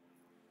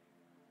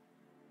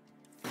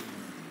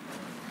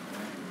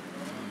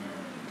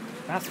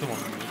 That's the one.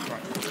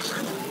 Right.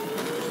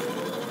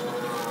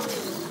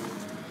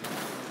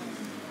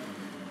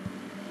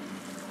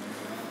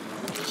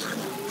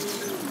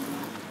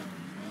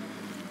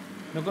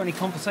 Not got any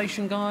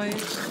conversation,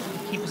 guys?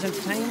 Keep us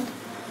entertained?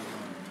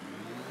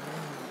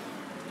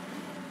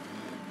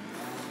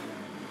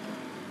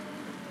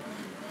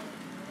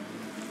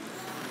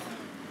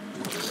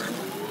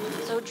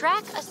 So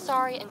Drac,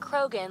 Asari, and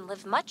Krogan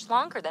live much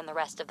longer than the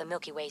rest of the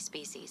Milky Way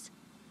species.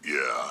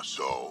 Yeah,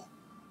 so?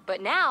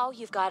 But now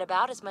you've got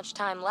about as much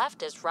time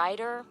left as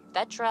Ryder,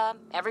 Vetra,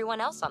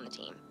 everyone else on the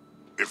team.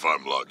 If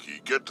I'm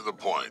lucky, get to the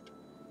point.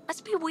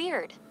 Must be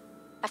weird.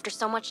 After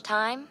so much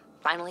time,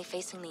 finally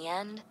facing the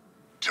end.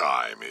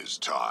 Time is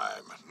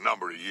time.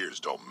 Number of years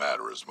don't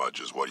matter as much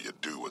as what you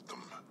do with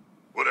them.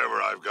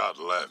 Whatever I've got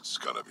left's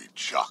gonna be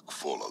chock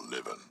full of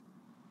living.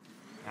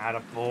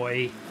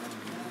 Attaboy.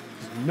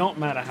 Does not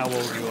matter how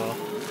old you are.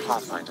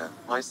 Pathfinder,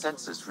 my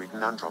sensors read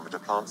an Andromeda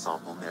plant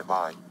sample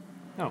nearby.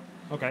 Oh,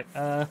 okay.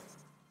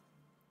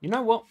 You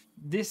know what?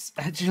 This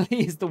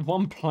actually is the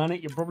one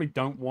planet you probably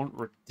don't want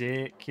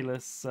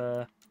ridiculous,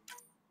 because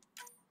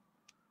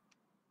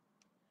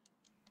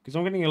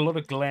I'm getting a lot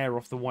of glare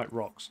off the white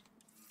rocks.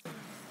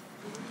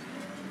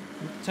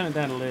 Turn it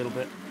down a little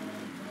bit.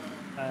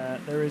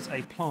 There is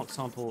a plant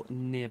sample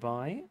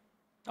nearby.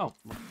 Oh.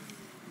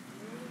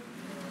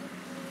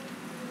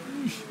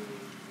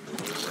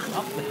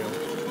 Up the hill.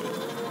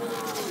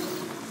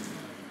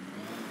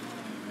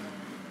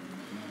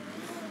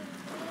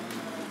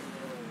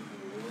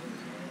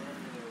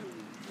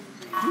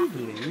 I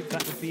believe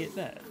that would be it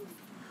there.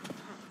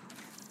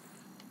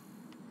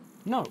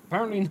 No,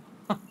 apparently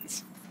not.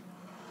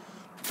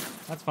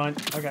 That's fine.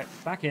 Okay,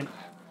 back in.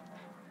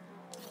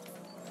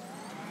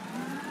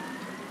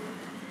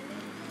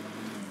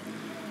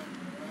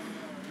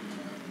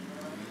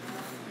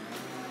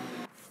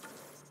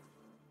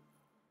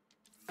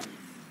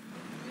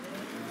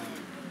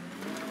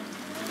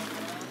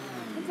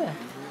 What the?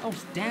 Oh,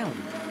 it's down.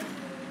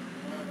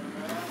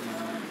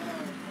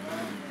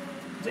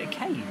 Is it a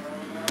cave?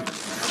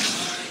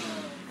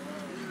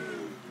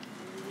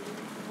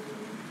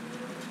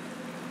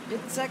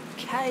 It's a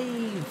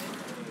cave.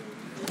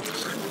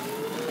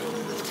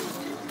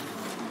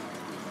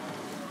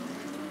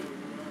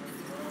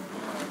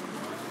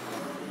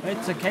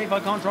 It's a cave I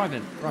can't drive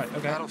in. Right,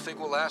 okay. I don't think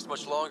we'll last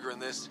much longer in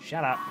this.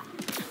 Shut up.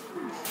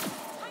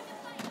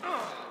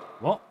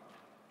 What?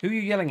 Who are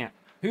you yelling at?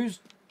 Who's...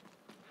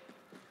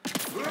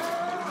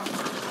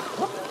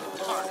 What?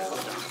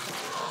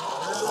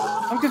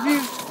 I'm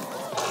confused.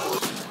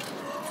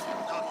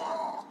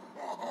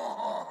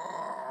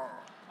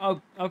 Oh,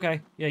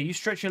 okay. Yeah, you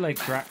stretch your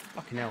legs, Drac.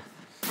 Fucking hell.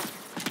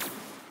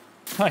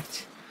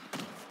 Right.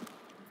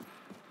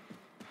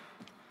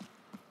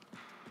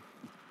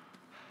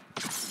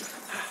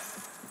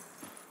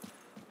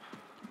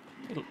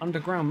 Little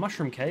underground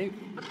mushroom cave.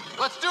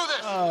 Let's do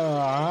this!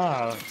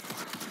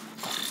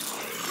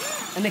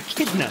 An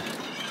echidna.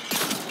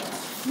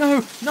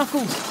 No,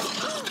 Knuckles.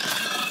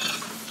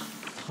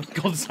 Oh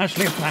God, it's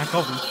actually a pack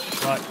of them.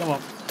 Right, come on.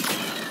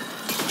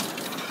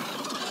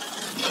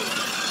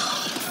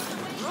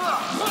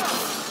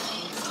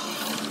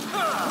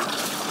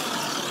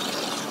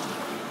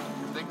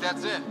 Think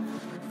that's it?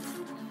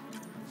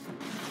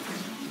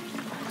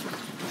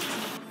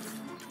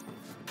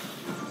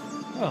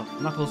 Well,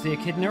 Knuckles the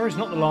Echidna is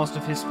not the last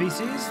of his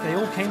species. They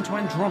all came to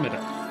Andromeda.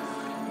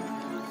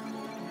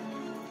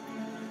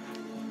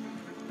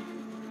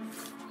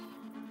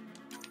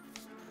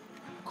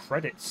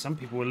 Credits. Some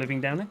people were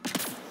living down there.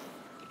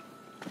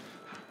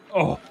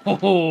 Oh, ho,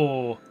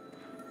 ho.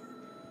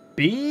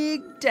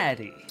 Big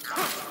Daddy.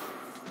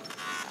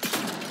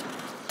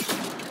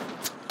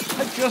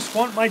 I just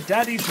want my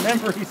daddy's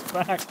memories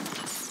back.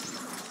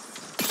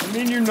 I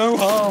mean you no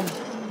harm.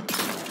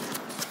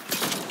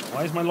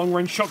 Why is my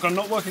long-range shotgun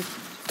not working?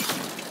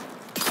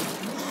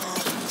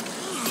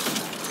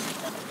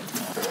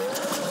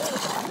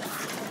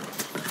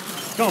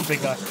 Come on,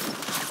 big guy.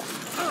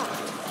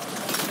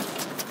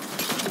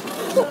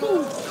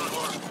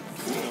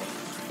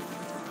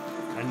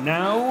 And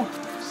now...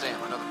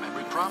 Sam, another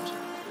memory prompt?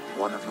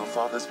 One of your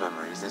father's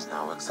memories is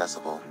now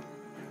accessible.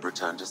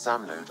 Return to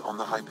Sam node on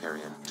the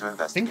Hyperion to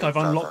investigate. I think I've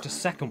unlocked a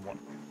second one.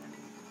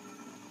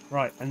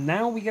 Right, and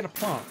now we get a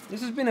plant.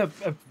 This has been a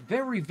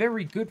very,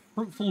 very good,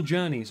 fruitful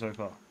journey so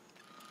far.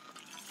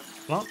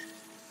 Plant.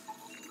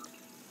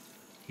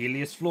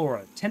 Helios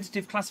flora.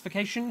 Tentative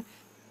classification,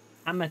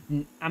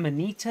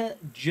 Amanita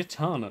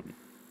jatanum.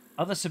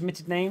 Other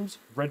submitted names,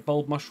 red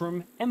bulb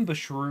mushroom, ember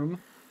shroom.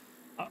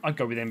 I'd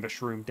go with ember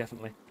shroom,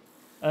 definitely.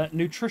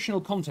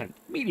 Nutritional content,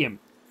 medium.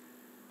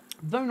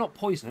 Though not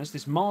poisonous,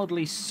 this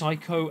mildly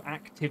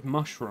psychoactive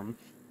mushroom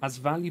has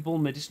valuable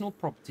medicinal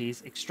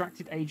properties.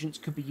 Extracted agents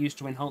could be used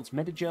to enhance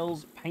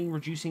Medigel's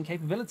pain-reducing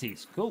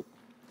capabilities. Cool.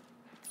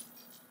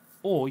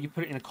 Or you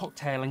put it in a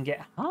cocktail and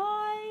get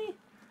high.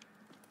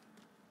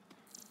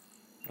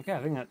 Okay,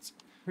 I think that's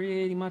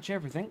pretty much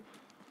everything.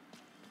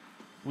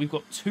 We've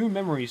got 2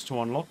 memories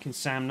to unlock in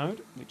Sam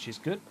Node, which is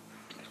good.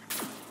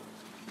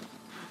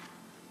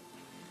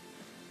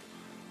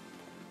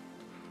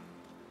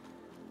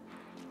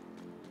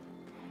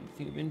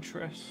 Anything of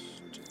interest?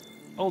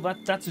 Oh,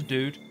 that's a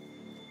dude.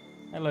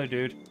 Hello,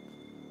 dude.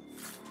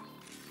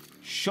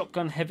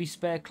 Shotgun heavy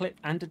spare clip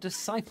and a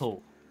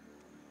disciple.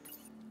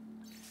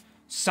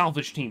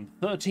 Salvage team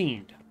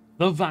 13.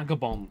 The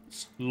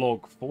Vagabonds.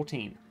 Log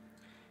 14.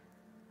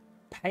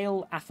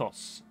 Pale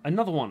Athos.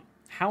 Another one.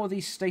 How are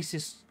these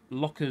stasis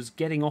lockers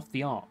getting off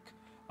the Ark?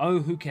 Oh,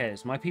 who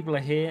cares? My people are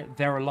here.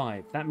 They're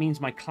alive. That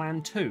means my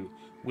clan too.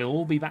 We'll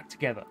all be back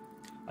together.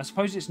 I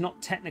suppose it's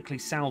not technically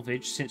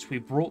salvage since we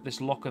brought this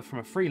locker from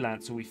a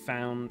freelancer we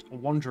found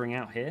wandering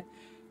out here,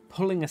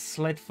 pulling a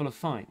sled full of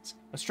finds.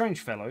 A strange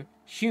fellow,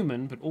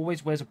 human but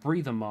always wears a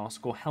breather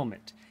mask or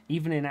helmet,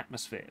 even in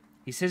atmosphere.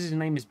 He says his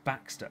name is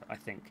Baxter, I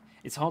think.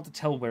 It's hard to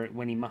tell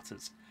when he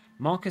mutters.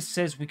 Marcus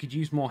says we could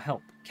use more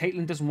help.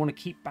 Caitlin doesn't want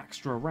to keep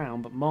Baxter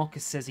around, but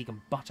Marcus says he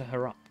can butter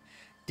her up.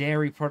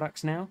 Dairy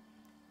products now?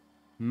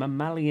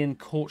 Mammalian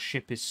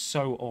courtship is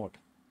so odd.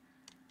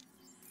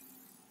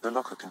 The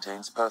locker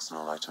contains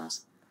personal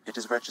items. It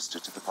is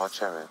registered to the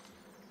Parchero.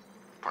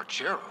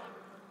 Parchero?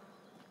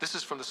 This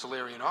is from the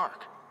Solarian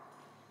Ark.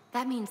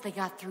 That means they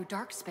got through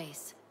dark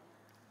space.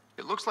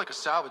 It looks like a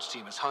salvage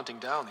team is hunting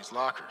down these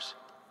lockers,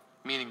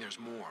 meaning there's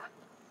more.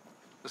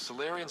 The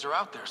Solarians are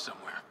out there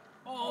somewhere.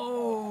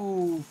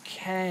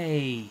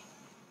 Okay.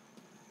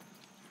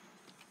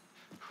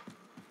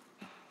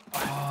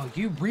 Oh,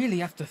 you really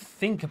have to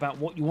think about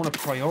what you want to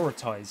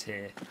prioritize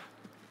here.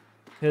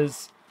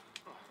 Because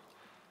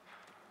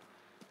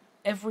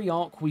every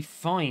Ark we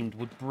find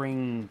would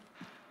bring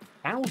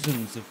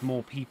thousands of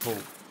more people.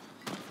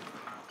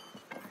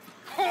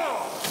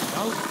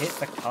 Don't hit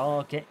the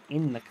car, get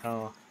in the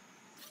car.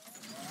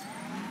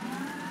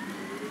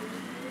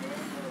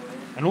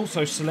 And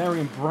also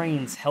Solarian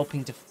brains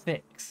helping to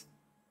fix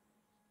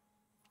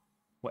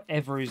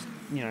whatever is,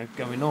 you know,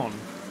 going on.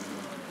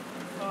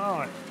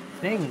 Oh, I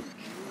think.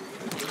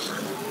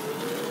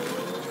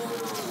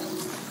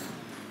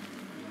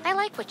 I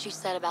like what you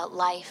said about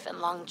life and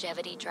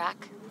longevity,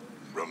 Drac.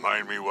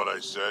 Remind me what I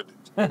said?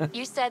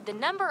 You said the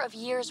number of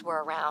years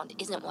we're around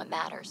isn't what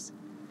matters.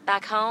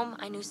 Back home,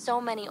 I knew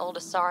so many old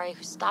Asari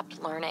who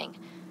stopped learning,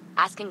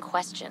 asking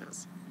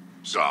questions.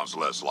 Sounds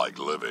less like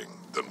living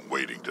than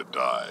waiting to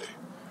die.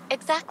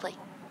 Exactly.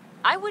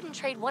 I wouldn't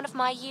trade one of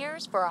my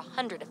years for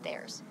 100 of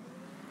theirs.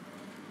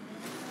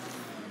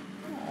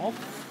 Aww.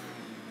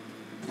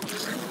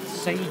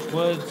 Sage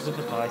words of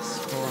advice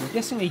for, I'm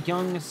guessing, a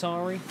young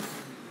Asari.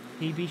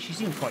 PB, she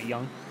seems quite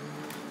young.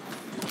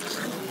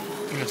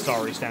 In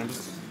Asari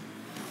standards.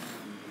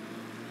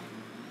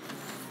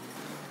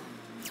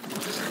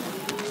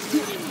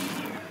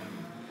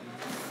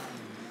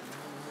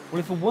 Well,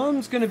 if a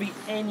worm's going to be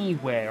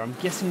anywhere, I'm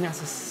guessing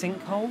that's a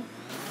sinkhole.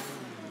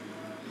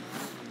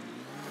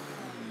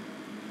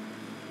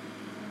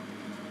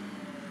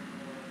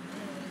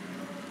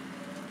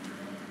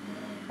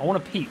 I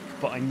want to peek,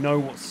 but I know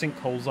what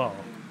sinkholes are.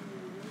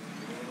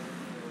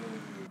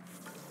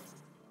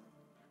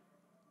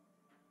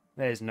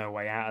 There's no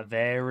way out of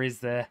there,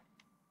 is there?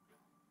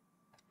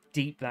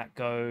 Deep that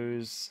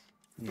goes.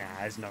 Nah,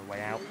 there's no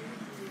way out.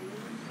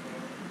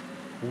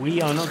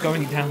 We are not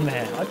going down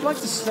there. I'd like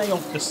to stay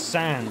off the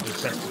sand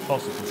as best as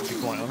possible, to be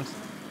quite honest.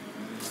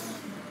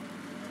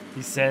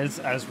 He says,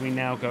 as we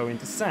now go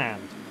into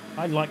sand.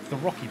 I like the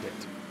rocky bit.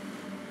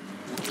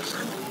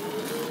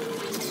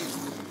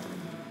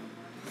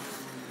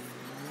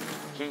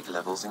 Heat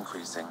levels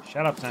increasing.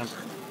 Shut up, Sam.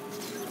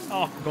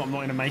 Oh, I forgot I'm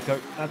not in a Mako.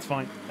 That's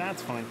fine.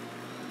 That's fine.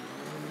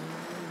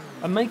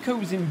 A Mako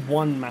was in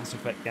one Mass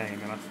Effect game,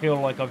 and I feel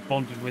like I've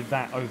bonded with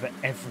that over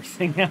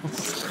everything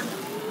else.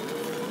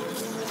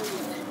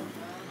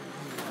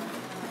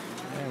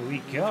 There we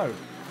go.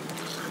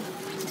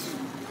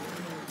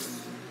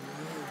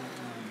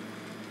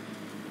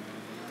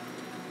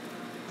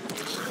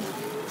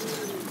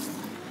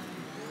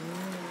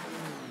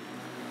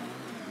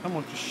 Come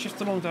on, just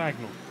shift along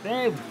diagonal.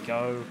 There we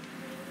go.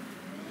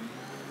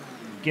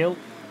 Gil,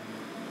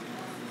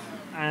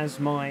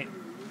 as my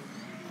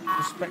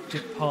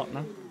prospective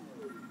partner,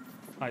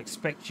 I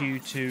expect you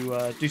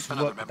to do some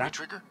work with that.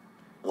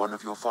 One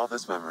of your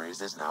father's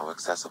memories is now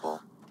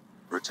accessible.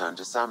 Return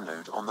to Sam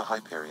Node on the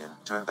Hyperion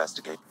to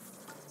investigate.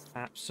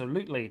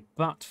 Absolutely,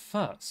 but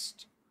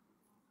first,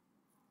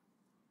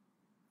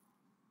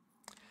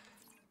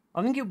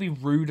 I think it would be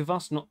rude of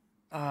us not.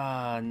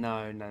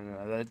 No.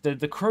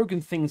 The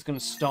Krogan thing's going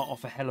to start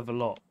off a hell of a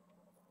lot,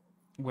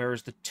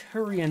 whereas the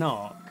Turian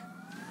Ark,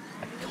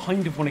 I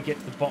kind of want to get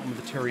to the bottom of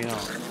the Turian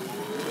Ark.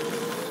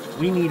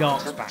 We need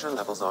arcs back. Temperature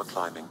levels are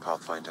climbing,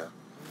 Pathfinder.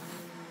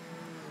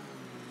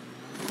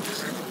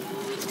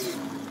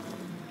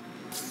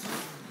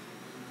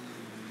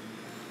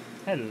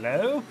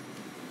 Hello?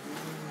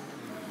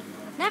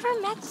 Never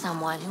met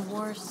someone who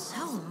wore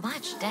so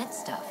much dead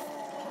stuff.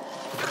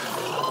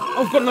 Oh,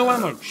 I've got no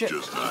ammo. Shit.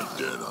 Just not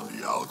dead on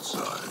the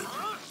outside.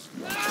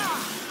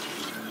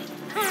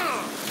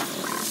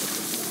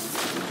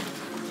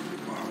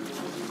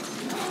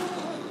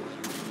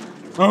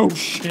 Oh,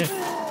 shit.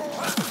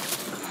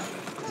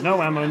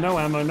 No ammo, no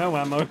ammo, no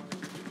ammo.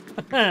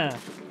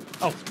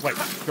 Oh, wait,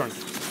 drunk.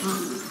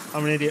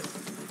 I'm an idiot.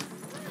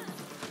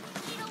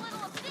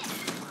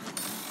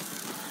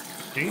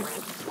 Jeez.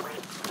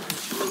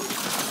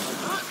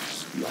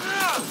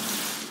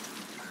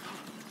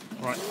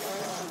 Right.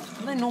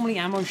 Are there normally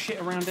ammo shit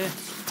around here?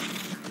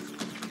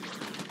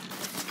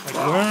 Like,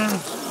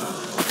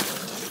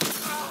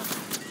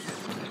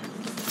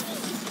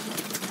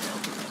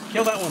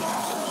 kill that one.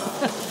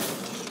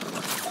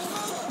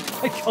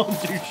 I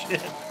can't do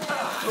shit.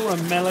 I don't want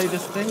to melee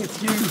this thing, it's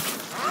huge.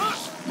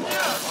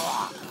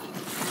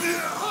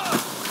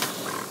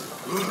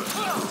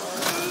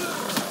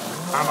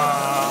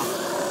 Hammer.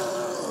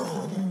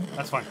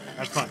 That's fine,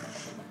 that's fine.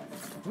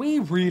 We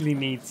really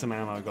need some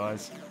ammo,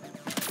 guys.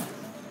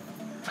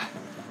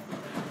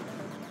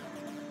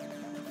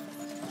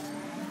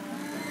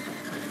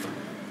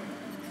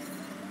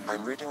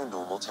 I'm reading a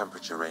normal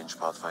temperature range,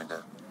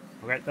 Pathfinder.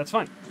 Okay, that's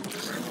fine.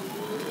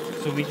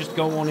 So we just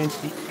go on into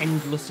the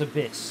endless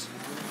abyss.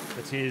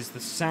 That is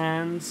the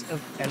sands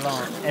of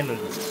Eladon.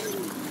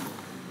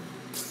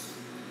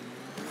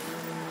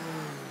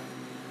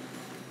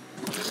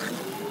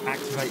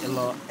 Activate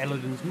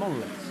Eladon's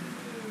monolith.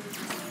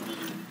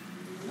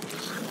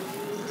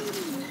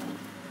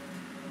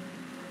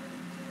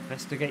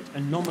 Investigate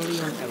anomaly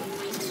on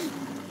Eladon.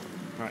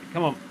 Right,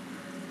 come on.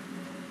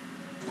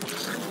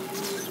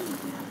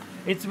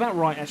 It's about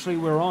right, actually.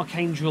 We're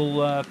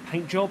Archangel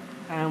paint job,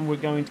 and we're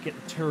going to get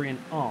the Turian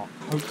Arc.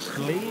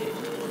 Hopefully it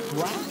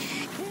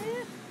crashed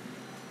here?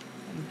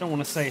 I don't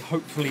want to say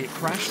hopefully it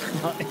crashed,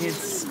 but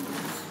it's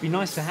be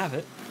nice to have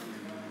it.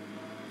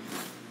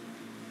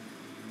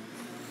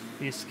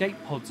 The escape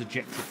pod's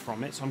ejected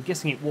from it, so I'm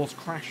guessing it was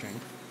crashing.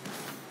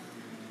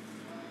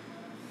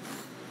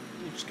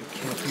 We'll just go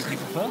kill a few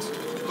people first.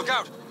 Look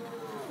out!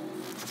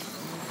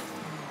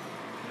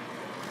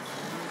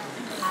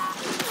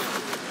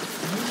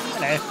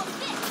 Hello.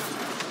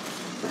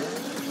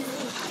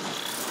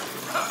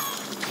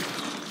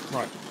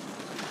 Right.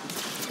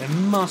 There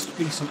must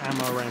be some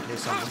ammo around here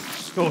somewhere.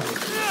 Score it.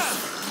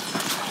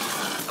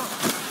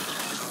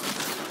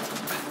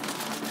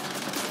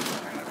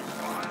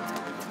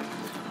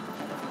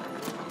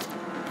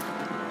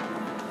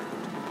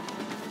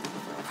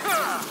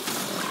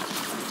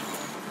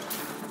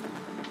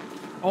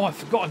 Oh, I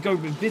forgot to go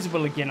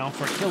invisible again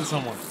after I kill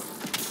someone.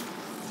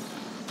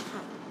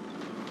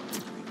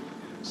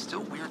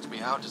 Still weirds me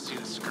out to see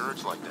the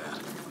Scourge like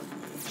that.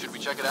 Should we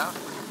check it out?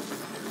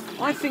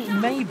 I think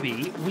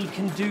maybe we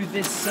can do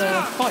this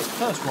fight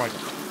first, Ryder.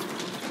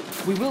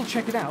 We will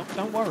check it out,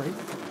 don't worry.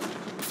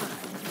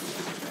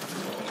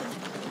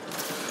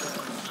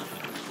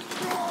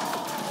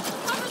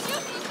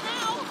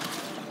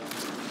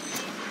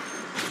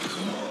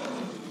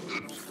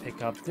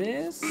 Pick up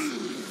this.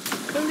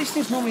 Don't these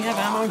things normally have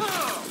ammo?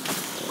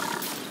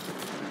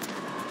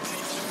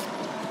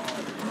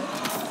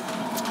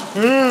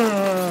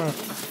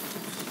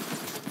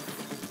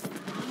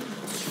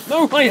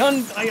 No,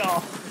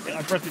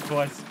 I pressed it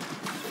twice.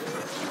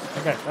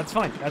 Okay, that's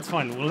fine, that's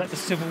fine. We'll let the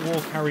Civil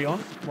War carry on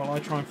while I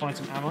try and find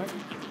some ammo.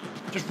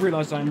 Just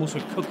realised I'm also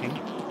cooking.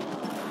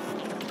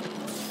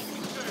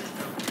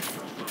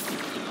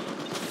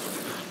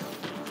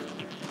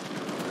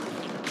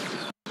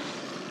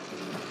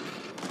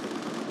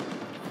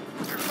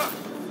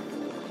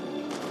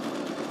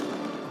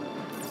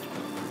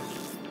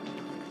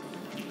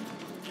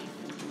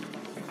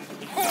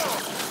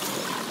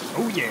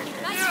 Oh yeah!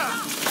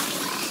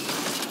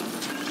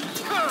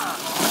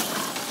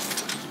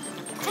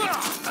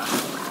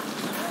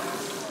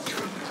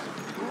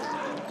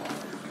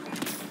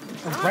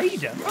 A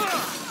raider?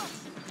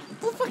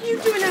 What the fuck are you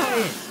doing out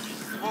here?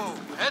 Whoa,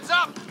 heads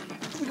up!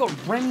 We got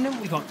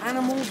remnant, we got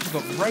animals, we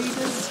got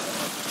raiders.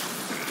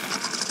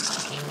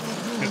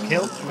 Good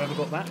kill, whoever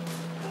got that.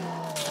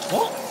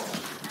 What?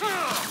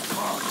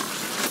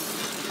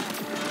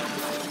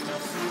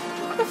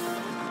 What the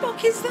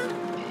fuck is that?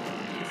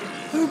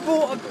 Who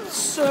brought a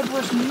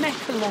Cerberus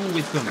mech along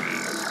with them?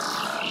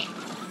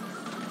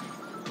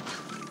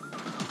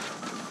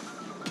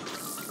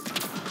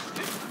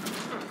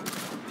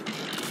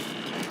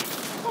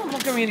 Oh, I'm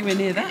not going anywhere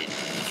near that.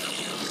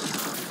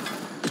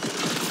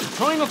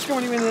 Trying not to go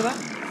anywhere near that.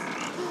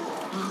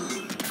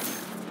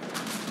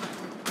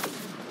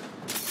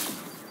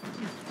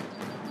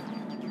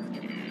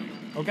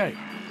 Okay.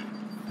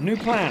 New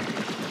plan.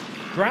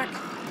 Grax,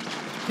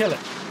 kill it.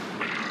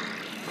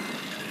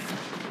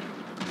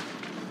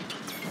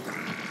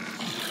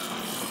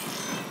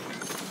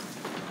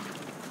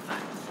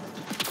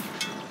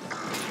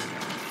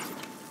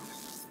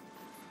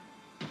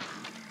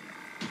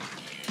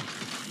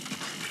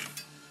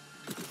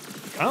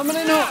 Coming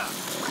in hot.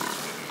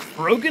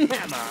 Broken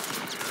hammer.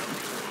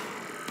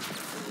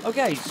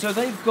 Okay, so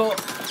they've got.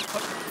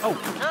 Oh,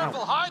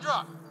 careful, ow.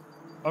 Hydra!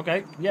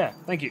 Okay, yeah,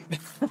 thank you.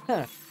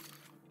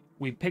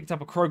 We picked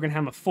up a Krogan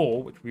Hammer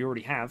 4, which we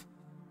already have.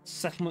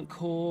 Settlement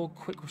core,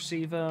 quick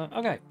receiver.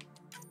 Okay.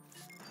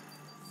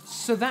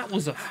 So that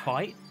was a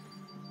fight.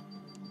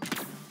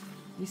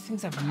 These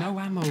things have no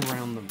ammo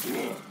around them.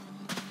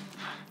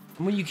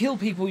 And when you kill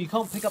people, you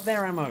can't pick up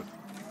their ammo.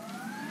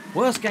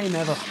 Worst game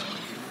ever.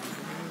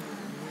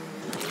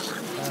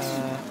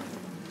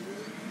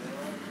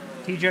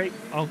 TJ,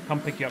 I'll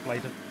come pick you up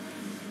later.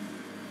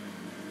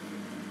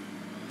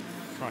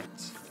 Right.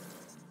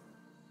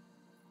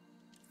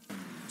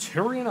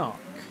 Turian Arc.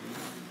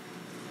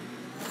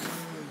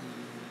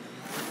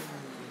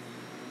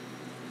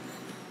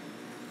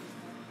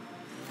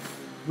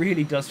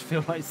 Really does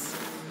feel like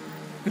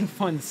couldn't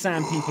find the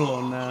sand people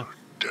on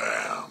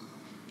Damn.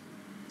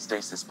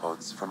 Stasis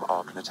pods from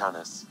Ark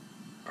Natanus.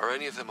 Are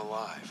any of them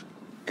alive?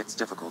 It's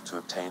difficult to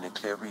obtain a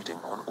clear reading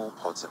on all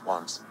pods at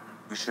once.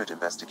 We should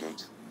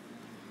investigate.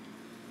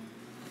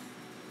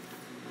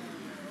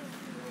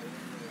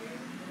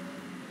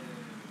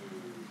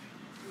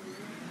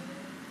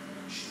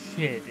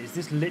 Shit, is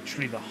this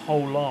literally the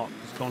whole arc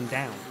has gone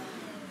down?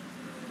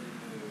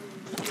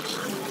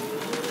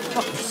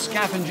 Fucking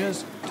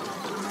scavengers!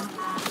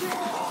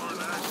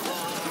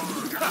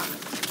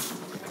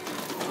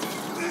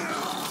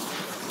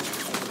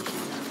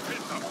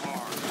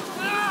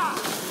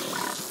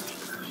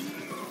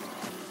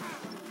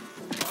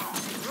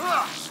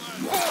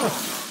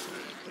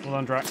 Well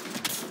done, Drax.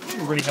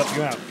 Didn't really help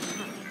you out.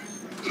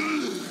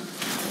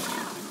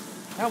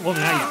 That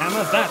wasn't how you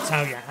hammer, that's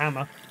how you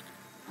hammer.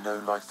 No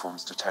life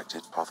forms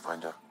detected,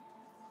 Pathfinder.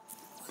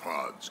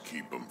 Pods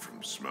keep them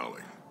from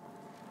smelling.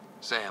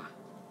 Sam,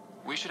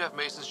 we should have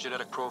Mason's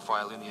genetic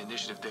profile in the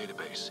initiative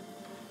database.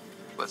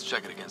 Let's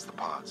check it against the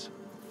pods.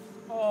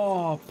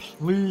 Oh,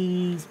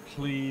 please,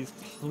 please,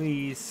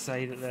 please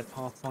say that their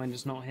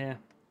Pathfinder's not here.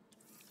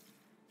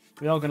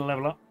 We are going to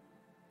level up.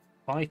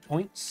 5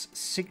 points.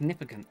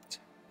 Significant.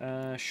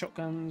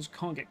 Shotguns.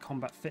 Can't get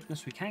combat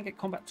fitness. We can get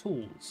combat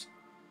tools.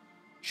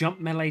 Jump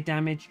melee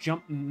damage.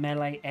 Jump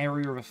melee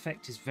area of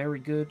effect is very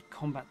good.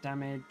 Combat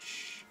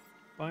damage.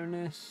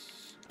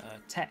 Bonus.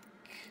 Tech.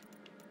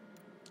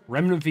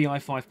 Remnant VI,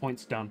 5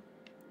 points done.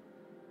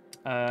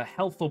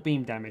 Health or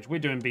beam damage. We're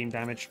doing beam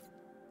damage.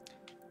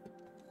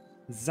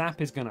 Zap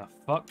is going to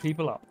fuck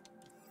people up.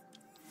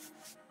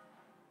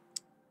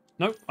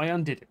 Nope, I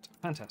undid it.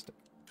 Fantastic.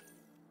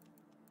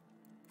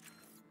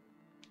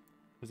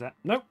 Was that?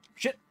 Nope.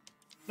 Shit.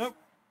 Nope.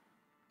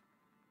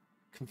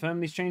 Confirm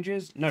these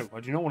changes? No, I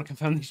do not want to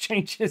confirm these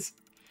changes.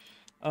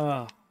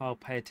 I'll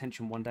pay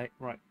attention one day.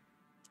 Right.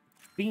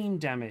 Beam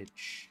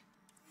damage.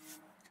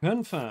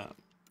 Confirm.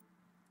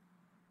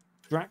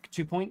 Drac,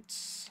 2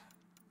 points.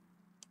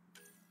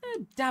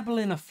 Dabble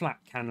in a flat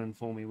cannon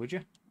for me, would you?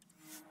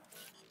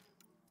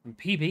 And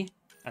PB,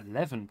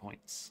 11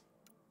 points.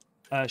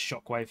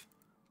 Shockwave.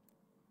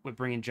 We're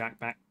bringing Jack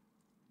back.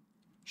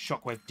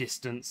 Shockwave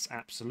distance,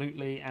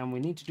 absolutely. And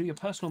we need to do your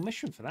personal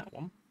mission for that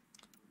one.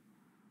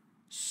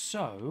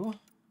 So,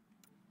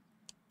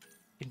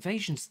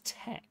 invasion's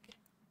tech.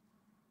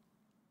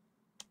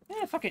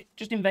 Yeah, fuck it.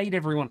 Just invade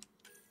everyone.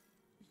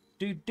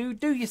 Do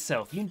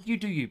yourself. You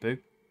do you, boo.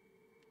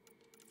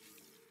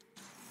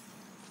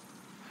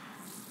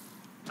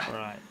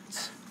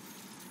 Right.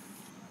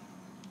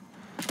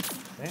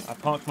 Okay, I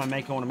parked my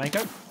Mako on a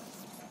Mako.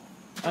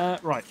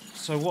 Right,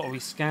 so what are we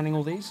scanning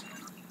all these?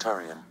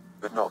 Turian,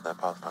 but not their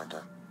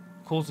Pathfinder.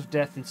 Cause of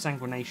death,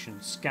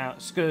 insanguination.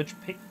 Scourge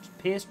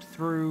pierced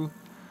through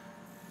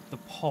the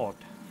pod.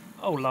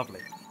 Oh,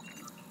 lovely.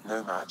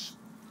 No match.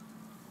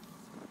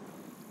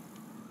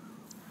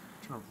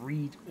 I'm trying to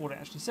read what it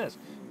actually says.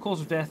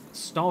 Cause of death,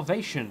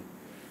 starvation.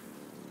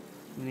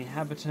 And the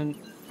inhabitant...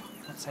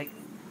 Let's say...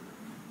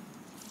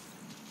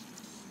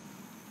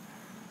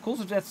 Cause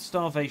of death,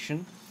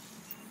 starvation.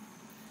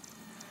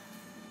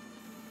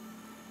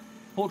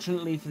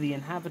 Fortunately for the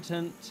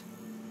inhabitant,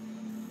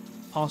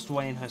 passed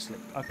away in her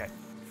sleep. Okay.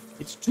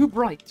 It's too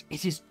bright.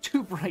 It is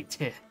too bright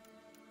here.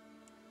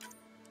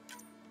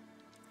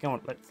 Come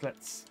on,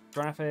 let's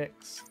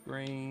graphics,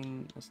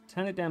 green. Let's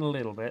turn it down a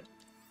little bit.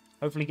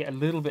 Hopefully get a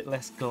little bit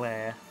less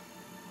glare.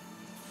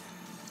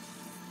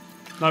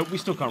 No, we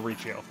still can't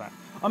reach it off that.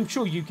 I'm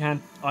sure you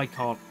can. I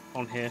can't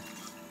on here.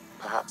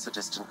 Perhaps a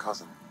distant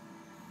cousin.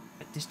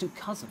 A distant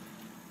cousin.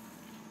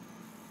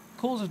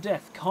 Cause of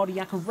death,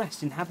 cardiac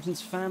arrest.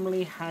 Inhabitant's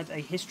family had a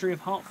history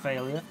of heart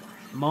failure,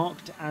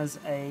 marked as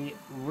a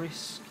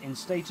risk in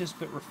status,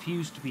 but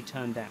refused to be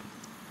turned down.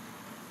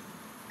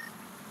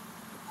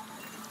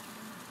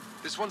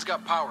 This one's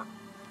got power.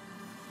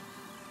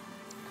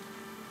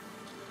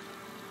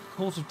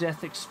 Cause of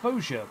death,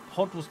 exposure.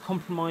 Pod was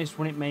compromised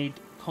when it made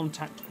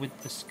contact with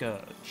the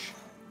Scourge.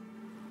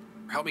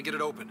 Help me get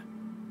it open.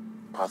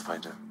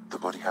 Pathfinder, the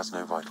body has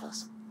no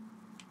vitals.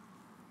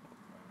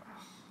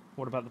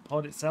 What about the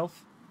pod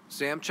itself?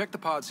 Sam, check the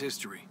pod's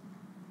history.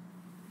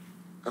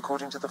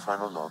 According to the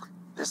final log,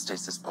 this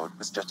stasis pod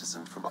was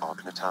jettisoned from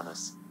Ark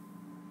Natanus.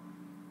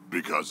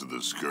 Because of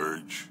the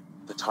Scourge?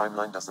 The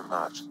timeline doesn't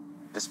match.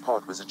 This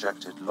pod was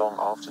ejected long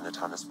after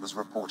Natanus was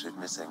reported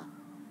missing.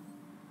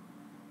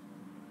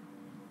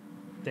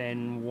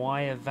 Then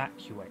why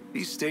evacuate?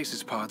 These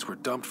stasis pods were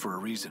dumped for a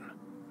reason.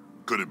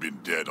 Could have been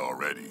dead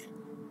already.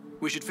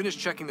 We should finish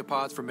checking the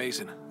pods for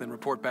Mason, then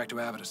report back to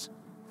Avitus.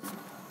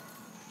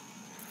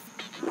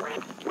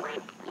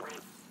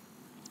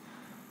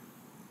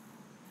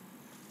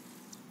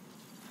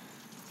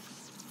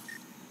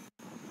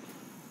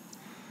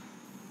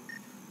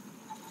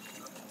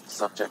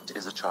 Subject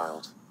is a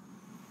child.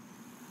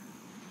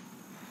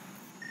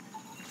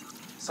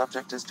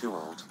 Subject is too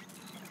old.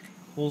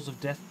 Cause of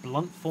death,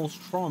 blunt force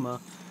trauma,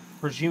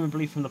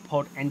 presumably from the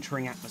pod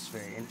entering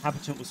atmosphere.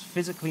 Inhabitant was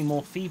physically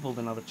more feeble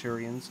than other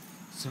Turian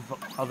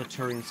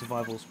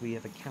survivals we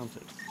have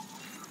encountered.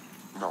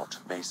 Not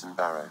Mason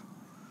Barrow.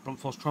 Blunt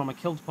force trauma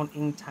killed upon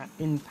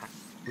impact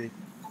with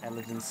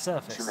Eladin's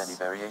surface. Too many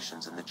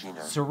variations in the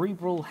genome.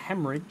 Cerebral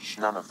hemorrhage.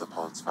 None of the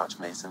pods match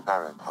Mason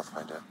Barrow,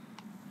 Pathfinder.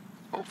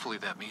 Hopefully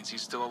that means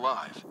he's still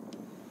alive.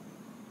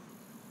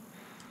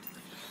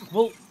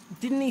 Well,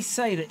 didn't he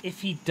say that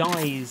if he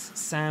dies,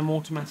 Sam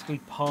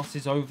automatically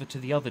passes over to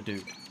the other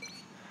dude?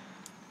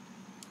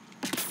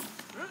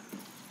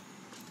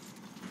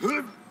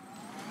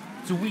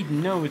 So we'd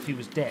know if he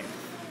was dead.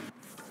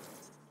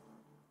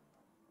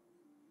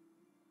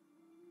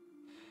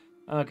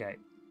 Okay.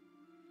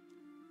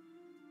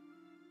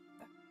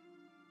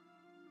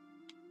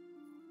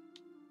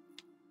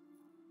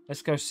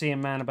 Let's go see a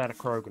man about a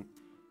Krogan.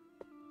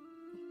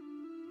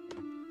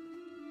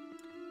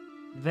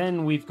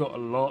 Then we've got a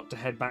lot to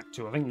head back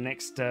to. I think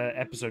next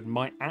episode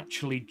might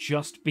actually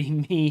just be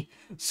me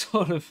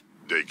sort of...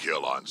 They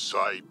kill on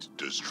sight,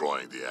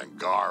 destroying the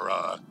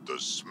Angara, the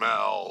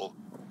smell.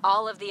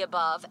 All of the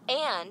above,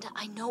 and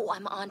I know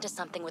I'm onto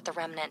something with the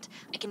Remnant.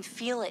 I can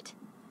feel it.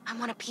 I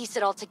want to piece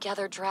it all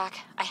together, Drac.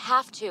 I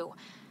have to.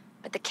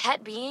 But the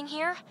Ket being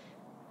here,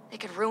 they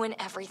could ruin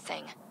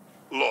everything.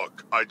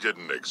 Look, I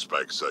didn't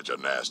expect such a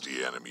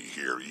nasty enemy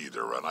here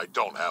either, and I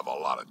don't have a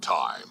lot of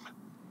time.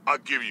 I'll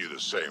give you the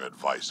same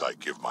advice I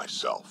give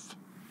myself.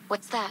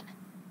 What's that?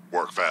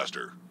 Work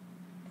faster.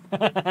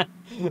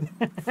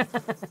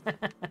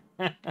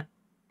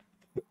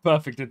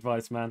 Perfect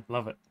advice, man.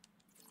 Love it.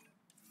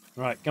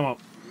 Right, come on.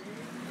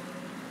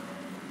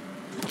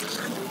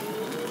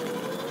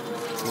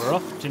 We're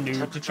off to New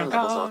Temperature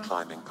levels are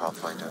climbing,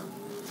 Pathfinder.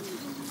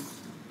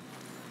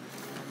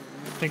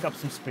 Pick up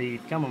some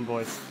speed. Come on,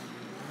 boys.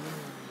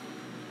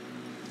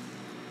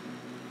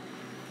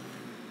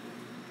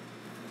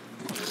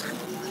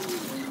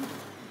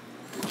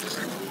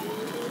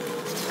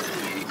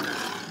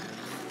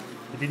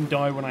 It didn't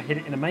die when I hit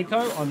it in a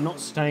Mako. I'm not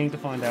staying to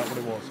find out what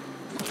it was.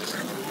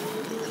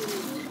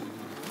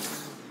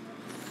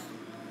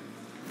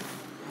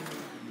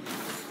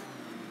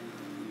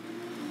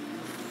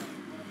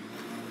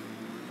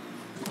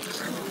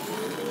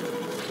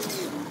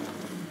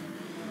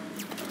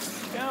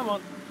 Come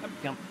on. Up you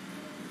come.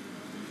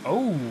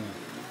 Oh.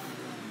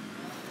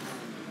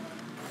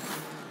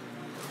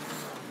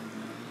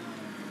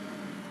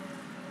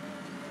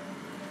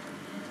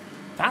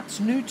 That's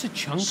new to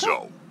Chunka?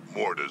 So,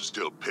 Morta's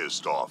still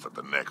pissed off at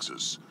the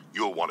Nexus.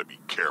 You'll want to be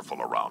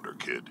careful around her,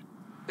 kid.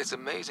 It's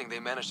amazing they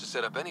managed to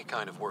set up any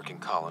kind of working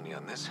colony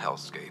on this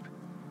hellscape.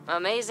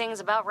 Amazing's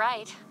about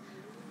right.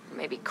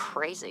 Maybe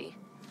crazy.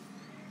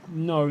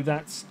 No,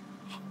 that's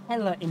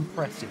hella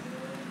impressive.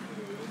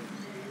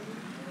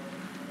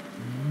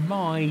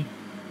 My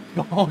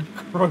God,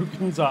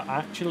 Krogans are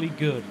actually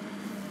good.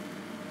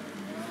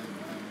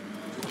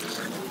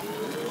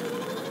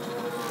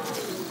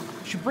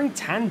 Should bring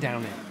Tan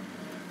down here.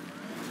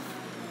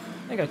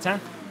 There you go, Tan.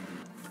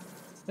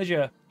 There's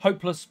your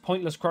hopeless,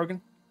 pointless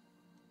Krogan.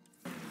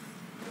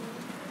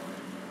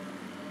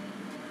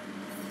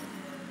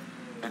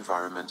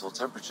 Environmental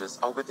temperatures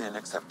are within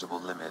acceptable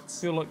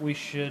limits. Feel like we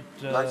should...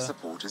 Life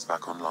support is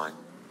back online.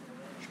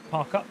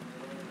 Park up.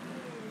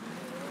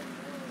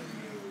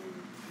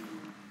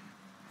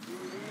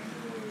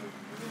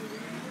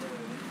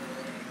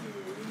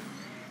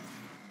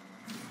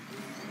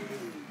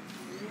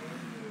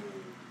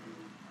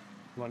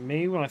 Like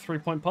me when I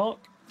 3-point park.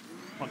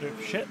 Can't do it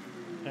for shit.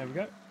 There we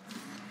go.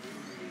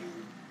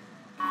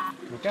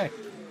 Okay.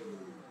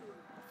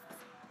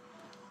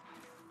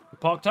 We're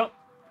parked up.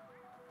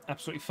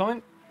 Absolutely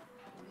fine.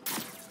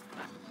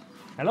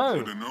 Hello.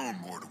 Should have known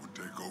Morta would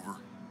take over.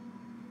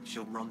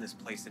 She'll run this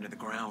place into the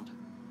ground.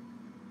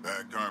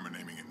 Bad karma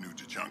naming it New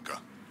Tachanka.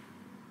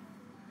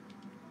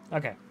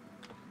 Okay.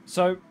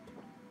 So,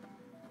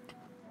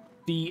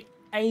 the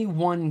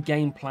A1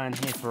 game plan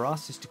here for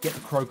us is to get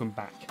the Krogan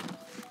back.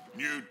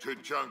 New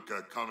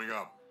Tachanka coming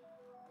up.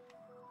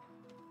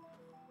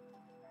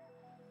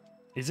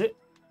 Is it?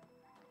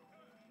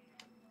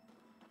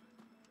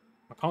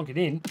 I can't get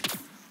in.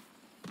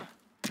 Damn,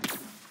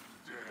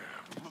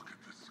 look at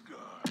the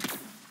sky.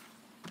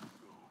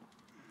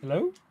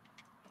 Hello?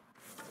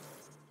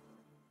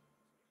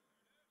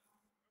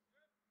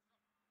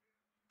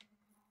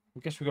 I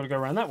guess we've got to go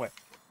around that way.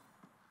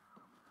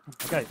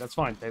 Okay, that's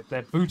fine.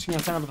 They're booting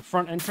us out of the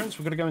front entrance.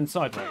 We've got to go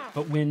inside now.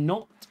 But we're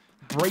not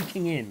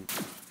breaking in.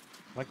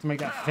 I'd like to make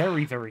that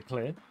very, very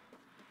clear.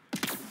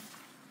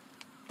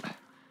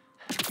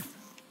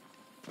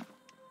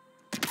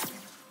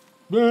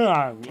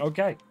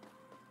 Okay.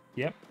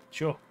 Yep,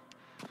 sure.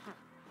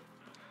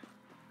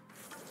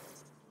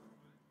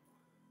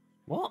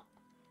 What?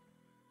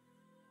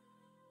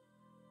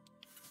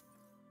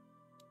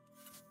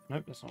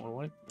 Nope, that's not what I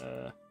wanted.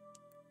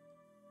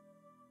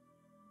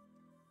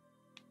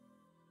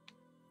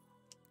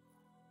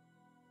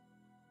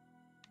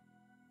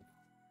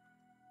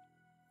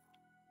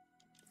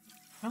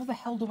 How the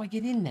hell do I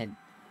get in then?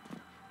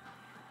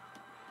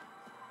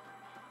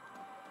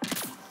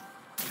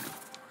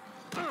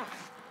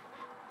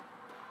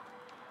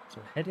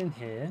 So head in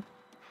here.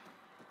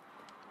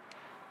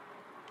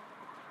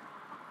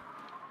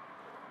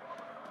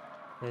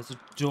 There's a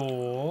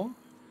door.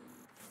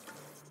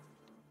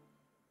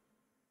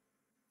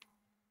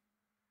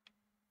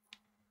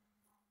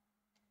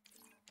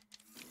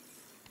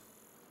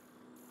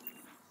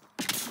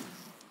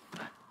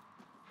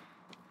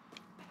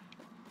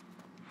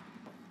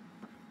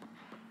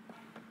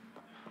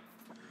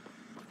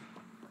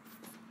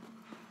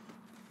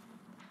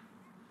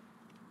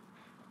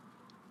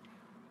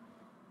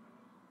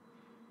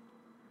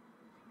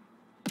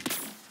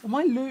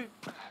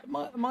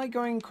 Am I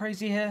going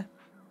crazy here?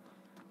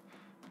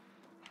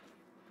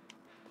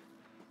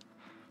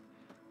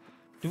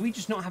 Do we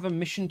just not have a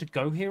mission to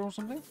go here or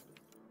something?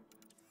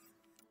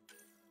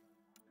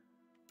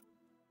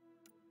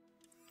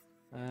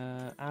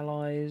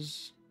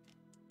 Allies.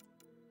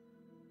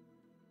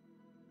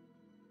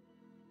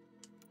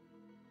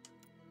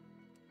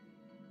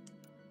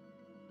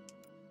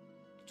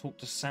 Talk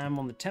to Sam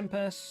on the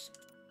Tempest.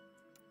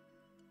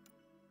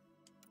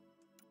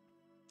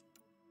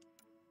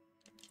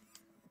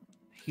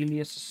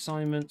 Helios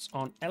assignments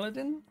on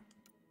Eladin.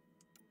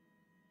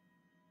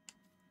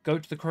 Go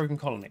to the Krogan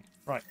colony.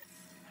 Right.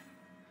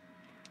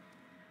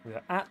 We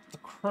are at the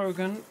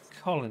Krogan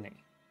colony.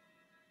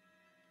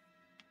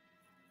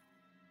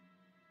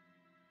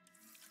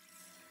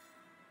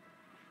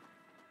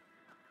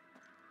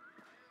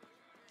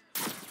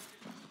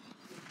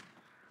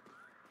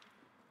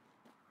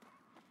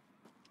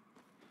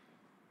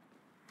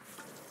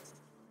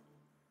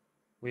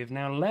 We have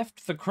now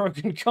left the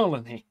Krogan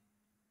colony.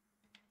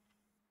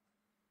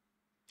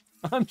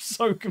 I'm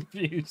so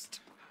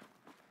confused.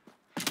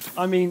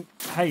 I mean,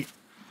 hey,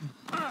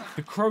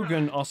 the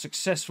Krogan are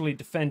successfully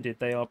defended.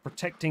 They are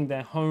protecting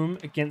their home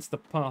against the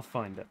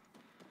Pathfinder.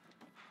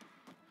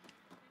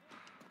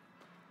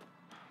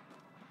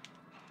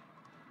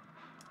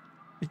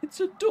 It's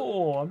a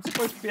door. I'm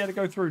supposed to be able to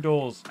go through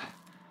doors.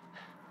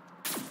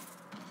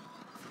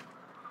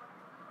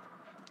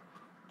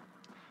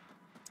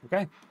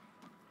 Okay.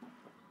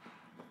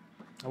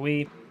 Are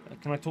we...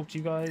 Can I talk to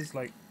you guys?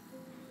 Like...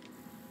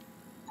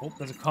 Oh,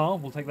 there's a car.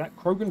 We'll take that.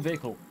 Krogan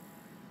vehicle.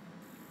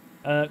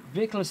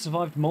 Vehicle has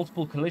survived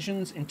multiple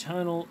collisions.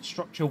 Internal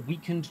structure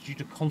weakened due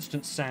to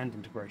constant sand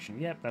integration.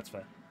 Yep, that's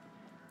fair.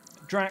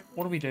 Drac,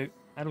 what do we do?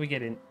 How do we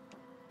get in?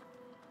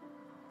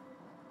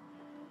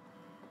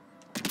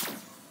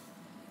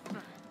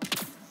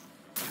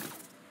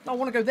 I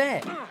want to go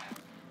there.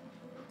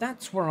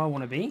 That's where I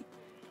want to be.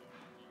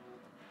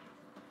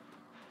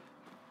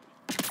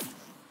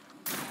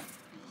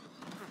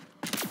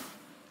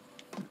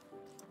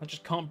 I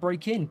just can't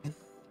break in.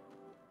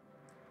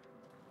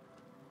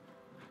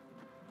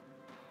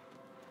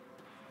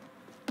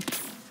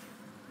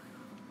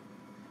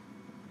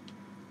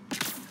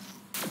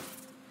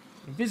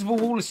 Invisible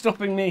wall is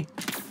stopping me.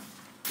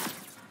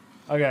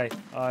 Okay,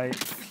 I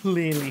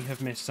clearly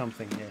have missed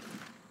something here.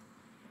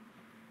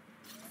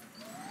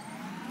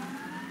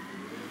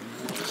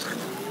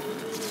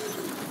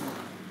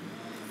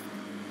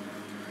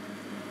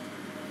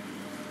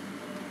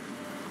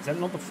 Is that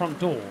not the front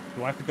door?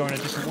 Do I have to go in a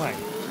different way?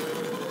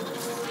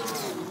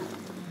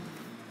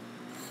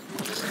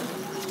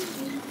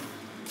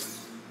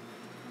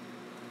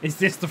 Is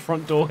this the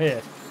front door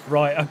here?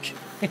 Right, okay.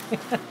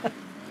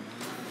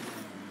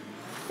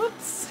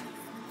 Whoops.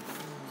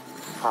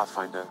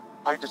 Pathfinder,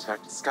 I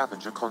detect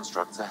scavenger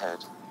constructs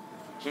ahead.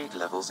 Heat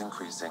levels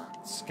increasing.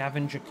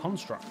 Scavenger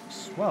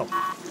constructs. Well,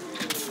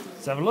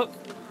 let's have a look.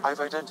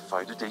 I've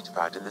identified a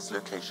datapad in this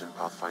location,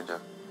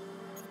 Pathfinder.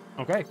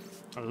 Okay.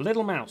 A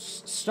little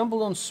mouse.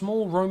 Stumbled on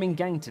small roaming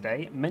gang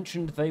today.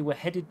 Mentioned they were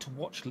headed to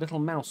watch Little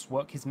Mouse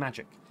work his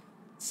magic.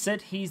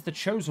 Said he's the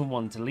chosen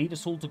one to lead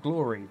us all to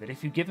glory, that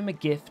if you give him a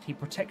gift, he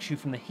protects you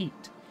from the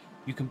heat.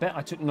 You can bet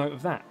I took note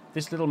of that.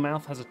 This little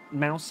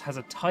mouse has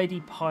a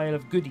tidy pile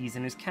of goodies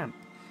in his camp.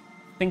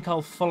 Think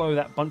I'll follow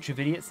that bunch of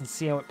idiots and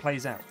see how it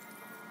plays out.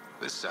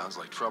 This sounds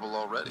like trouble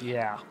already.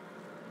 Yeah.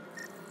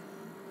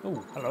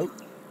 Oh, hello.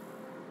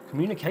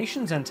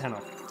 Communications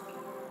antenna.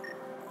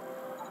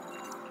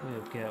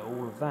 We'll get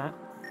all of that.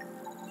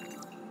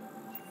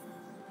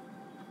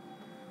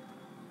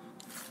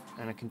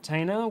 And a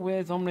container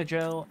with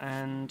Omnigel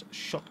and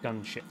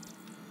shotgun ship.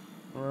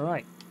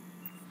 Right.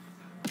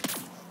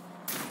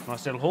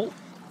 Nice little haul.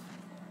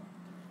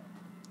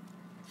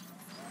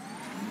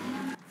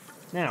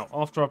 Now,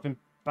 after I've been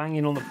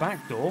banging on the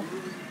back door,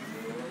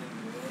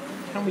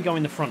 can we go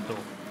in the front door?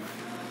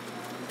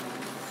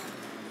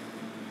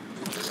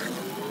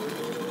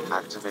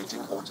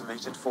 Activating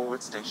automated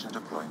forward station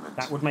deployment.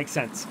 That would make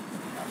sense.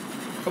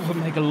 That would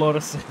make a lot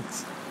of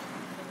sense.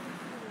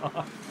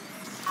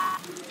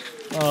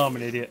 Oh, I'm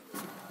an idiot.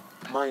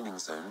 Mining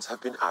zones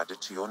have been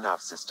added to your nav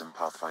system,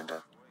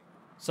 Pathfinder.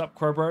 Sup,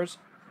 Crow Bros?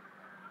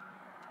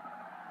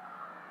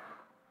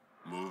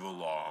 Move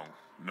along.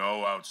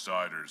 No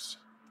outsiders.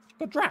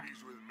 But Drac.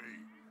 He's with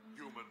me,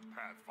 human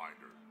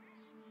Pathfinder.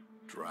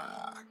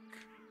 Drac,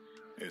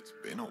 it's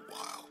been a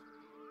while.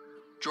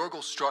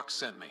 Jorgel Strux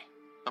sent me.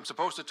 I'm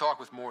supposed to talk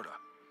with Morda.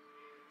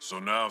 So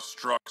now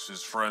Strux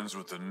is friends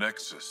with the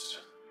Nexus.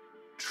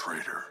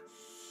 Traitor.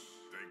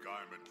 Think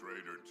I'm a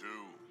traitor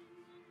too?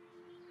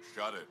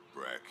 Shut it,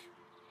 Breck.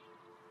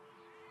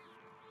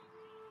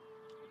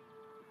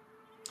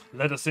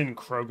 Let us in,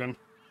 Krogan.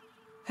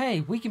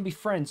 Hey, we can be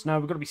friends. No,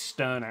 we've got to be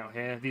stern out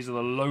here. These are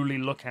the lowly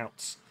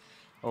lookouts.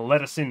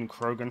 Let us in,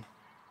 Krogan.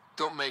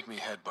 Don't make me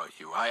headbutt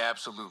you. I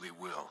absolutely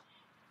will.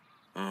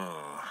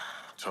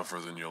 Tougher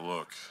than you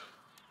look.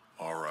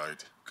 All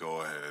right,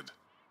 go ahead.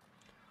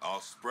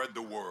 I'll spread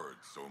the word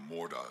so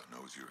Morda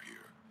knows you're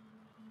here.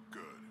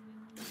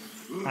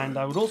 Good. And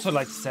I would also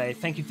like to say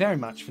thank you very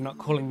much for not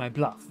calling my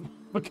bluff,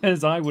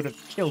 because I would have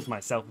killed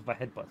myself if I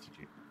headbutted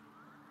you.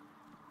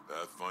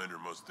 Pathfinder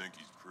must think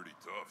he's pretty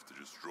tough to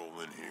just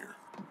stroll in here.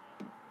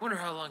 Wonder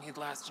how long he'd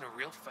last in a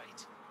real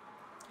fight.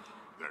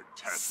 They're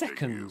testing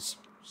Seconds,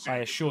 you. I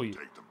assure you.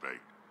 Take the bait.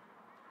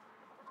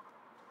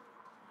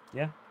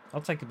 Yeah,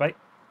 I'll take the bait.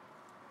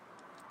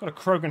 Got a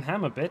Krogan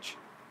hammer, bitch.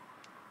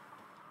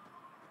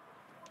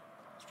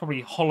 It's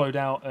probably hollowed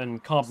out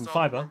and carbon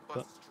fiber,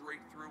 but Straight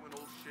through an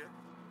old ship,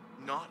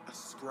 not a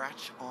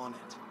scratch on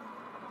it.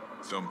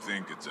 Some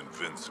think it's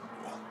invincible.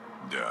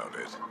 Doubt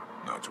it.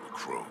 Not to a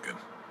Krogan.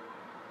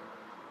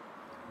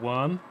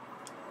 worm.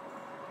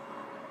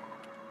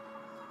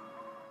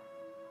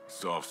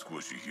 Soft,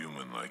 squishy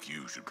human like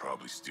you should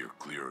probably steer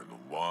clear of the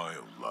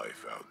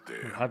wildlife out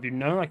there. Have you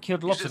known I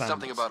killed lots of animals?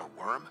 Something about a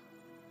worm?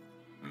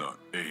 Not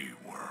a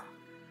worm.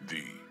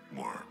 The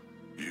worm.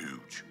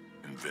 Huge.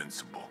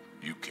 Invincible.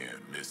 You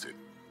can't miss it.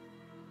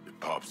 It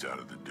pops out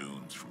of the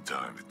dunes from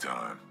time to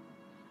time.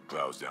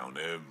 Plows down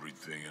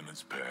everything in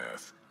its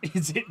path.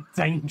 Is it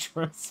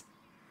dangerous?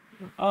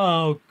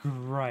 Oh,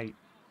 great.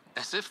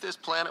 As if this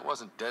planet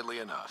wasn't deadly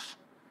enough.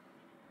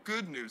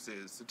 Good news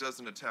is, it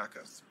doesn't attack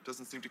us. It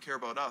doesn't seem to care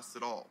about us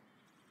at all.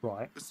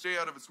 Right. But stay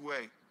out of its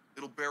way.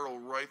 It'll barrel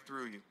right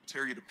through you,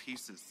 tear you to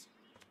pieces.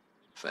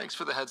 Thanks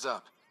for the heads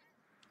up.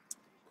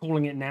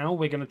 Calling it now,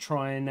 we're going to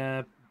try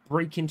and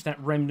break into that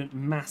remnant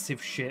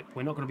massive ship.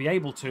 We're not going to be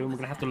able to, and we're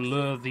going to have to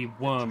lure the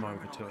worm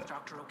over to it.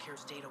 Dr.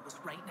 O'Keefe's data was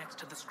right next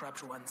to the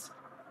scrubbed ones.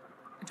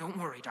 Don't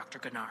worry, Dr.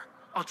 Gunnar.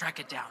 I'll track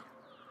it down.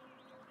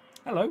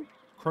 Hello,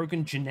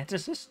 Krogan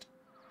geneticist.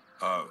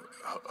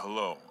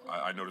 Hello.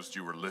 I noticed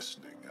you were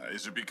listening.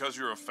 Is it because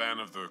you're a fan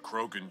of the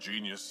Krogan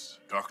genius,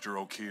 Dr.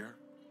 O'Keefe?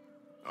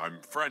 I'm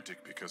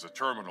frantic because a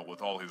terminal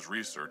with all his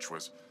research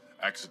was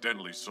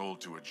accidentally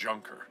sold to a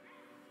junker.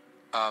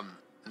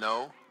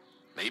 No.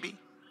 Maybe?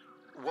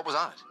 What was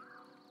on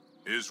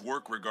it? His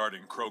work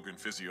regarding Krogan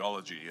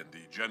physiology and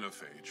the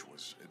genophage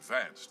was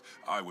advanced.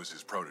 I was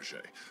his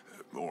protege.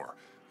 Or,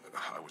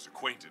 I was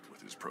acquainted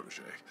with his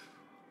protege.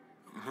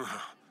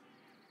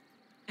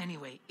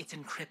 Anyway, it's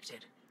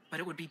encrypted, but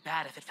it would be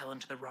bad if it fell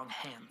into the wrong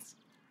hands.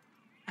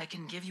 I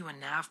can give you a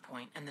nav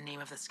point and the name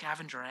of the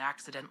scavenger I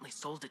accidentally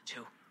sold it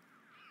to.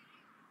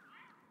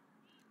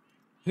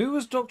 Who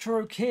was Dr.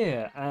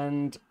 O'Keefe,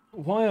 and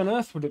why on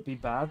earth would it be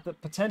bad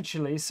that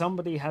potentially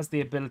somebody has the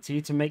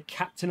ability to make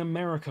Captain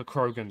America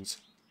Krogans?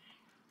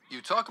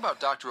 You talk about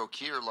Dr.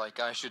 O'Keefe like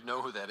I should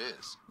know who that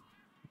is.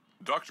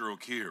 Dr.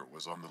 O'Keefe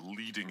was on the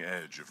leading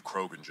edge of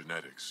Krogan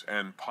genetics,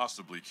 and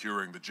possibly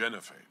curing the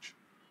genophage.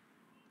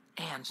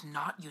 And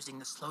not using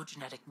the slow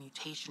genetic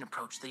mutation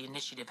approach the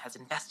Initiative has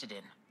invested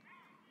in.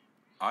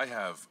 I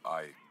had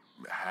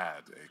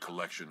a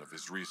collection of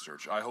his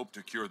research. I hope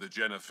to cure the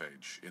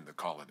genophage in the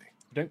colony.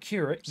 Don't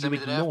cure it, Send me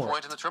you the nav ignore point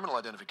it. and the terminal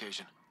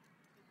identification.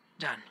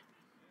 Done.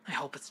 I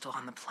hope it's still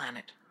on the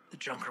planet. The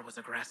junker was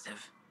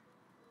aggressive.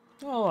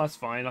 Oh, that's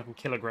fine. I can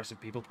kill aggressive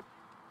people.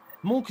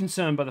 More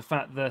concerned by the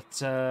fact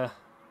that,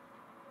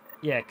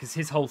 yeah, because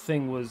his whole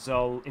thing was,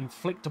 I'll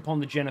inflict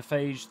upon the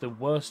genophage the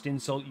worst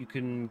insult you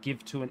can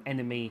give to an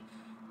enemy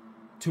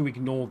to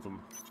ignore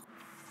them.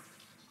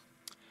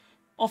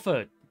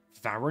 Offered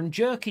Varan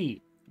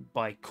Jerky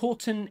by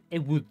Corton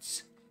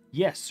Ewoods.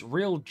 Yes,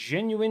 real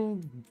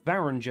genuine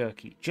Varan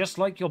jerky, just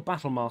like your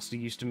Battlemaster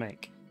used to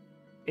make.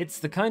 It's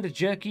the kind of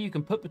jerky you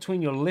can put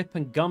between your lip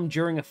and gum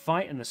during a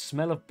fight, and the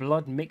smell of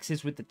blood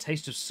mixes with the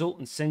taste of salt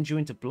and sends you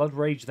into blood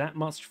rage that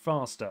much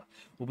faster.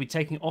 We'll be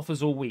taking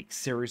offers all week,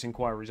 serious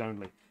inquiries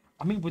only.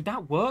 I mean, would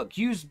that work?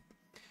 Use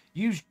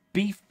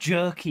beef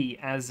jerky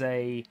as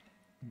a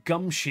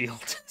gum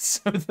shield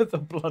so that the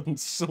blood and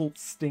salt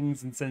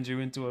stings and sends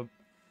you into a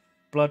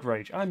blood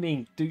rage. I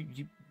mean,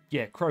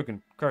 yeah,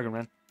 Krogan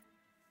man.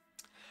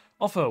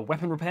 Offer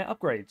weapon repair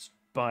upgrades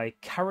by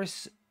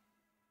Karis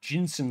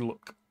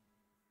Jinsenlook.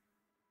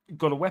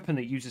 Got a weapon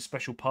that uses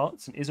special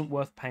parts and isn't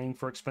worth paying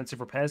for expensive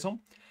repairs on?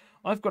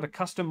 I've got a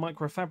custom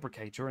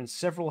microfabricator and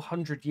several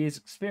hundred years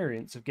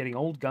experience of getting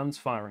old guns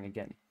firing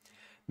again.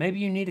 Maybe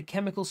you need a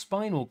chemical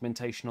spine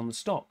augmentation on the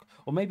stock,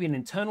 or maybe an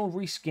internal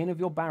reskin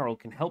of your barrel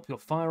can help your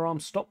firearm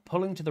stop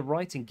pulling to the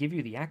right and give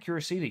you the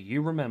accuracy that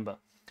you remember.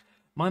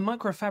 My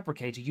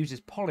microfabricator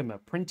uses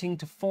polymer printing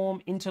to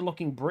form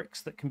interlocking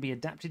bricks that can be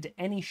adapted to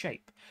any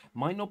shape.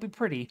 Might not be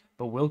pretty,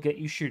 but will get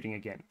you shooting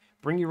again.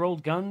 Bring your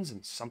old guns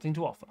and something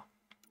to offer.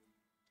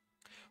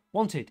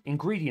 Wanted,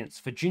 ingredients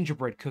for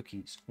gingerbread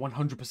cookies.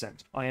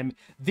 100%.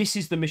 This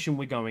is the mission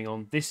we're going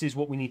on. This is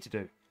what we need to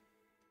do.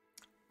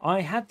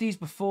 I had these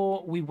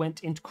before we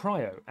went into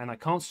cryo, and I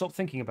can't stop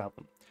thinking about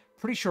them.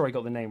 Pretty sure I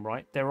got the name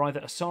right. They're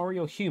either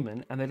Asari or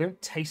human, and they don't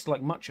taste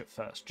like much at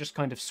first, just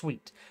kind of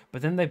sweet.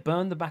 But then they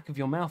burn the back of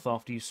your mouth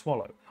after you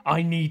swallow.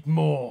 I need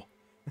more!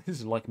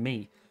 This is like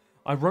me.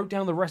 I wrote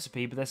down the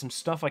recipe, but there's some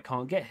stuff I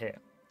can't get here.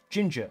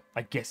 Ginger,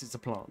 I guess it's a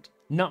plant.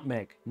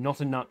 Nutmeg, not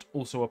a nut,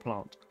 also a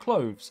plant.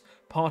 Cloves,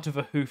 part of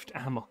a hoofed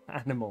animal.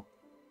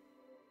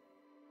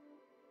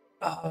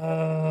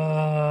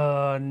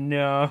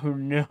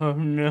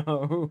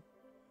 No.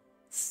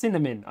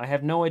 Cinnamon, I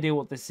have no idea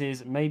what this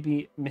is.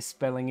 Maybe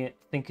misspelling it.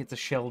 Think it's a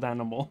shelled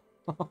animal.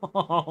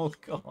 Oh,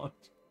 God.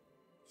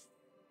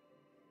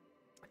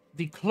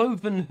 The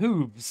cloven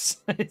hooves.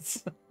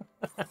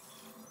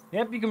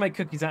 Yep, you can make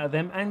cookies out of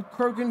them. And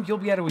Krogan, you'll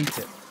be able to eat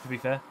it, to be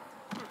fair.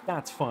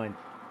 That's fine.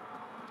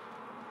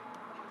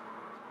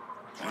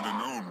 Should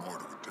have known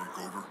Mortar would take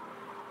over.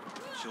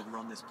 She'll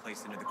run this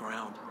place into the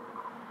ground.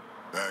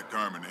 Bad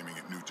karma naming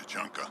it New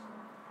Tachanka.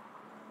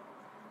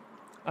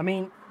 I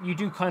mean, you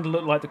do kind of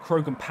look like the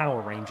Krogan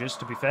Power Rangers,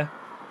 to be fair.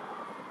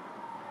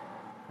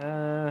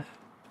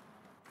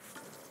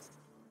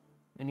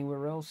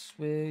 Anywhere else?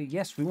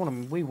 Yes, we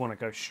want to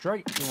go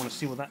straight. We want to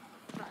see what that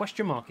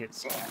question mark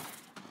is.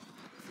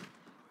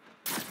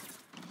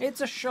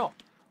 It's a shop.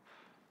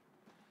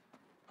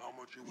 How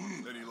much you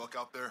want? Any luck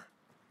out there?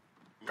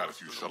 Got a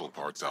few shuttle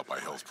parts out by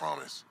Hell's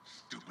Promise.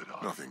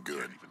 Nothing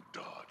good. Even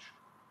dodge.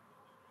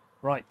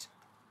 Right.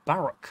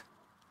 Barak.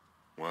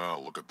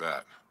 Well, look at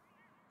that.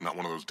 Not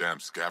one of those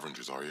damn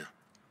scavengers, are you?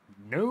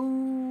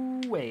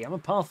 No way. I'm a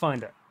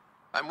Pathfinder.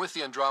 I'm with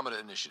the Andromeda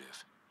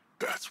Initiative.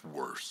 That's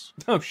worse.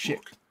 Oh, shit.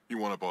 Look, you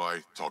want to buy?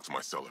 Talk to my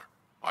seller.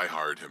 I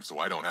hired him so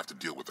I don't have to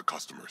deal with the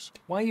customers.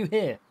 Why are you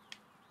here?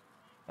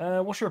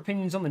 What's your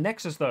opinions on the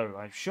Nexus, though?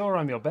 I'm sure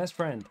I'm your best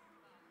friend.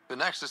 The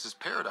Nexus is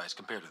paradise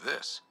compared to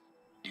this.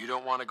 You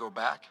don't want to go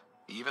back?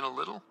 Even a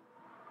little?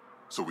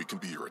 So we can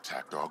be your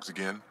attack dogs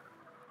again?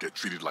 Get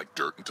treated like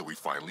dirt until we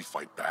finally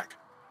fight back?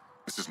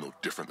 This is no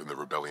different than the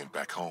rebellion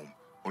back home.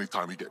 Only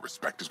time we get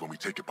respect is when we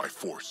take it by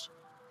force.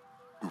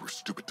 We were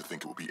stupid to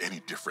think it would be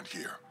any different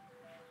here.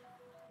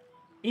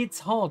 It's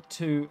hard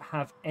to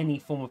have any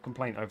form of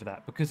complaint over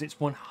that, because it's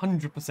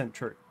 100%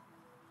 true.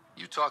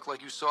 You talk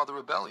like you saw the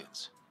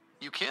rebellions.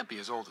 You can't be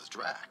as old as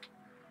Drac.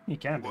 You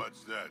can be.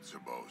 What's that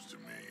supposed to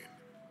mean?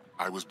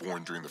 I was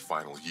born during the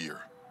final year,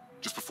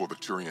 just before the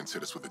Turians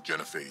hit us with the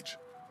genophage.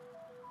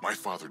 My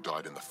father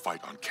died in the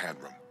fight on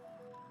Canrum.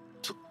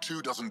 Took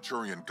 24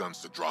 Turian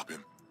guns to drop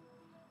him.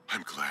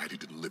 I'm glad he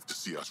didn't live to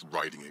see us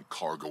riding in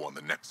cargo on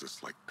the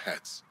Nexus like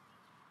pets.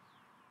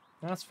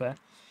 That's fair.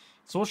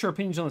 So what's your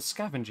opinions on the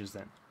scavengers,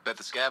 then? Bet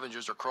the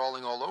scavengers are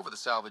crawling all over the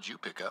salvage you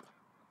pick up.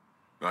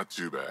 Not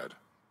too bad.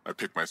 I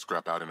picked my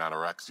scrap out in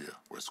Ataraxia,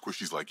 where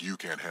squishies like you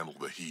can't handle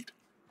the heat.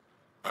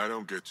 I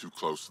don't get too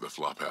close to the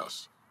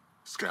flophouse.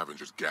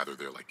 Scavengers gather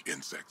there like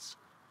insects.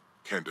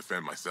 Can't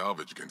defend my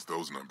salvage against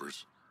those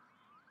numbers.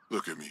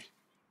 Look at me.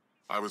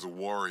 I was a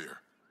warrior,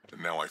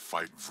 and now I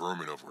fight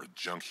vermin over a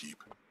junk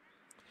heap.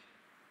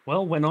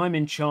 Well, when I'm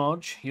in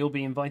charge, you'll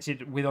be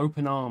invited with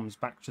open arms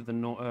back to the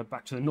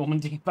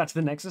Normandy, back to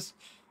the Nexus.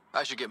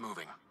 I should get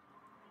moving.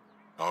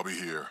 I'll be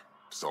here,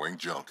 selling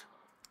junk.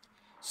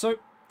 So,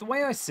 the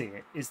way I see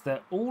it is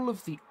that all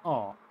of the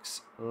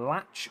arcs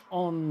latch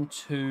on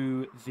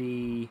to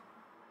the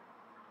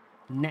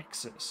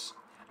Nexus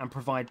and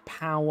provide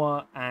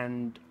power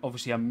and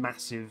obviously a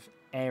massive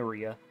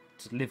area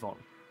to live on.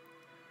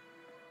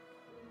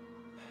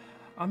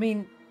 I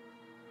mean,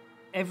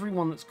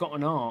 everyone that's got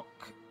an arc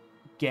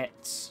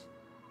gets...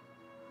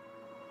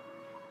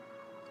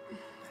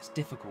 It's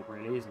difficult,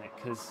 really, isn't it?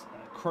 Because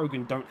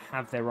Krogan don't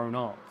have their own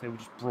arc. They were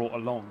just brought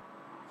along.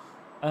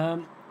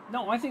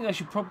 No, I think they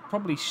should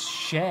probably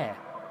share.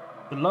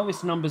 The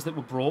lowest numbers that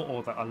were brought,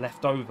 or that are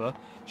left over,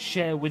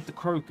 share with the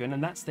Krogan,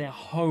 and that's their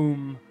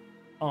home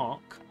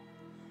arc.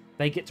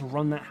 They get to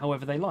run that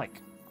however they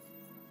like.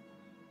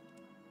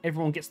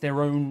 Everyone gets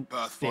their own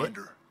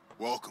Pathfinder, bit.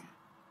 welcome.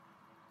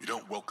 You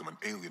don't welcome an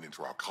alien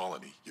into our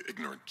colony, you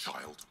ignorant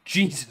child.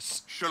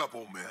 Jesus. Shut up,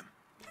 old man.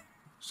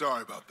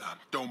 Sorry about that.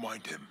 Don't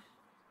mind him.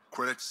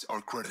 Credits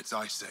are credits,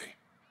 I say.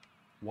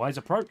 Wise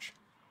approach.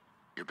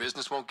 Your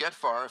business won't get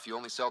far if you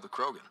only sell to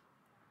Krogan.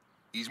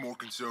 He's more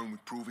concerned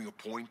with proving a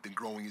point than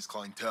growing his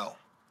clientele.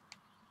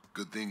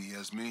 Good thing he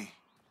has me.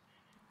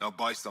 Now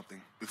buy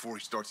something before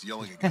he starts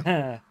yelling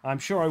again. I'm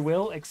sure I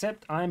will,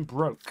 except I'm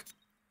broke.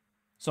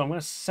 So I'm going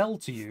to sell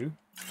to you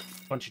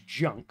a bunch of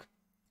junk.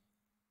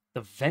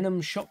 The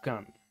Venom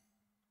Shotgun.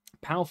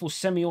 Powerful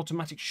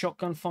semi-automatic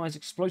shotgun fires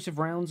explosive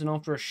rounds and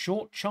after a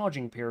short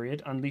charging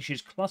period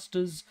unleashes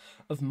clusters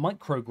of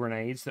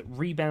micro-grenades that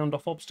rebound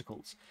off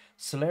obstacles.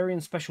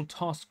 Solarian Special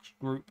Tasks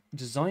Group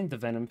designed the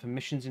Venom for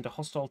missions into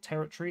hostile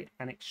territory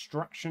and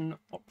extraction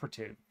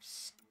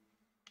operatives.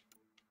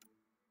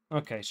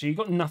 Okay, so you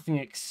got nothing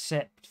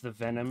except the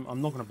Venom.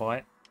 I'm not going to buy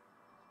it.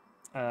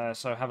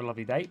 So have a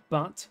lovely day,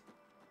 but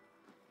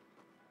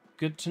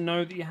good to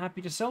know that you're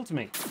happy to sell to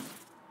me.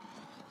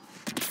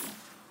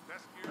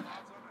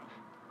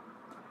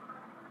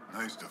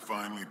 Nice to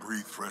finally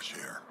breathe fresh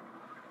air.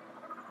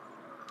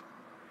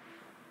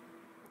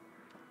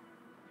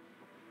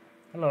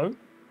 Hello?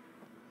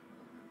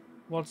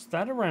 What's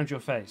that around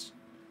your face?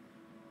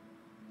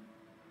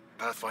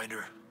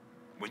 Pathfinder,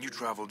 when you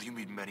travel, do you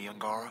meet many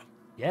Angara?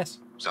 Yes.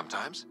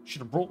 Sometimes. Should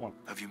have brought one.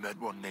 Have you met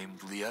one named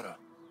Lieta?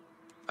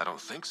 I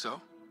don't think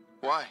so.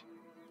 Why?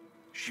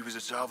 She was a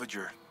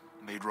salvager,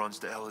 made runs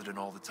to Eladin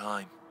all the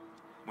time.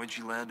 When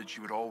she landed,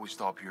 she would always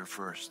stop here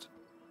first.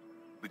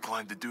 We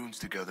climbed the dunes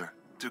together,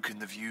 took in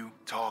the view,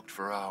 talked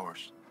for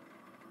hours.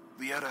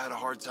 Lieta had a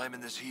hard time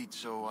in this heat,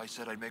 so I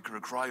said I'd make her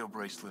a cryo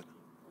bracelet.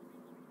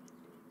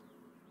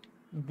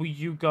 Were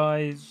you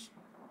guys...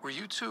 Were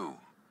you two...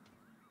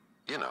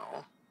 You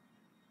know...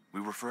 We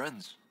were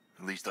friends.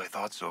 At least I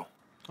thought so.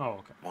 Oh,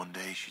 okay. One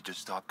day she just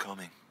stopped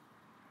coming.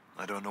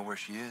 I don't know where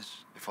she is,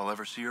 if I'll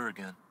ever see her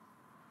again.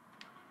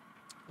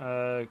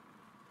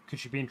 Could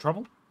she be in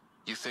trouble?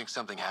 You think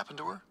something happened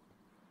to her?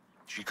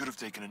 She could have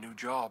taken a new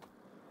job.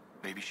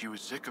 Maybe she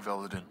was sick of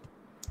Eladin.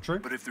 True.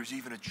 But if there's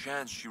even a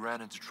chance she ran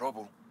into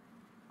trouble,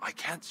 I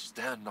can't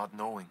stand not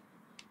knowing.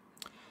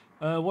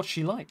 What's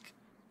she like?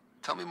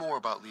 Tell me more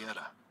about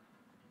Lieta.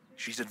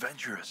 She's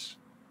adventurous,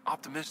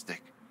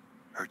 optimistic.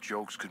 Her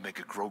jokes could make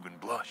a Krogan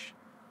blush.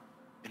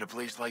 In a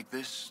place like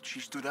this, she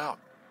stood out.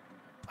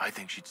 I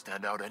think she'd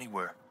stand out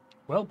anywhere.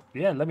 Well,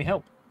 yeah, let me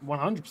help.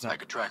 100%. I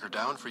could track her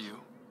down for you.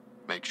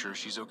 Make sure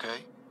she's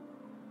okay.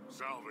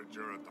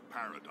 Salvager at the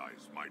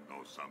Paradise might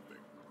know something.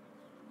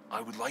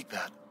 I would like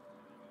that.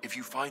 If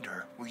you find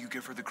her, will you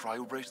give her the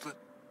cryo bracelet?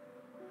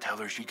 Tell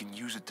her she can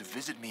use it to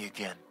visit me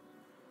again.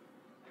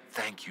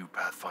 Thank you,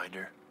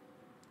 Pathfinder.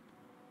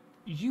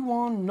 You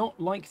are not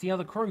like the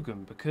other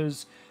Krogan,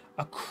 because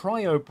a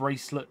cryo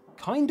bracelet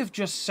kind of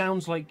just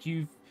sounds like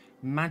you've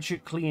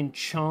magically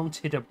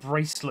enchanted a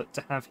bracelet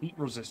to have heat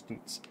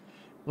resistance.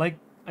 Like,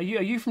 are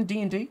you from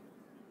D&D?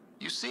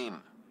 You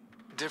seem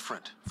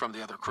different from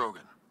the other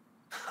Krogan.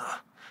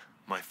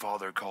 My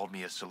father called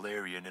me a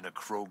Solarian in a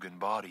Krogan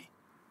body.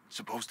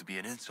 Supposed to be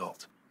an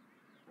insult.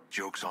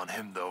 Joke's on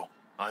him, though.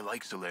 I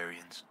like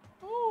Solarians.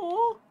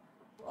 Oh,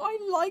 I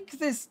like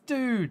this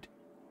dude.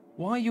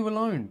 Why are you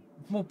alone?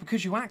 Well,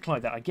 because you act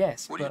like that, I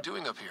guess. What are you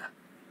doing up here?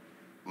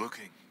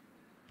 Looking.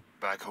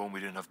 Back home, we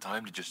didn't have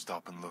time to just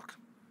stop and look.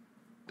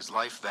 Is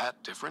life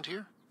that different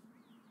here?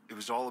 It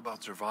was all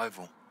about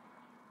survival.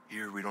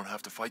 Here, we don't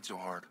have to fight so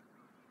hard.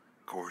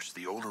 Of course,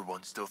 the older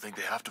ones still think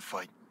they have to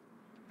fight.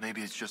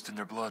 Maybe it's just in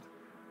their blood.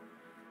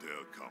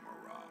 They'll come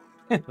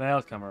around.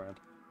 They'll come around.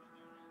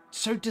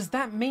 So does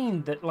that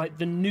mean that, like,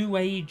 the new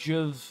age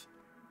of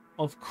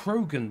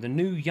Krogan, the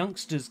new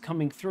youngsters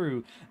coming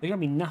through, they're going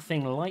to be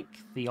nothing like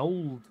the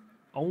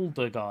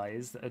older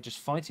guys that are just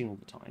fighting all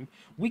the time?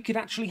 We could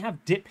actually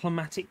have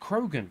diplomatic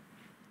Krogan.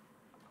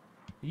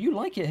 You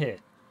like it here.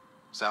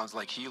 Sounds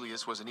like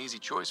Helios was an easy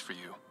choice for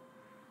you.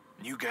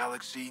 New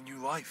galaxy, new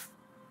life.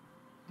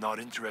 Not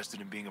interested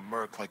in being a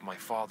merc like my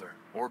father,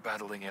 or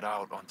battling it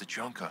out on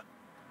Tuchanka.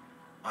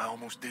 I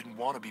almost didn't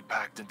want to be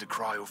packed into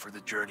cryo for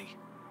the journey.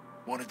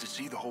 Wanted to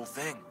see the whole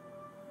thing.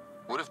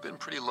 Would have been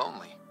pretty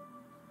lonely.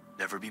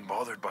 Never been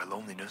bothered by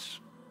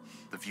loneliness.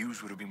 The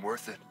views would have been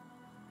worth it.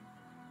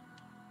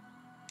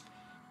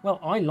 Well,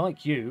 I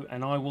like you,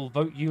 and I will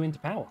vote you into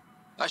power.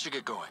 I should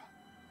get going.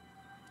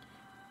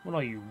 What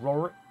are you,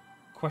 Rorik?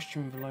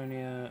 Question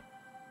Valonia.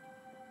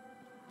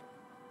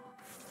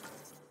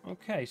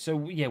 Okay,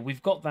 so yeah,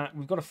 we've got that.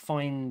 We've got to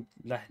find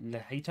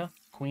Leheta,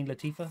 Queen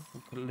Latifah,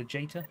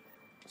 Legata,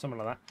 something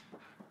like that.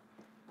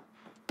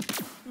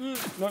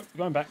 No,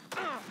 going back.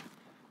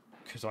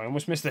 Because I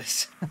almost missed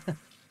this.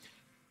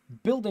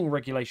 Building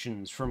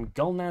regulations from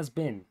Gulnaz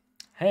Bin.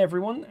 Hey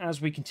everyone,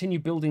 as we continue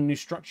building new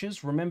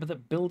structures, remember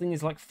that building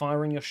is like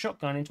firing your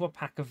shotgun into a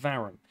pack of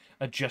Varan.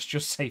 Adjust your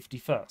safety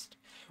first.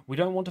 We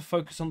don't want to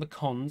focus on the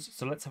cons,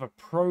 so let's have a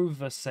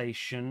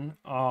provocation.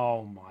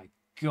 Oh my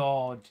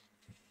god.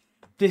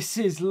 This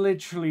is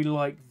literally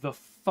like the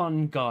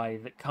fun guy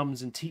that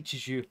comes and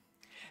teaches you,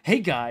 hey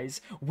guys,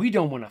 we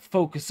don't want to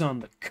focus on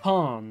the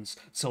cons,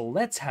 so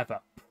let's have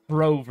a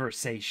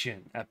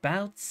provocation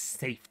about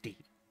safety.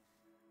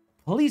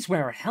 Please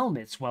wear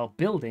helmets while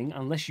building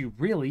unless you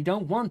really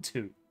don't want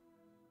to.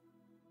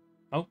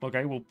 Oh,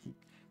 okay, well,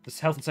 this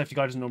health and safety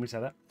guy doesn't normally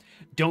say that.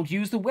 Don't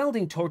use the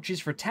welding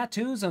torches for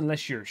tattoos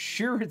unless you're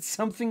sure it's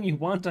something you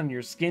want on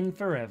your skin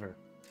forever.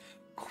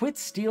 Quit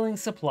stealing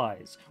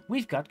supplies.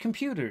 We've got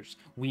computers.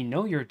 We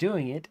know you're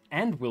doing it,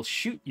 and we'll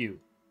shoot you.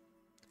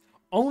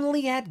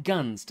 Only add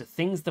guns to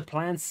things the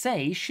plans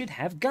say should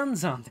have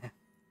guns on them.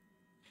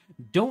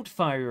 Don't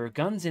fire your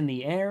guns in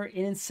the air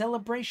in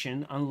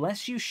celebration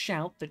unless you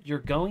shout that you're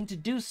going to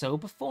do so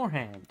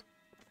beforehand.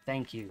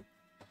 Thank you.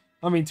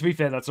 I mean, to be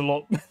fair, that's a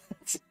lot.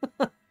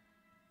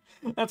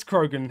 That's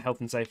Krogan health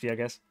and safety, I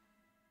guess.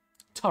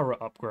 Turret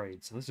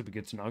upgrades. This would be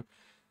good to know.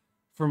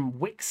 From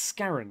Wix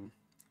Scarron.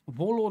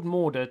 Warlord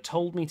Morda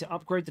told me to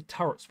upgrade the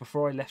turrets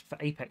before I left for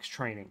Apex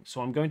training, so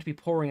I'm going to be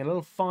pouring a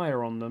little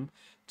fire on them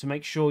to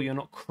make sure you're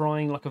not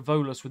crying like a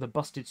Volus with a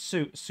busted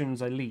suit as soon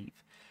as I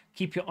leave.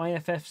 Keep your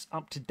IFFs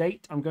up to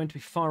date. I'm going to be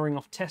firing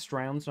off test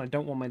rounds, and I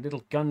don't want my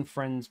little gun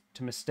friends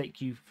to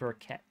mistake you for a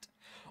ket.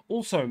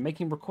 Also,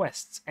 making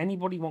requests.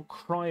 Anybody want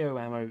cryo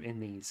ammo in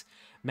these?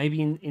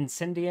 Maybe in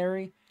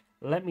incendiary?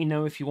 Let me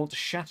know if you want to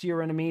shatter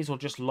your enemies or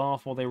just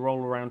laugh while they roll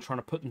around trying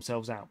to put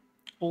themselves out.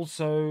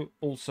 Also,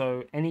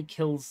 any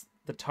kills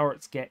the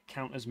turrets get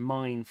count as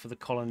mine for the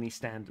colony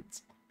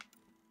standards.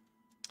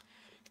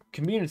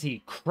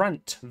 Community,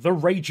 Krant the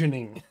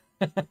Ragening.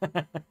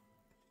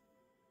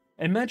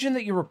 Imagine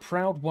that you're a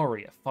proud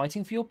warrior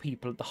fighting for your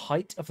people at the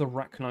height of the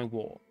Rachni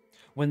War,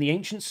 when the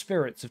ancient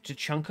spirits of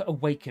Tuchanka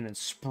awaken and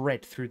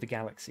spread through the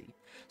galaxy.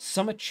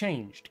 Some are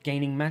changed,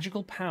 gaining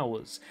magical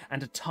powers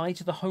and a tie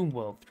to the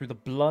homeworld through the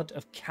blood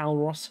of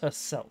Kalros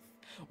herself,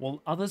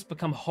 while others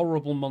become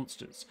horrible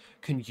monsters.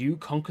 Can you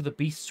conquer the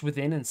beasts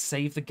within and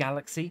save the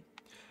galaxy?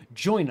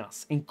 Join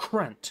us in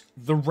Krant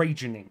the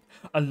Ragening,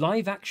 a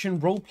live-action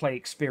roleplay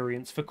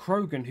experience for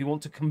Krogan who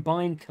want to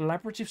combine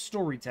collaborative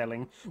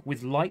storytelling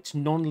with light,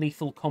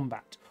 non-lethal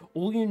combat.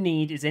 All you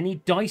need is any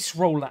dice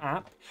roller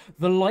app,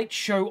 the Light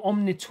Show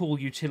Omnitool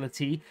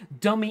utility,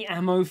 dummy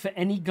ammo for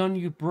any gun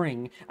you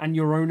bring, and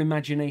your own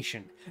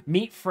imagination.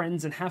 Meet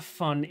friends and have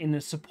fun in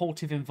a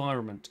supportive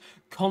environment.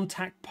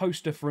 Contact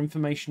poster for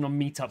information on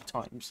meetup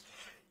times.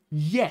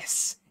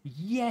 Yes!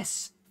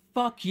 Yes!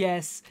 Fuck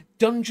yes,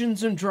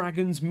 Dungeons and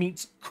Dragons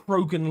meets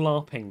Krogan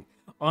LARPing.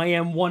 I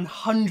am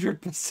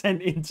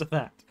 100% into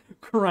that.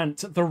 Krant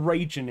the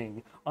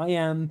Ragening. I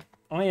am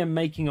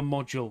making a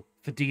module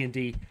for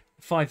D&D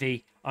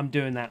 5e. I'm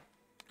doing that.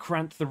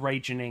 Krant the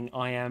Ragening.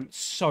 I am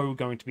so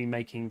going to be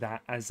making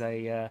that as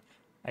a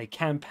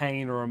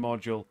campaign or a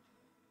module.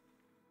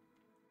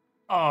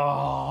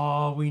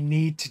 Oh, we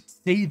need to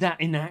see that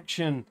in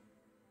action.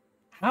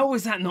 How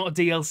is that not a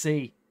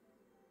DLC?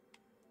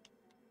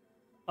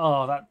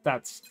 Oh,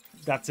 that's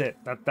it.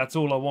 That's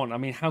all I want. I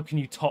mean, how can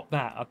you top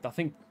that? I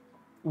think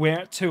we're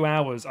at 2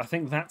 hours. I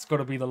think that's got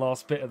to be the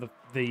last bit of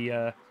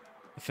the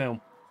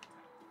film.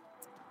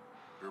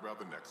 Hear about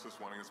the Nexus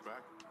wanting us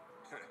back?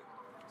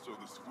 So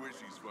the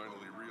squishies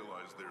finally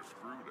realized they're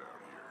screwed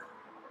out here.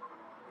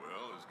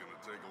 Well, it's gonna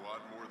take a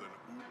lot more than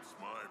oops,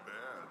 my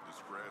bad to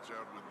scratch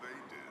out what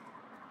they did.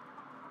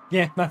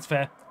 Yeah, that's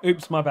fair.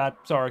 Oops, my bad.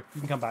 Sorry, you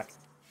can come back.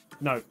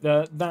 No,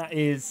 that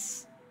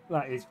is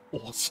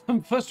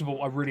awesome. First of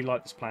all, I really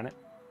like this planet.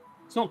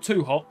 It's not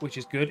too hot, which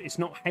is good. It's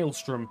not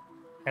Hailstrom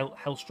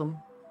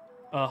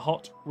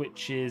hot,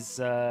 which is,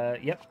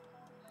 yep,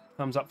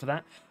 thumbs up for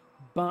that.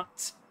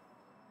 But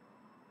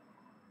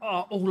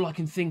all I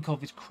can think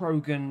of is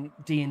Krogan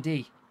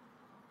D&D.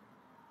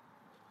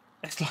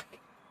 It's like,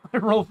 I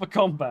roll for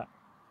combat,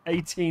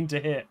 18 to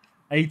hit,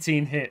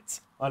 18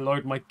 hits. I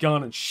load my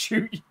gun and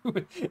shoot you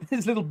with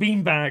these little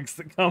beanbags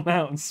that come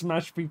out and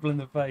smash people in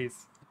the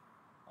face.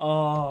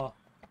 All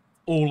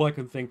I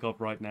can think of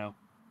right now.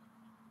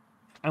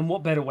 And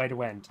what better way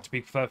to end, to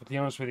be perfectly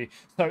honest with you.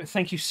 So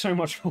thank you so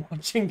much for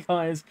watching,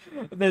 guys.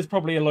 There's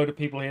probably a load of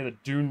people here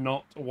that do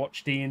not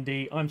watch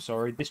D&D. I'm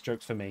sorry, this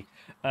joke's for me.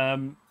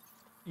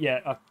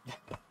 Yeah,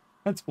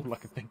 that's all I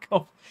can think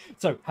of.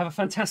 So have a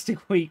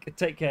fantastic week.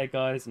 Take care,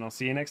 guys, and I'll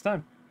see you next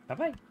time.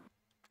 Bye-bye.